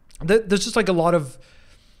 There's just like a lot of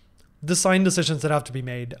design decisions that have to be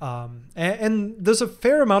made. And there's a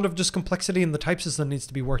fair amount of just complexity in the type system that needs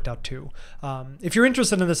to be worked out too. If you're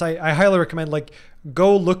interested in this, I highly recommend like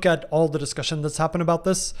go look at all the discussion that's happened about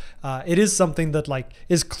this. It is something that like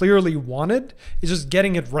is clearly wanted. It's just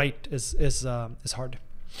getting it right is hard.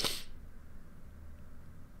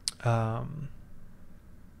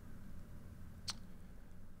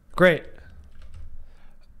 Great.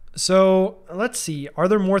 So let's see, are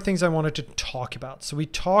there more things I wanted to talk about? So we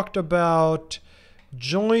talked about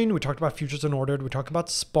join, we talked about futures unordered, we talked about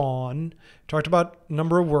spawn, we talked about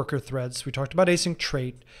number of worker threads, we talked about async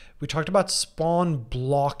trait, we talked about spawn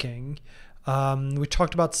blocking, we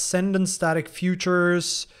talked about send and static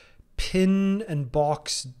futures, pin and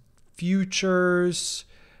box futures,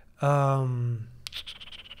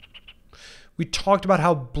 we talked about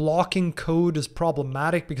how blocking code is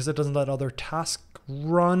problematic because it doesn't let other tasks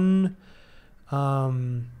run.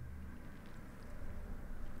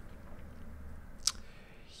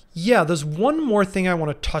 Yeah, there's one more thing I want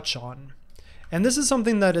to touch on. And this is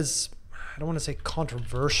something that is, I don't want to say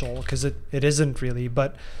controversial because it isn't really,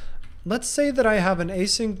 but let's say that I have an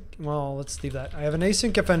async, well, let's leave that. I have an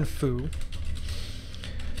async fn foo.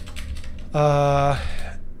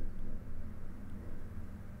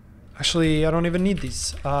 Actually, I don't even need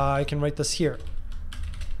these. I can write this here.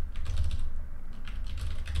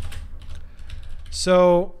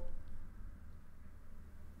 So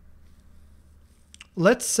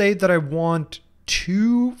let's say that I want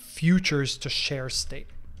two futures to share state.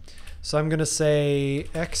 So I'm going to say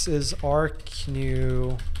x is arc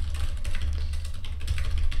new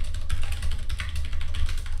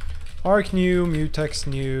mutex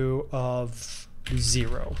new of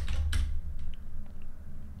 0.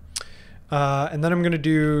 And then I'm going to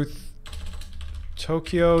do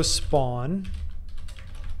Tokyo spawn.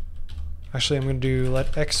 Actually, I'm going to do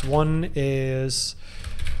let x1 is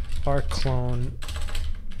arc clone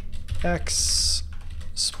x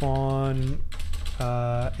spawn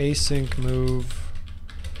async move.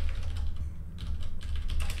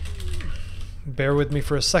 Bear with me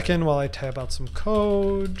for a second while I type out some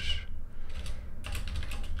code.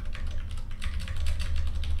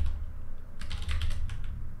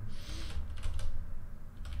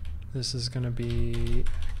 This is going to be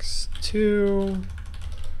x2.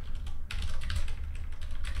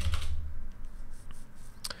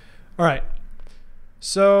 All right.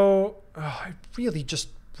 So I really just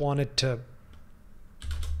wanted to.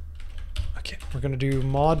 Okay, we're going to do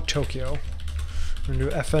mod Tokyo. We're going to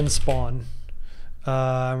do fn spawn.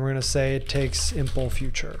 We're going to say it takes impl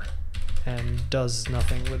future and does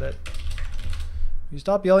nothing with it. You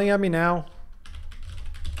stop yelling at me now.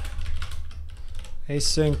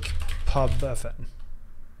 Async pub fn.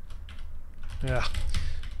 Yeah.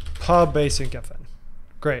 Pub async fn.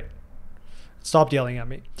 Great. Stopped yelling at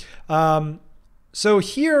me. So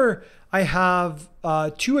here I have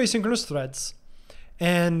two asynchronous threads,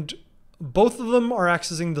 and both of them are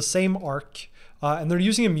accessing the same arc, and they're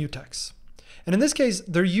using a mutex. And in this case,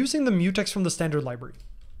 they're using the mutex from the standard library.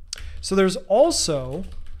 So there's also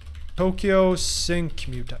Tokyo sync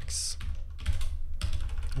mutex.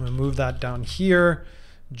 I'm going to move that down here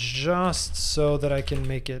just so that I can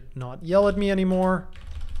make it not yell at me anymore.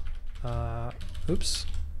 Oops.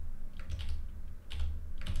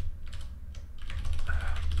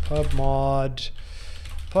 Pub mod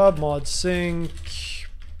sync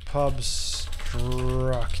pub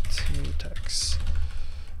struct mutex.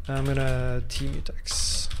 I'm gonna t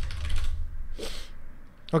mutex.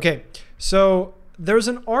 Okay, so there's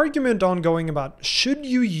an argument ongoing about should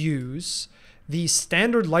you use the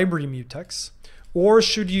standard library mutex or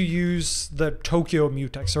should you use the Tokyo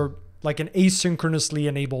mutex or like an asynchronously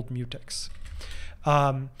enabled mutex.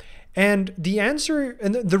 And the answer,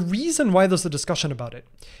 and the reason why there's a discussion about it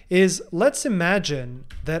is, let's imagine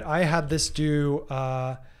that I had this do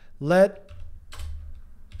let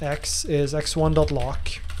x is x1.lock,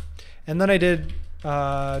 and then I did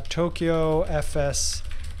Tokyo fs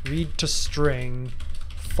read to string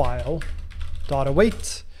file dot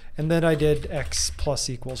await, and then I did x plus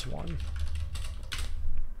equals 1.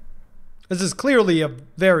 This is clearly a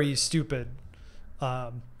very stupid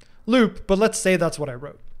loop, but let's say that's what I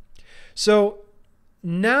wrote. So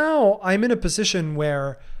now I'm in a position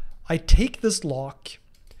where I take this lock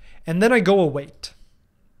and then I go await.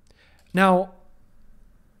 Now,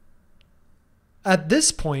 at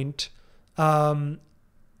this point,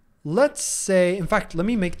 let's say, in fact, let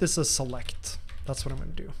me make this a select. That's what I'm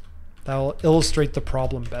going to do. That will illustrate the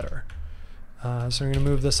problem better. So I'm going to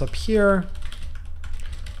move this up here,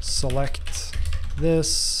 select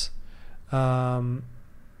this.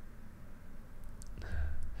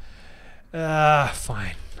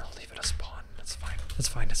 Fine. I'll leave it as spawn. It's fine. It's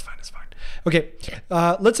fine. It's fine. It's fine. Okay.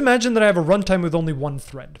 Let's imagine that I have a runtime with only one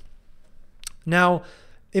thread. Now,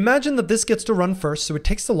 imagine that this gets to run first, so it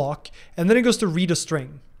takes the lock, and then it goes to read a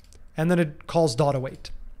string, and then it calls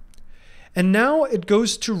 .await. And now it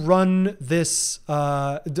goes to run this,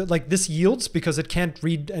 like this yields because it can't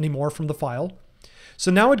read anymore from the file.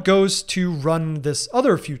 So now it goes to run this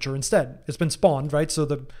other future instead. It's been spawned, right? So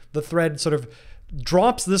the thread sort of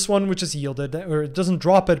drops this one, which is yielded, or it doesn't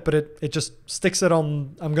drop it, but it just sticks it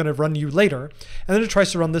on, I'm going to run you later. And then it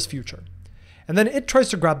tries to run this future. And then it tries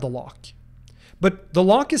to grab the lock. But the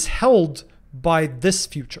lock is held by this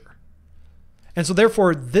future. And so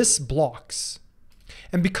therefore this blocks.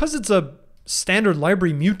 And because it's a standard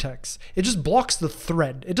library mutex, it just blocks the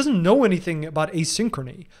thread. It doesn't know anything about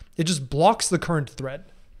asynchrony. It just blocks the current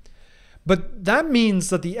thread. But that means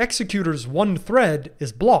that the executor's one thread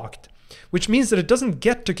is blocked, which means that it doesn't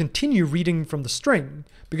get to continue reading from the string,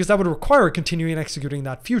 because that would require continuing executing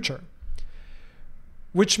that future.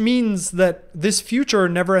 Which means that this future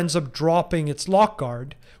never ends up dropping its lock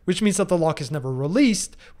guard, which means that the lock is never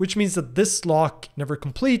released, which means that this lock never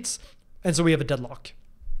completes, and so we have a deadlock.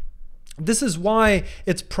 This is why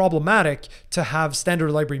it's problematic to have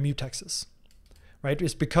standard library mutexes, right?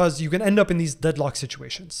 It's because you can end up in these deadlock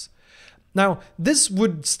situations. Now, this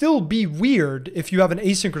would still be weird if you have an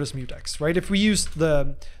asynchronous mutex, right? If we use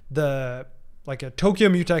the like a Tokyo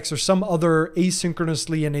mutex or some other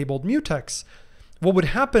asynchronously enabled mutex, what would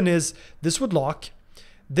happen is this would lock,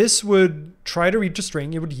 this would try to read a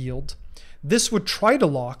string, it would yield. This would try to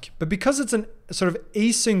lock, but because it's a sort of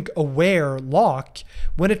async aware lock,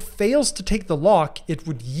 when it fails to take the lock, it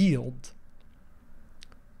would yield.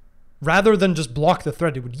 Rather than just block the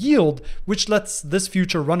thread, it would yield, which lets this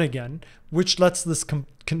future run again, which lets this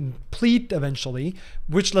complete eventually,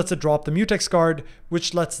 which lets it drop the mutex guard,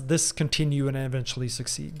 which lets this continue and eventually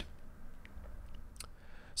succeed.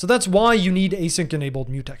 So that's why you need async enabled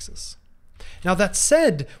mutexes. Now that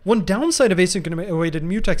said, one downside of async awaited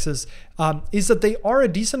mutexes is that they are a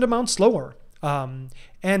decent amount slower.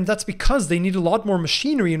 And that's because they need a lot more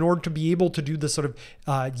machinery in order to be able to do this sort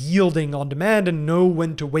of yielding on demand and know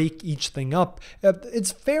when to wake each thing up.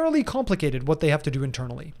 It's fairly complicated what they have to do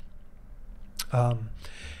internally.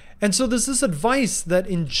 And so there's this advice that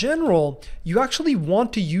in general, you actually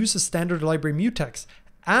want to use a standard library mutex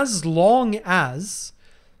as long as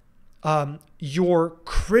your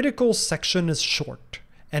critical section is short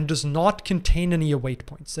and does not contain any await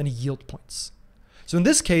points, any yield points. So in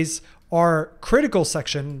this case, our critical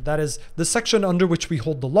section, that is the section under which we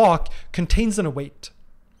hold the lock, contains an await,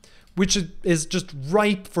 which is just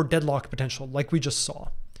ripe for deadlock potential, like we just saw.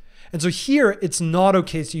 And so here, it's not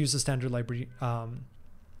okay to use a standard library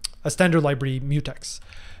mutex.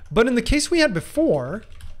 But in the case we had before,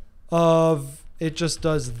 of it just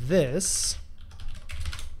does this.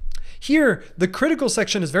 Here, the critical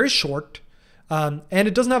section is very short, and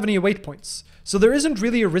it doesn't have any await points. So there isn't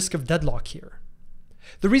really a risk of deadlock here.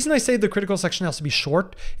 The reason I say the critical section has to be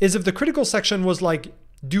short is if the critical section was like,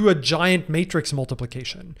 do a giant matrix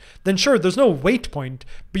multiplication, then sure, there's no wait point,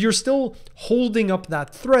 but you're still holding up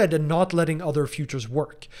that thread and not letting other futures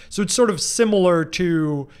work. So it's sort of similar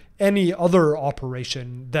to any other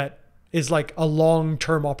operation that is like a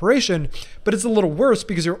long-term operation, but it's a little worse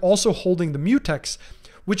because you're also holding the mutex,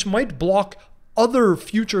 which might block other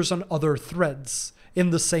futures on other threads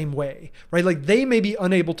in the same way, right? Like they may be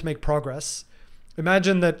unable to make progress.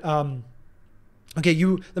 Imagine that,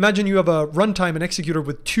 imagine you have a runtime and executor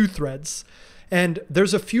with two threads, and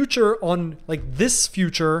there's a future on, like this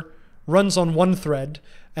future runs on one thread,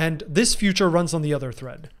 and this future runs on the other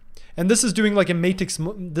thread. And this is doing like a matrix,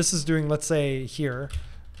 this is doing, let's say here,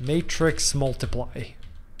 matrix multiply,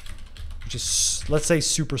 which is, let's say,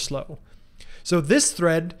 super slow. So this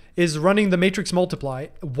thread is running the matrix multiply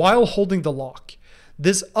while holding the lock.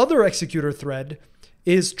 This other executor thread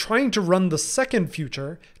is trying to run the second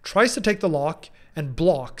future, tries to take the lock, and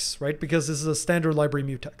blocks, right? Because this is a standard library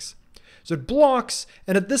mutex. So it blocks,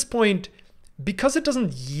 and at this point, because it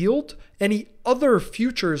doesn't yield, any other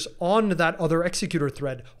futures on that other executor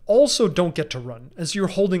thread also don't get to run, and so you're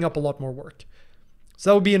holding up a lot more work. So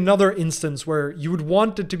that would be another instance where you would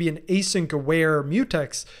want it to be an async aware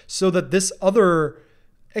mutex so that this other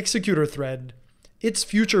executor thread, its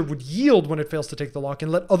future would yield when it fails to take the lock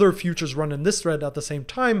and let other futures run in this thread at the same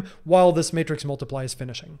time while this matrix multiply is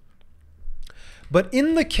finishing. But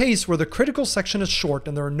in the case where the critical section is short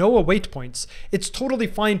and there are no await points, it's totally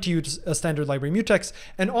fine to use a standard library mutex,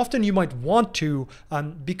 and often you might want to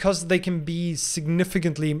because they can be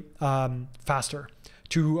significantly faster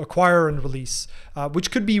to acquire and release,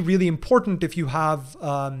 which could be really important if you have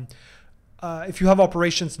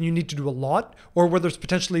operations and you need to do a lot, or where there's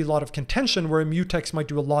potentially a lot of contention where a mutex might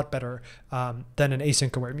do a lot better than an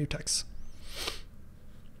async aware mutex.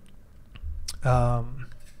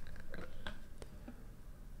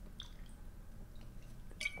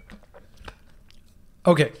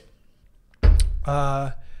 Okay.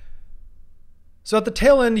 So at the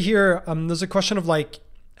tail end here, there's a question of like,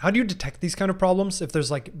 how do you detect these kind of problems? If there's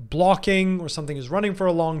like blocking or something is running for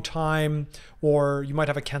a long time, or you might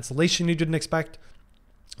have a cancellation you didn't expect.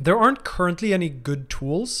 There aren't currently any good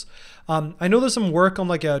tools. I know there's some work on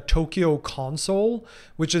like a Tokyo console,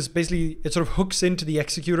 which is basically, it sort of hooks into the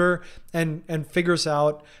executor and figures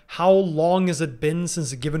out how long has it been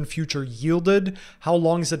since a given future yielded, how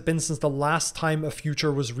long has it been since the last time a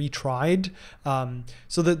future was retried.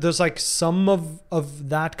 So that there's like some of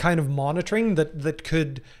that kind of monitoring that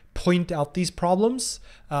could point out these problems.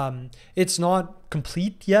 It's not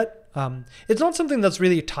complete yet. It's not something that's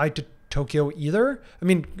really tied to Tokyo either. I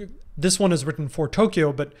mean, this one is written for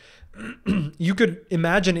Tokyo, but you could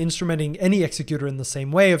imagine instrumenting any executor in the same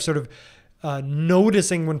way of sort of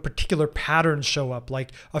noticing when particular patterns show up,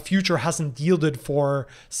 like a future hasn't yielded for,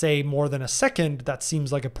 say, more than a second. That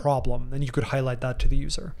seems like a problem, and you could highlight that to the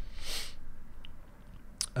user.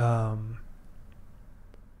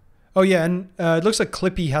 Oh yeah, and it looks like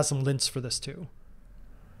Clippy has some lints for this too.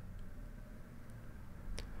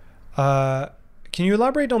 Can you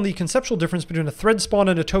elaborate on the conceptual difference between a thread spawn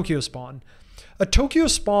and a Tokyo spawn? A Tokyo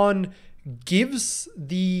spawn gives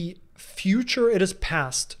the future it has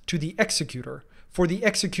passed to the executor for the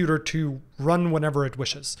executor to run whenever it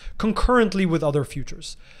wishes, concurrently with other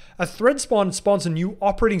futures. A thread spawn spawns a new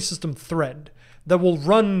operating system thread that will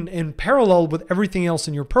run in parallel with everything else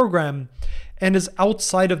in your program and is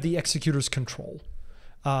outside of the executor's control.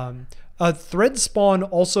 A thread spawn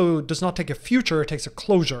also does not take a future, it takes a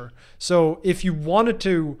closure. So if you wanted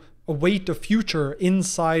to await a future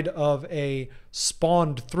inside of a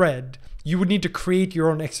spawned thread, you would need to create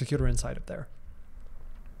your own executor inside of there.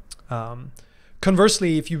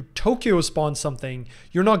 Conversely, if you Tokyo spawn something,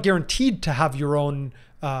 you're not guaranteed to have your own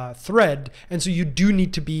thread, and so you do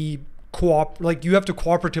need to be you have to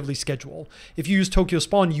cooperatively schedule. If you use Tokyo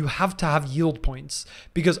spawn, you have to have yield points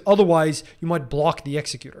because otherwise you might block the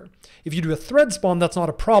executor. If you do a thread spawn, that's not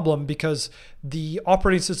a problem because the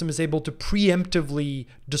operating system is able to preemptively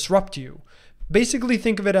disrupt you. Basically,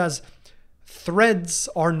 think of it as threads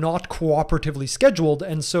are not cooperatively scheduled,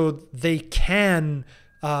 and so they can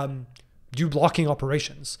do blocking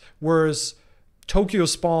operations. Whereas Tokyo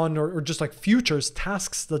spawn or just like futures,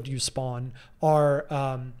 tasks that you spawn are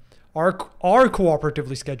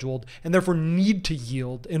cooperatively scheduled and therefore need to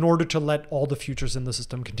yield in order to let all the futures in the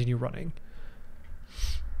system continue running.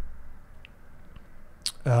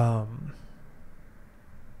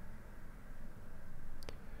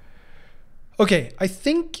 Okay, I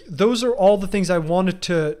think those are all the things I wanted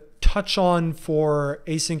to touch on for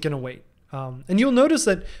async and await. And you'll notice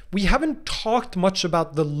that we haven't talked much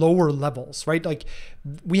about the lower levels, right? Like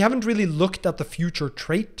we haven't really looked at the future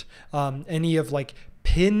trait, any of like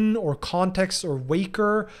pin or context or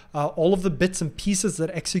waker, all of the bits and pieces that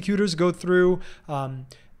executors go through.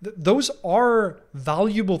 Those are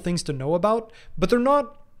valuable things to know about, but they're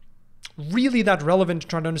not really that relevant to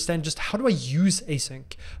trying to understand just how do I use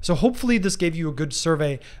async. So hopefully this gave you a good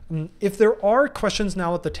survey. If there are questions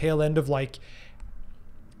now at the tail end of like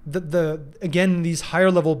again, these higher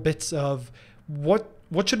level bits of what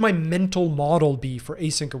should my mental model be for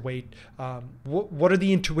async await? What are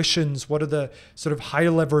the intuitions? What are the sort of higher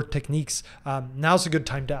level techniques? Now's a good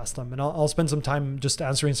time to ask them, and I'll spend some time just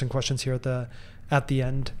answering some questions here at the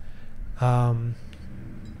end.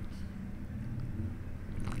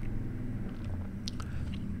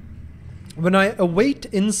 When I await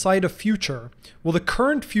inside a future, will the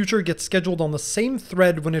current future get scheduled on the same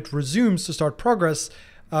thread when it resumes to start progress,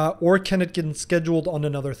 or can it get scheduled on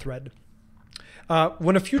another thread?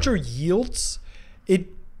 When a future yields, it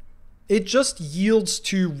just yields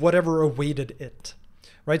to whatever awaited it,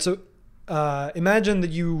 right? So imagine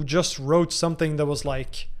that you just wrote something that was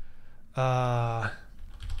like,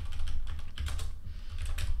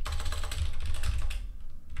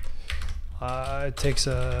 it takes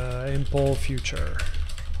a impl future.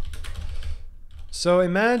 So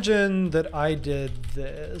imagine that I did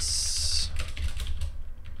this.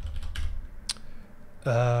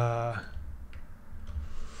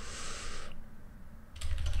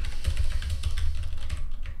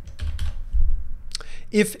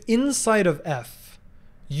 If inside of F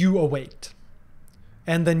you await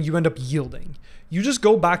and then you end up yielding, you just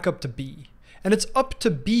go back up to B, and it's up to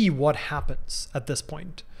B what happens at this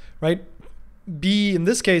point, right? B in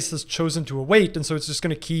this case has chosen to await, and so it's just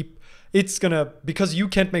going to keep, because you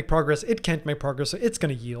can't make progress, it can't make progress, so it's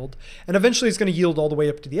going to yield, and eventually it's going to yield all the way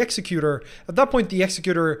up to the executor. At that point, the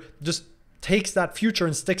executor just takes that future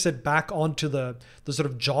and sticks it back onto the sort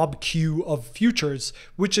of job queue of futures,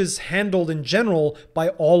 which is handled in general by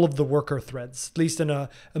all of the worker threads, at least in a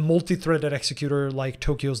multi-threaded executor like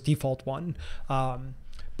Tokyo's default one.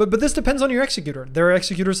 But this depends on your executor. There are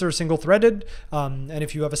executors that are single-threaded, and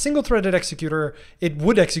if you have a single-threaded executor, it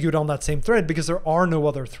would execute on that same thread because there are no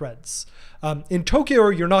other threads. In Tokyo,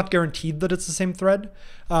 you're not guaranteed that it's the same thread.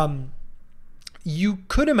 You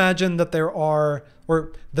could imagine that there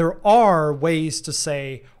are ways to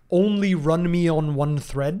say, only run me on one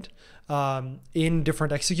thread in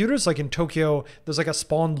different executors. Like in Tokyo, there's like a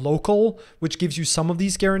spawn local, which gives you some of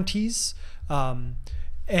these guarantees.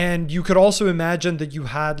 And you could also imagine that you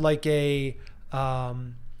had like a,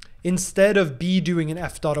 instead of B doing an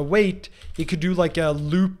f.await, it could do like a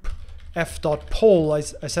loop f.poll. I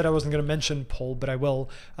said I wasn't going to mention poll, but I will.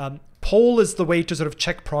 Poll is the way to sort of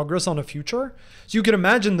check progress on a future. So you can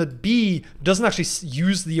imagine that B doesn't actually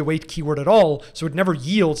use the await keyword at all, so it never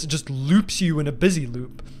yields, it just loops you in a busy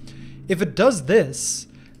loop. If it does this,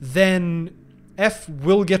 then F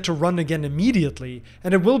will get to run again immediately,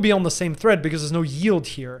 and it will be on the same thread because there's no yield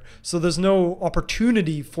here. So there's no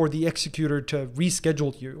opportunity for the executor to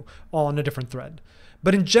reschedule you on a different thread.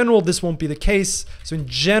 But in general, this won't be the case. So in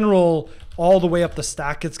general, all the way up the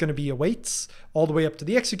stack, it's going to be awaits, all the way up to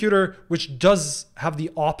the executor, which does have the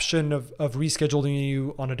option of rescheduling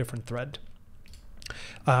you on a different thread.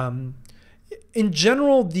 In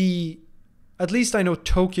general, at least I know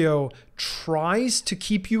Tokyo tries to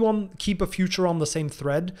keep a future on the same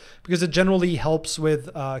thread because it generally helps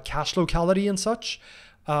with cache locality and such,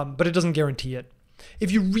 but it doesn't guarantee it.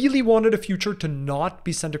 If you really wanted a future to not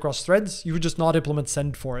be sent across threads, you would just not implement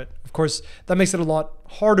send for it. Of course, that makes it a lot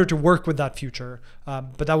harder to work with that future,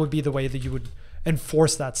 but that would be the way that you would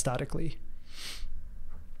enforce that statically.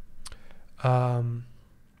 What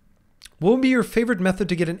would be your favorite method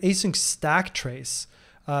to get an async stack trace?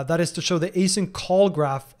 That is to show the async call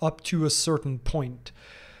graph up to a certain point.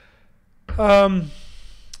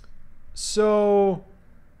 So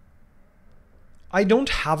I don't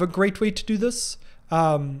have a great way to do this.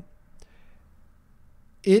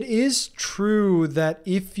 It is true that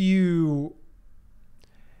if you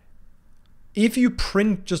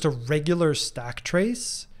print just a regular stack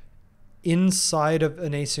trace inside of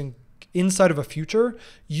an async, inside of a future,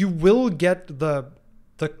 you will get the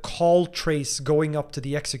call trace going up to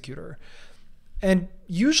the executor. And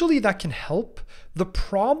usually that can help. The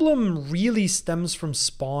problem really stems from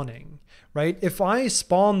spawning, right? If I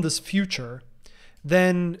spawn this future,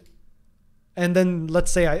 and then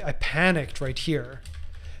let's say I panicked right here,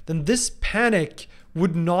 then this panic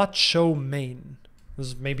would not show main. This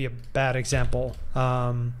is maybe a bad example.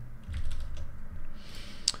 Let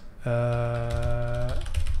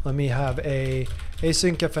me have a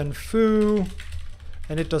async fn foo,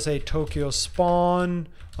 and it does a Tokyo spawn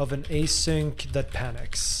of an async that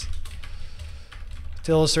panics.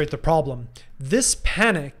 To illustrate the problem, this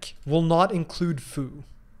panic will not include foo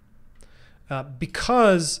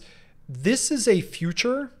because this is a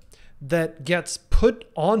future that gets put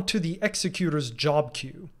onto the executor's job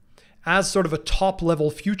queue as sort of a top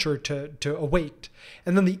level future to await.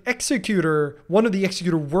 And then the executor, one of the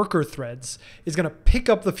executor worker threads, is going to pick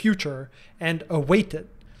up the future and await it.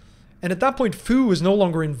 And at that point, foo is no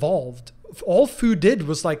longer involved. All foo did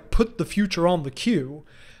was like put the future on the queue.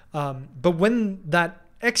 But when that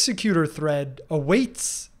executor thread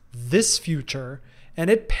awaits this future and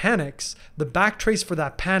it panics, the backtrace for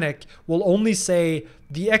that panic will only say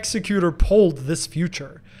the executor pulled this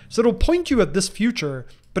future. So it'll point you at this future,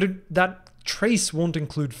 but that trace won't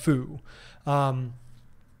include foo.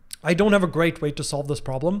 I don't have a great way to solve this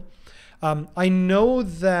problem. I know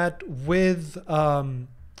that with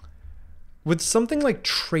something like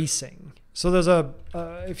tracing, so there's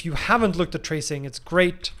if you haven't looked at tracing, it's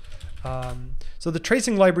great. So the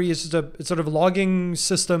tracing library is just it's sort of a logging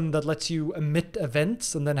system that lets you emit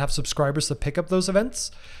events and then have subscribers to pick up those events.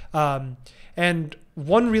 And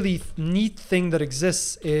one really neat thing that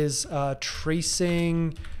exists is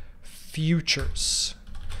tracing futures.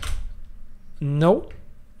 No,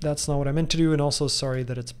 that's not what I meant to do. And also sorry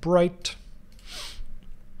that it's bright.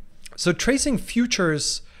 So tracing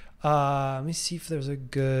futures, let me see if there's a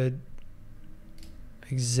good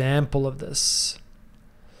example of this.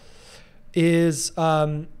 Is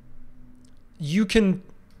you can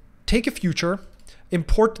take a future,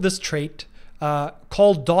 import this trait,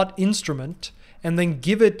 call .instrument, and then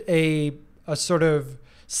give it a sort of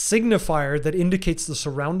signifier that indicates the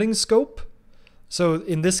surrounding scope. So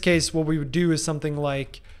in this case, what we would do is something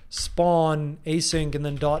like spawn async and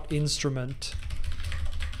then .instrument,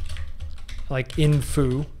 like in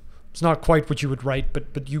foo. It's not quite what you would write,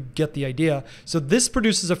 but you get the idea. So this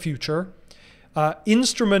produces a future.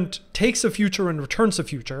 Instrument takes a future and returns a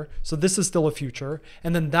future. So this is still a future.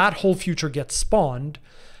 And then that whole future gets spawned.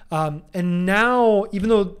 And now, even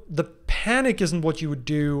though the panic isn't what you would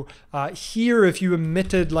do, here if you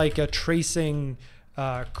emitted like a tracing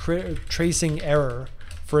error,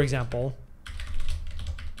 for example,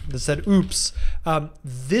 that said oops,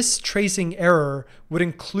 this tracing error would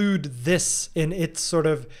include this in its sort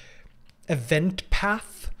of event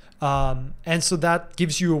path. And so that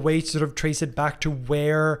gives you a way to sort of trace it back to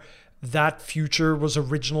where that future was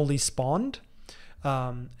originally spawned.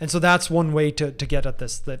 And so that's one way to get at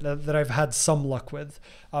this that I've had some luck with.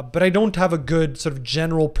 But I don't have a good sort of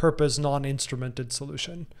general purpose non-instrumented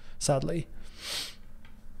solution, sadly.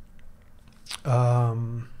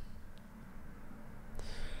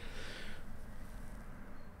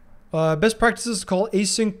 Best practices to call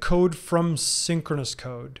async code from synchronous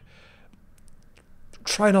code.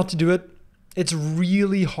 Try not to do it. It's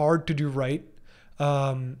really hard to do right.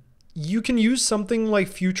 you can use something like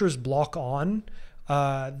futures block on.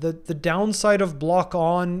 The downside of block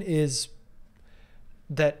on is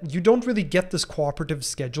that you don't really get this cooperative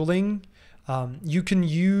scheduling. You can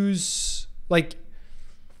use, like,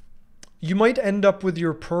 you might end up with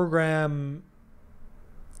your program,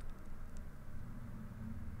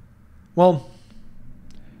 well,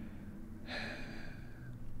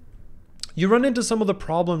 you run into some of the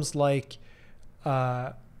problems like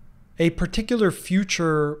a particular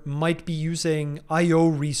future might be using I/O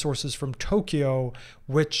resources from Tokyo,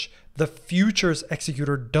 which the futures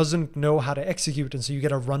executor doesn't know how to execute, and so you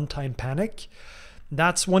get a runtime panic.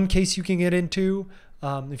 That's one case you can get into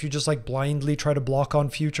if you just like blindly try to block on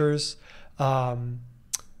futures.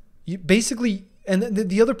 You basically, and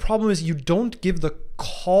the other problem is you don't give the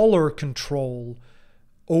caller control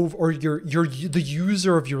over, or the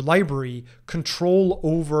user of your library control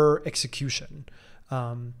over execution.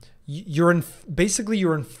 You're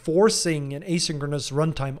enforcing an asynchronous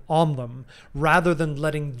runtime on them rather than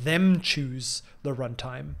letting them choose the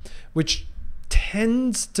runtime, which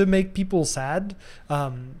tends to make people sad,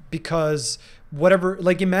 because whatever,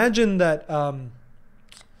 like, imagine that,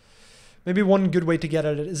 maybe one good way to get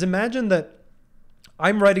at it is, imagine that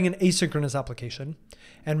I'm writing an asynchronous application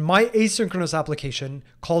and my asynchronous application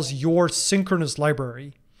calls your synchronous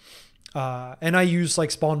library. And I use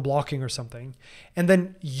like spawn blocking or something. And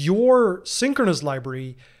then your synchronous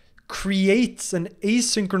library creates an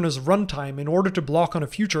asynchronous runtime in order to block on a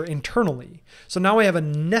future internally. So now I have a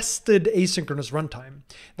nested asynchronous runtime.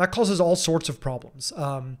 That causes all sorts of problems.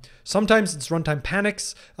 Sometimes it's runtime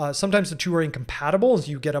panics. Sometimes the two are incompatible, as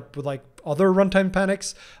you get up with like other runtime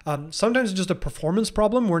panics. Sometimes it's just a performance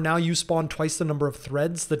problem where now you spawn twice the number of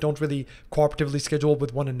threads that don't really cooperatively schedule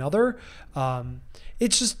with one another.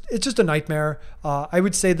 It's just a nightmare. I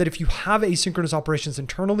would say that if you have asynchronous operations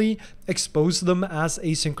internally, expose them as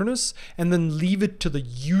asynchronous and then leave it to the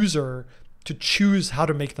user to choose how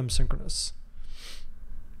to make them synchronous.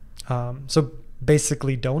 So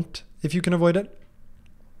basically don't, if you can avoid it.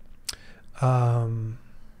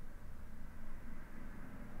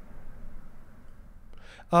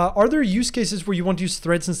 Are there use cases where you want to use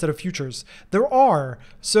threads instead of futures? There are.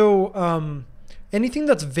 So anything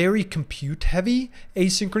that's very compute heavy,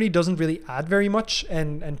 asynchrony doesn't really add very much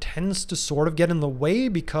and tends to sort of get in the way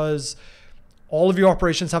because all of your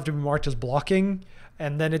operations have to be marked as blocking,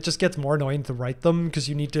 and then it just gets more annoying to write them because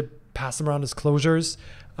you need to pass them around as closures.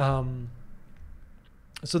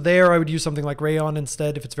 So there I would use something like Rayon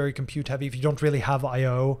instead if it's very compute heavy, if you don't really have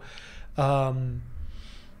I/O.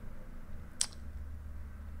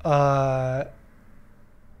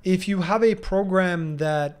 If you have a program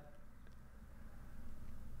that,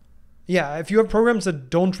 if you have programs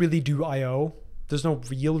that don't really do I/O, there's no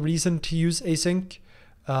real reason to use async.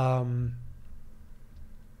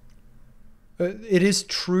 It is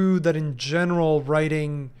true that in general,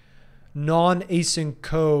 writing non-async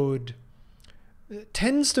code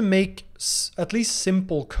tends to make at least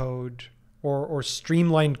simple code or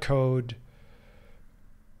streamlined code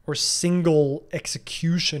or single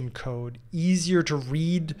execution code easier to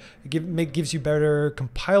read. It gives you better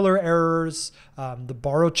compiler errors. The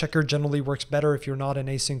borrow checker generally works better if you're not in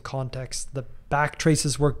async context. The back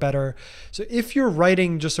traces work better. So if you're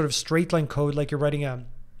writing just sort of straight line code, like you're writing a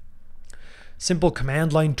simple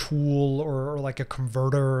command line tool or like a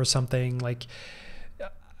converter or something, like,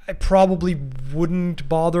 I probably wouldn't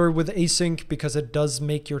bother with async because it does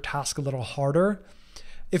make your task a little harder.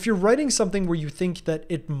 If you're writing something where you think that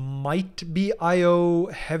it might be I/O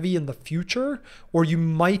heavy in the future, or you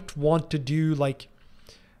might want to do like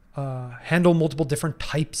handle multiple different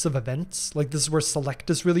types of events, like this is where select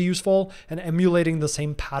is really useful, and emulating the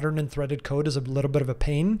same pattern in threaded code is a little bit of a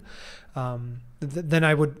pain, then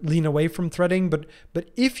I would lean away from threading. But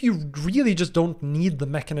if you really just don't need the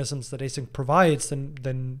mechanisms that async provides,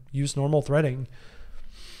 then use normal threading.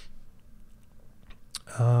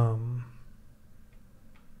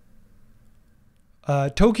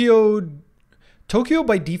 Tokyo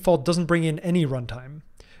by default doesn't bring in any runtime.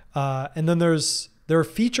 And then there are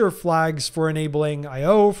feature flags for enabling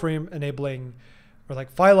I/O, for enabling, or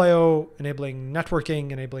like file I/O, enabling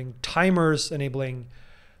networking, enabling timers, enabling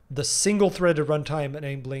the single threaded runtime,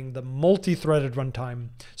 enabling the multi-threaded runtime.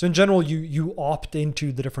 So in general, you opt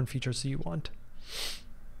into the different features that you want.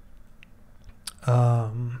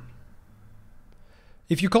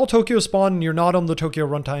 If you call Tokyo spawn and you're not on the Tokyo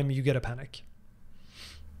runtime, you get a panic.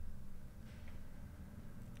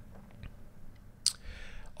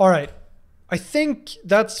 All right, I think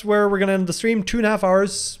that's where we're gonna end the stream. 2.5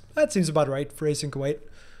 hours, that seems about right for Async await.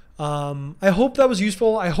 I hope that was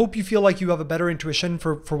useful. I hope you feel like you have a better intuition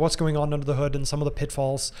for what's going on under the hood and some of the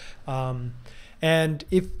pitfalls. And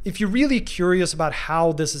if you're really curious about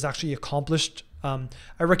how this is actually accomplished, I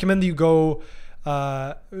recommend that you go,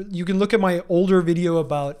 you can look at my older video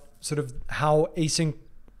about sort of how async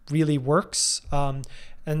really works,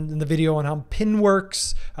 and the video on how pin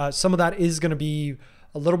works. Some of that is going to be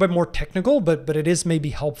a little bit more technical, but it is maybe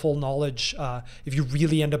helpful knowledge if you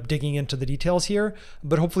really end up digging into the details here.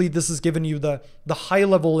 But hopefully this has given you the high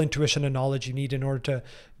level intuition and knowledge you need in order to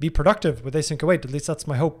be productive with async await. At least that's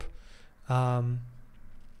my hope.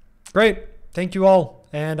 Great. Thank you all.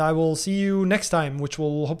 And I will see you next time, which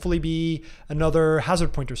will hopefully be another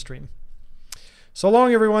hazard pointer stream. So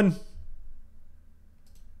long, everyone.